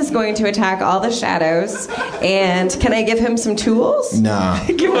 Marbles is going to attack all the shadows, and can I give him some tools? Nah.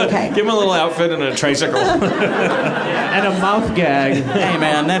 Give him a little outfit and a tricycle. And a mouth gag. Hey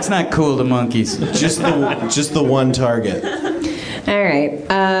man, that's not cool to monkeys. Just the one target. All right.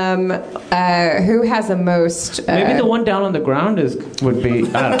 Who has the most? Maybe the one down on the ground would be.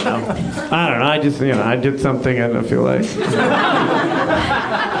 I don't know. I just I did something and I feel like.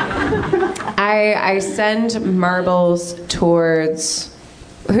 I send Marbles towards.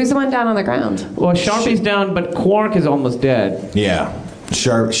 Who's the one down on the ground? Well, Sharpie's down, but Quark is almost dead. Yeah.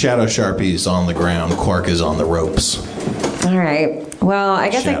 Shadow Sharpie's on the ground. Quark is on the ropes. All right. Well, I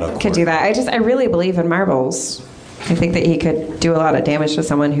guess I could do that. I really believe in Marbles. I think that he could do a lot of damage to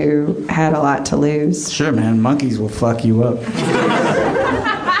someone who had a lot to lose. Sure, man. Monkeys will fuck you up.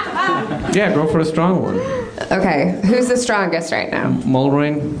 Yeah, go for a strong one. Okay, who's the strongest right now?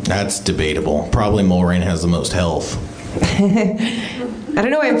 Mulrain? That's debatable. Probably Mulrain has the most health. I don't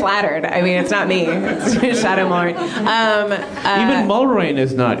know why I'm flattered. I mean, it's not me. It's Shadow Mulrain. Even Mulrain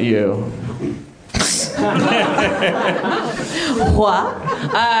is not you. What?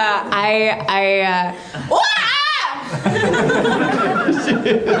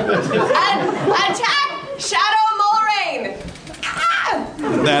 Attack Shadow Mulrain!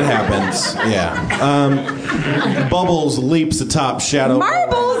 That happens, yeah. Bubbles leaps atop Shadow.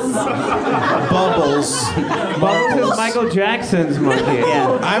 Marbles! Bubbles is Michael Jackson's monkey.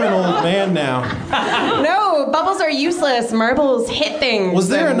 Yeah. I'm an old man now. No, bubbles are useless. Marbles hit things. Was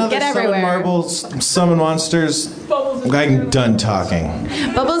there another get summon everywhere. marbles, summon monsters? I'm done talking.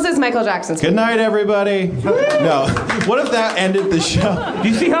 Bubbles is Michael Jackson's. Good night, everybody. No. What if that ended the show? Do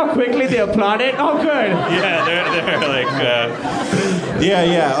you see how quickly they applauded? Oh, good. Yeah, they're like.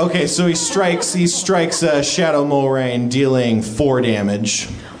 Yeah. Okay, so he strikes Shadow Mulrain, dealing 4 damage.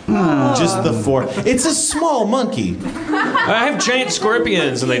 Just the 4. It's a small monkey. I have giant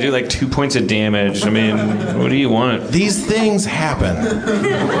scorpions, and they do like 2 points of damage. I mean, what do you want? These things happen.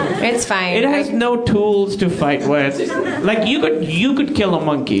 It's fine. It has no tools to fight with. Like you could kill a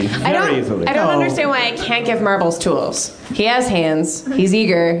monkey very easily. I don't understand why I can't give Marbles tools. He has hands. He's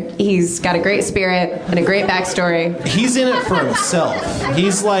eager. He's got a great spirit and a great backstory. He's in it for himself.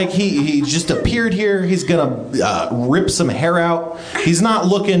 He's like he just appeared here. He's gonna rip some hair out. He's not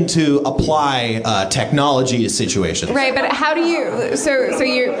looking looking to apply technology to situations. Right, but how do you? So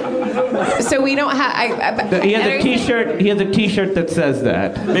we don't have. He has a T-shirt. He has a T-shirt that says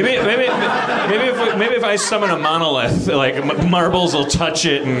that. Maybe if I summon a monolith, like marbles will touch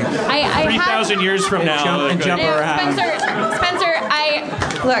it, and 3,000 years from now, jump around. Spencer,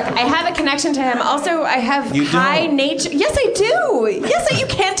 I have a connection to him. Also, I have high nature. Yes, I do. Yes, you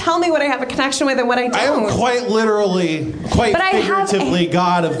can't tell me what I have a connection with and what I don't. I am quite literally, quite figuratively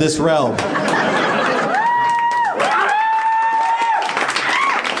God of this realm.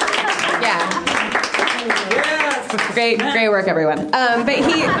 Great work, everyone.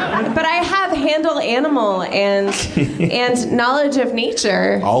 But I have handle animal and knowledge of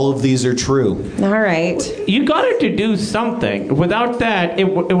nature. All of these are true. All right. You got her to do something. Without that,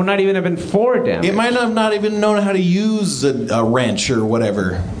 it would not even have been 4 damage. It might have not even known how to use a wrench or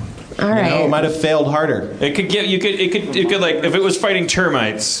whatever. All right. It might have failed harder. It could get it could like if it was fighting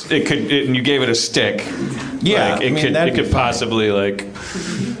termites, and you gave it a stick. Yeah, like, it could possibly like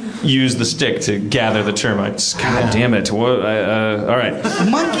use the stick to gather the termites. God damn it! All right.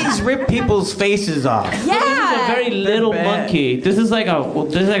 Monkeys rip people's faces off. Yeah. This is a very little monkey. This is like a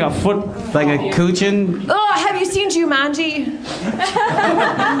foot, like a Kuchin. Oh, have you seen Jumanji?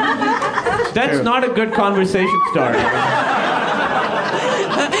 That's not a good conversation starter.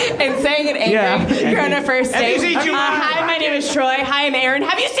 And saying it angry. Yeah. You're on a first date. Have you seen Jumanji? Hi, my name is Troy. Hi, I'm Aaron.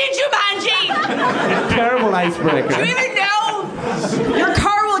 Have you seen Jumanji? Terrible icebreaker. Do you even know? Your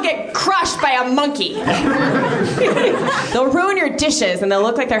car will get crushed by a monkey. They'll ruin your dishes and they'll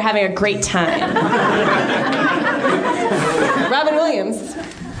look like they're having a great time. Robin Williams.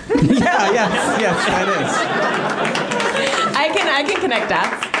 Yes, that I can connect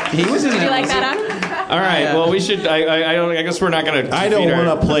dots. is. He was in Did you like that, All right. Well, we should. I guess we're not going to. I don't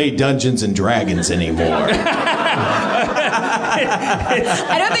want to play Dungeons and Dragons anymore.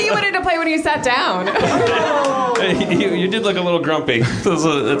 I don't think you wanted to play when you sat down. You did look a little grumpy.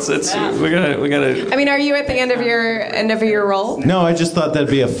 We gotta. I mean, are you at the end of your role? No, I just thought that'd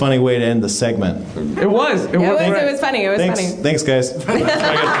be a funny way to end the segment. It was. It was funny. It was Thanks. funny. Thanks, guys.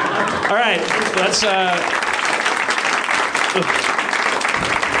 All right. Let's.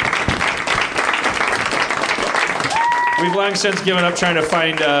 We've long since given up trying to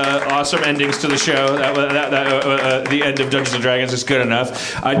find awesome endings to the show. The end of Dungeons & Dragons is good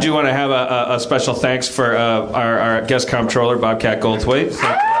enough. I do want to have a special thanks for our guest comptroller, Bobcat Goldthwait.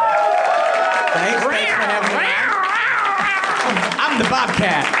 Thanks for having me. I'm the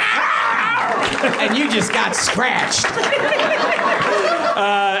Bobcat. And you just got scratched.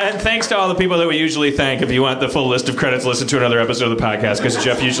 And thanks to all the people that we usually thank. If you want the full list of credits, listen to another episode of the podcast, because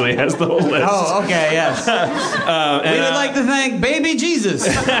Jeff usually has the whole list. Oh, okay, yes. We would like to thank Baby Jesus.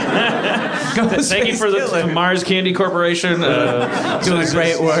 Thank you for the Mars Candy Corporation. Doing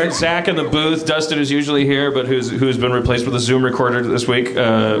great work. Zach in the booth. Dustin is usually here, but who's been replaced with a Zoom recorder this week,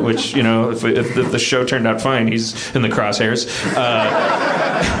 which, you know, if the show turned out fine, he's in the crosshairs.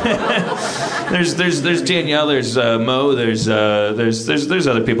 There's Danielle, there's Mo, there's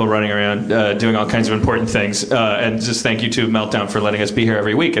other people running around doing all kinds of important things, and just thank you to Meltdown for letting us be here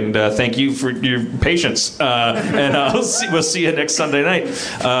every week, and thank you for your patience, and we'll see you next Sunday night.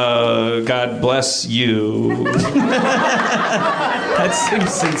 God bless you. That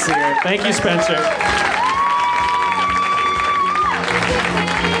seems sincere. Thank you, Spencer.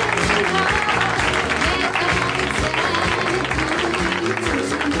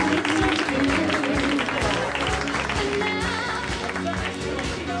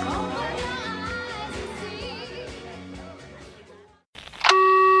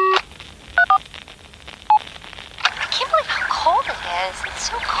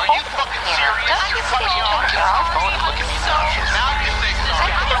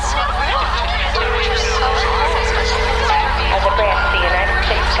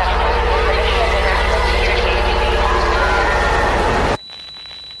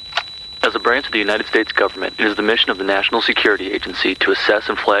 As a branch of the United States government, it is the mission of the National Security Agency to assess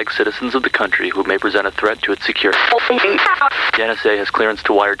and flag citizens of the country who may present a threat to its security. The NSA has clearance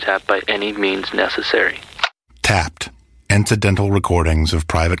to wiretap by any means necessary. Tapped. Incidental recordings of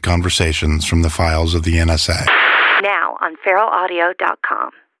private conversations from the files of the NSA. Now on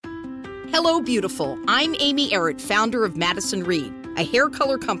feralaudio.com. Hello, beautiful. I'm Amy Errett, founder of Madison Reed, a hair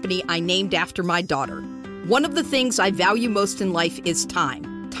color company I named after my daughter. One of the things I value most in life is time.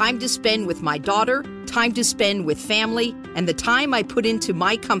 Time to spend with my daughter, time to spend with family, and the time I put into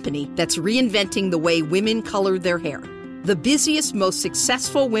my company that's reinventing the way women color their hair. The busiest, most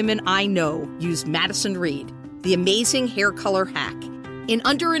successful women I know use Madison Reed, the amazing hair color hack. In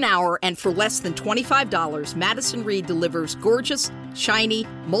under an hour and for less than $25, Madison Reed delivers gorgeous, shiny,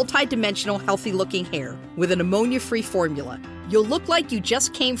 multi-dimensional, healthy-looking hair with an ammonia-free formula. You'll look like you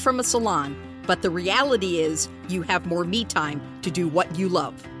just came from a salon, but the reality is you have more me time to do what you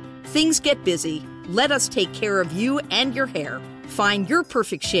love. Things get busy. Let us take care of you and your hair. Find your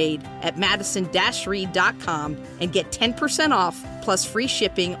perfect shade at madison-reed.com and get 10% off plus free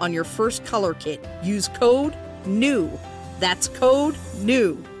shipping on your first color kit. Use code NEW. That's code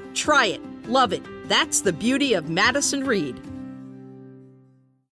NEW. Try it. Love it. That's the beauty of Madison Reed.